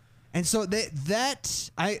 Yeah. And so that's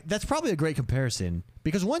probably a great comparison,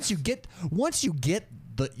 because once you get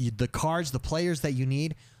the cards, the players that you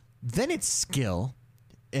need, then it's skill,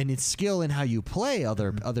 and it's skill in how you play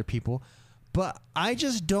other people. But I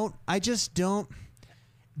just don't.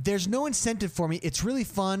 There's no incentive for me. It's really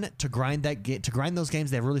fun to grind those games.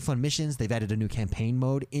 They have really fun missions. They've added a new campaign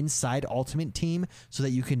mode inside Ultimate Team so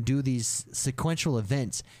that you can do these sequential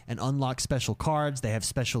events and unlock special cards. They have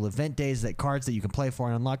special event days, cards that you can play for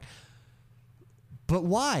and unlock. But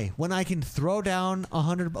why? When I can throw down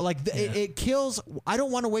 100, it kills. I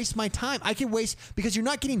don't want to waste my time. I can waste, because you're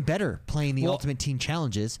not getting better playing the Ultimate Team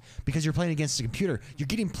challenges because you're playing against a computer. You're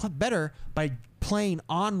getting better by playing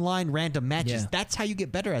online random matches. Yeah. That's how you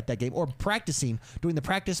get better at that game, or practicing, doing the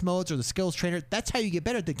practice modes or the skills trainer. That's how you get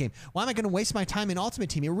better at the game. Why am I going to waste my time in Ultimate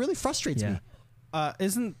Team? It really frustrates me.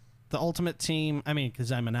 Isn't the Ultimate Team? I mean, because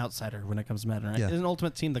I'm an outsider when it comes to Madden, right? Yeah. Isn't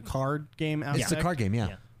Ultimate Team the card game aspect? It's the card game,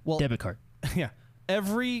 yeah. Well, Debit card. yeah.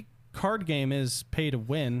 Every card game is pay to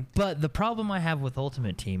win. But the problem I have with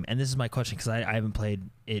Ultimate Team, and this is my question because I haven't played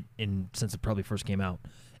it since it probably first came out.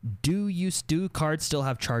 Do cards still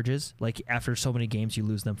have charges? Like after so many games, you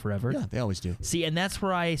lose them forever? Yeah, they always do. See, and that's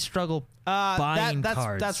where I struggle buying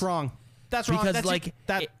cards. That's wrong. That's wrong. Because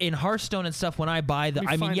that's in Hearthstone and stuff, when I buy the,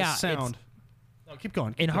 Let me find a it's- sound. No, keep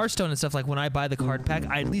going. in Hearthstone and stuff, like when I buy the card pack,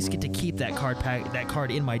 I at least get to keep that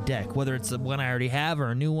card in my deck, whether it's the one I already have or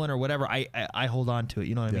a new one or whatever. I hold on to it.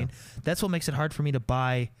 You know what I Yeah. mean? That's what makes it hard for me to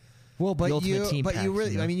buy. Well, the but Ultimate Team you packs,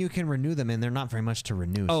 really, you know? I mean, you can renew them, and they're not very much to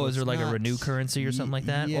renew. Oh, so is there it's like a not- renew currency or something like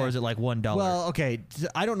that, Yeah. or is it like $1? Well, okay,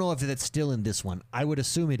 I don't know if that's still in this one. I would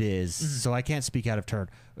assume it is, so I can't speak out of turn.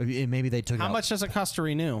 Maybe they took it How out. much does it cost to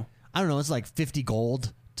renew? I don't know. It's like 50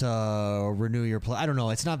 gold to renew your play. I don't know.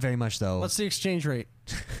 It's not very much though. What's the exchange rate?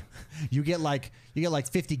 You get like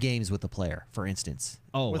 50 games with the player, for instance.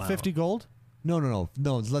 oh, With wow. 50 gold? No.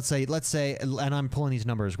 Let's say, and I'm pulling these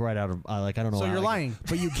numbers right out of I don't know. So how you're I- lying.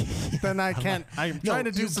 But you Then I can't. I'm trying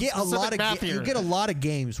to do you some get a specific lot of math here. you get a lot of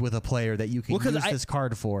games with a player that you can Well, 'cause use I- this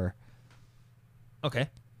card for, Okay.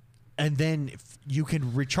 and then you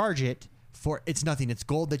can recharge it for. It's nothing. It's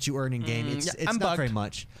gold that you earn in game. It's yeah, it's I'm not bugged. very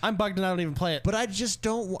much. I'm bugged and I don't even play it. But I just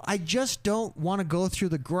don't want to go through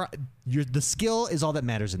the skill is all that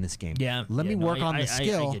matters in this game. Yeah. Let me no, work on the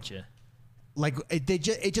skill. I get you. Like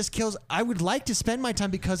it just kills. I would like to spend my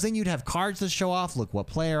time, because then you'd have cards to show off. Look what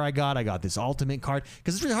player I got. I got this ultimate card.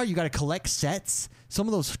 Because it's really hard. You got to collect sets. Some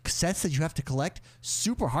of those sets that you have to collect,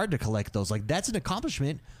 super hard to collect those. Like, that's an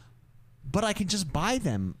accomplishment. But I can just buy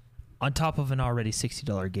them. On top of an already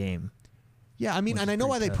 $60 game. Yeah, I mean, Which and is I know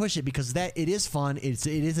why pretty they tough. push it, because it is fun. It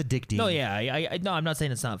is addicting. No, yeah, no, I'm not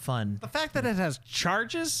saying it's not fun. The fact that it has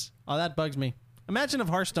charges? Oh, that bugs me. Imagine if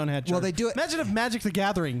Hearthstone had charges. Well, they do it- Imagine if Magic the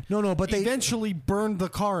Gathering No, but they eventually burned the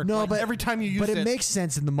card. No, like, but every time you use but it. it makes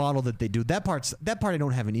sense in the model that they do. That part I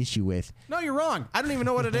don't have an issue with. No, you're wrong. I don't even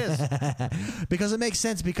know what it is. Because it makes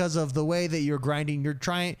sense because of the way that you're grinding.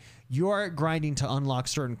 You're grinding to unlock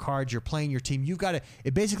certain cards. You're playing your team.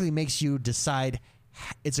 It basically makes you decide.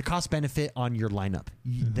 It's a cost benefit on your lineup.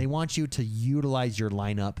 They want you to utilize your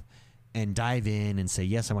lineup and dive in and say,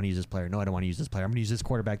 yes, I want to use this player. No, I don't want to use this player. I'm going to use this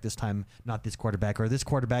quarterback this time, not this quarterback. Or this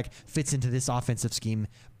quarterback fits into this offensive scheme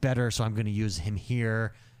better, so I'm going to use him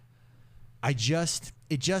here. Just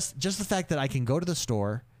the fact that I can go to the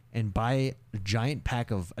store and buy a giant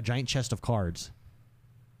chest of cards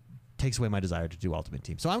takes away my desire to do Ultimate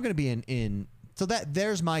Team. So I'm going to be in. So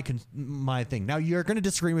there's my thing. Now you're going to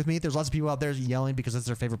disagree with me. There's lots of people out there yelling because that's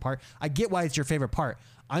their favorite part. I get why it's your favorite part.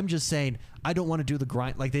 I'm just saying I don't want to do the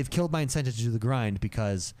grind. Like they've killed my incentive to do the grind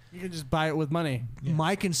because You can just buy it with money.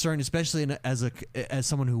 my concern, especially as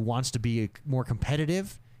someone who wants to be more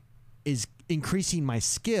competitive, is increasing my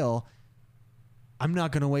skill. I'm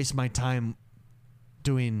not going to waste my time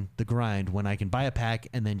doing the grind when I can buy a pack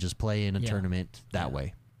and then just play in a tournament that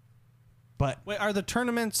way. But Wait, are the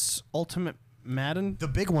tournaments Ultimate Madden? the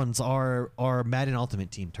big ones are Madden Ultimate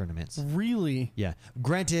Team tournaments. Really? Yeah.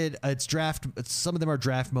 Granted, it's draft. Some of them are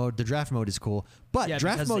draft mode. The draft mode is cool, but Yeah,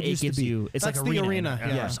 draft because mode it used to gives be. you. It's That's like the arena. arena, in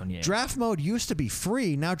yeah. Hearthstone, yeah. Draft mode used to be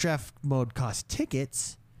free. Now draft mode costs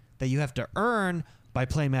tickets that you have to earn by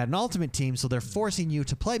playing Madden Ultimate Team. So they're forcing you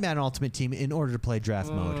to play Madden Ultimate Team in order to play draft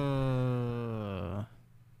mode.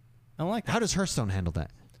 I don't like that. How does Hearthstone handle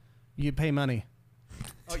that? You pay money.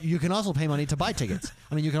 You can also pay money to buy tickets.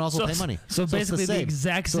 I mean, you can also pay money. So it's the basically the same.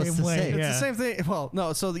 exact So it's same the way. same. It's Yeah. the same thing. Well,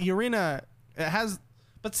 no. So the arena it has,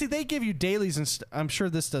 but see, they give you dailies and I'm sure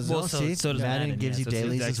this does. Well, Oh, so- see, so does Madden Madden, gives yeah, you so it's the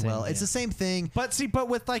dailies exact as well. same, It's yeah. the same thing. but see, but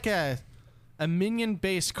with like a minion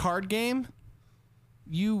based card game,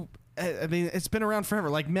 I mean, it's been around forever.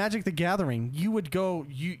 Like Magic the Gathering, you would go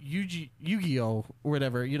Yu-Gi-Oh or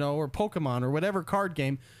whatever, or Pokemon or whatever card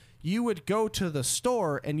game. You would go to the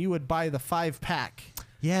store and you would buy the 5-pack.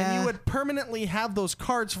 Yeah. And you would permanently have those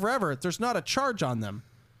cards forever. There's not a charge on them.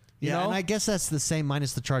 You Yeah, know? and I guess that's the same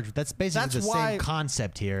minus the charge. That's basically That's the why- same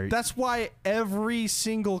concept here. That's why every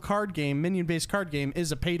single card game, minion-based card game,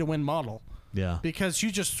 is a pay-to-win model. yeah. Because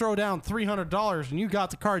you just throw down $300 and you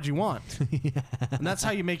got the cards you want. And that's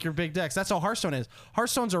how you make your big decks. That's how Hearthstone is.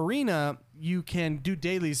 Hearthstone's arena, you can do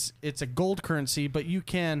dailies. It's a gold currency, but you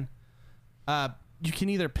can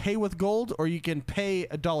either pay with gold or you can pay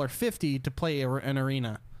 $1.50 to play an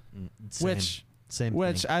arena. Same, same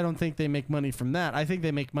Which thing. I don't think they make money from that. I think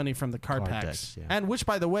they make money from the card Card packs. decks, yeah. And which,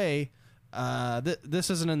 by the way, this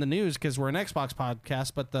isn't in the news because we're an Xbox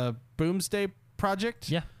podcast, but the Boomsday Project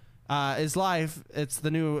Yeah. is live. It's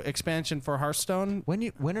the new expansion for Hearthstone. When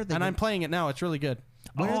are they? And I'm playing it now. It's really good.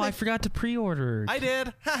 When are Oh, they- I forgot to pre-order. I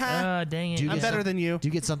did. Haha. Dang it. Do you I'm get better some- than you. Do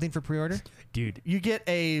you get something for pre-order? Dude. You get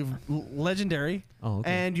a legendary, Oh,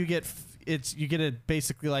 okay. and you get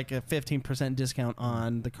basically like a 15% discount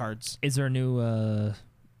on the cards. Is there a new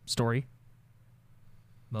story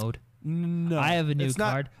mode? No, I have a new it's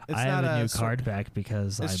not- card. it's I have not a new so- card back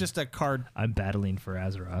because It's just a card. I'm battling for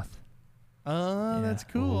Azeroth. Oh, Yeah. that's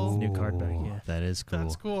cool. New card back, yeah. That is cool.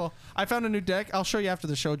 That's cool. I found a new deck. I'll show you after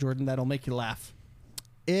the show, Jordan. That'll make you laugh.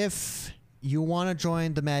 If you want to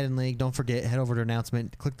join the Madden League, don't forget, head over to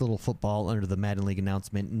announcement, click the little football under the Madden League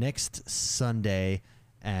announcement. Next Sunday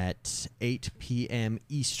at 8 p.m.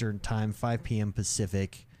 Eastern Time, 5 p.m.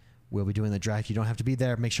 Pacific, we'll be doing the draft. You don't have to be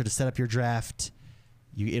there. Make sure to set up your draft.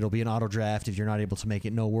 It'll be an auto draft. If you're not able to make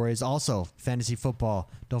it, no worries. Also, fantasy football.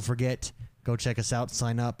 Don't forget, go check us out.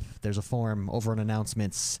 Sign up. There's a form over on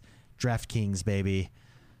announcements. DraftKings, baby.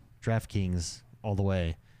 DraftKings all the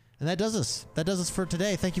way. And that does us. That does us for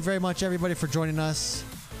today. Thank you very much, everybody, for joining us.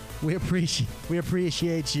 We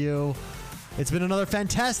appreciate you. It's been another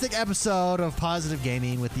fantastic episode of Positive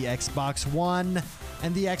Gaming with the Xbox One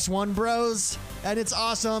and the X1 Bros. And it's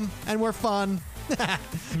awesome. And we're fun.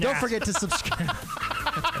 Don't forget to subscribe.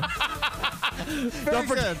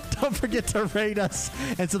 Don't forget to rate us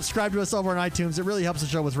and subscribe to us over on iTunes. It really helps the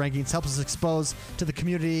show with rankings, helps us expose to the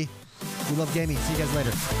community. We love gaming. See you guys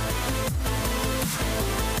later.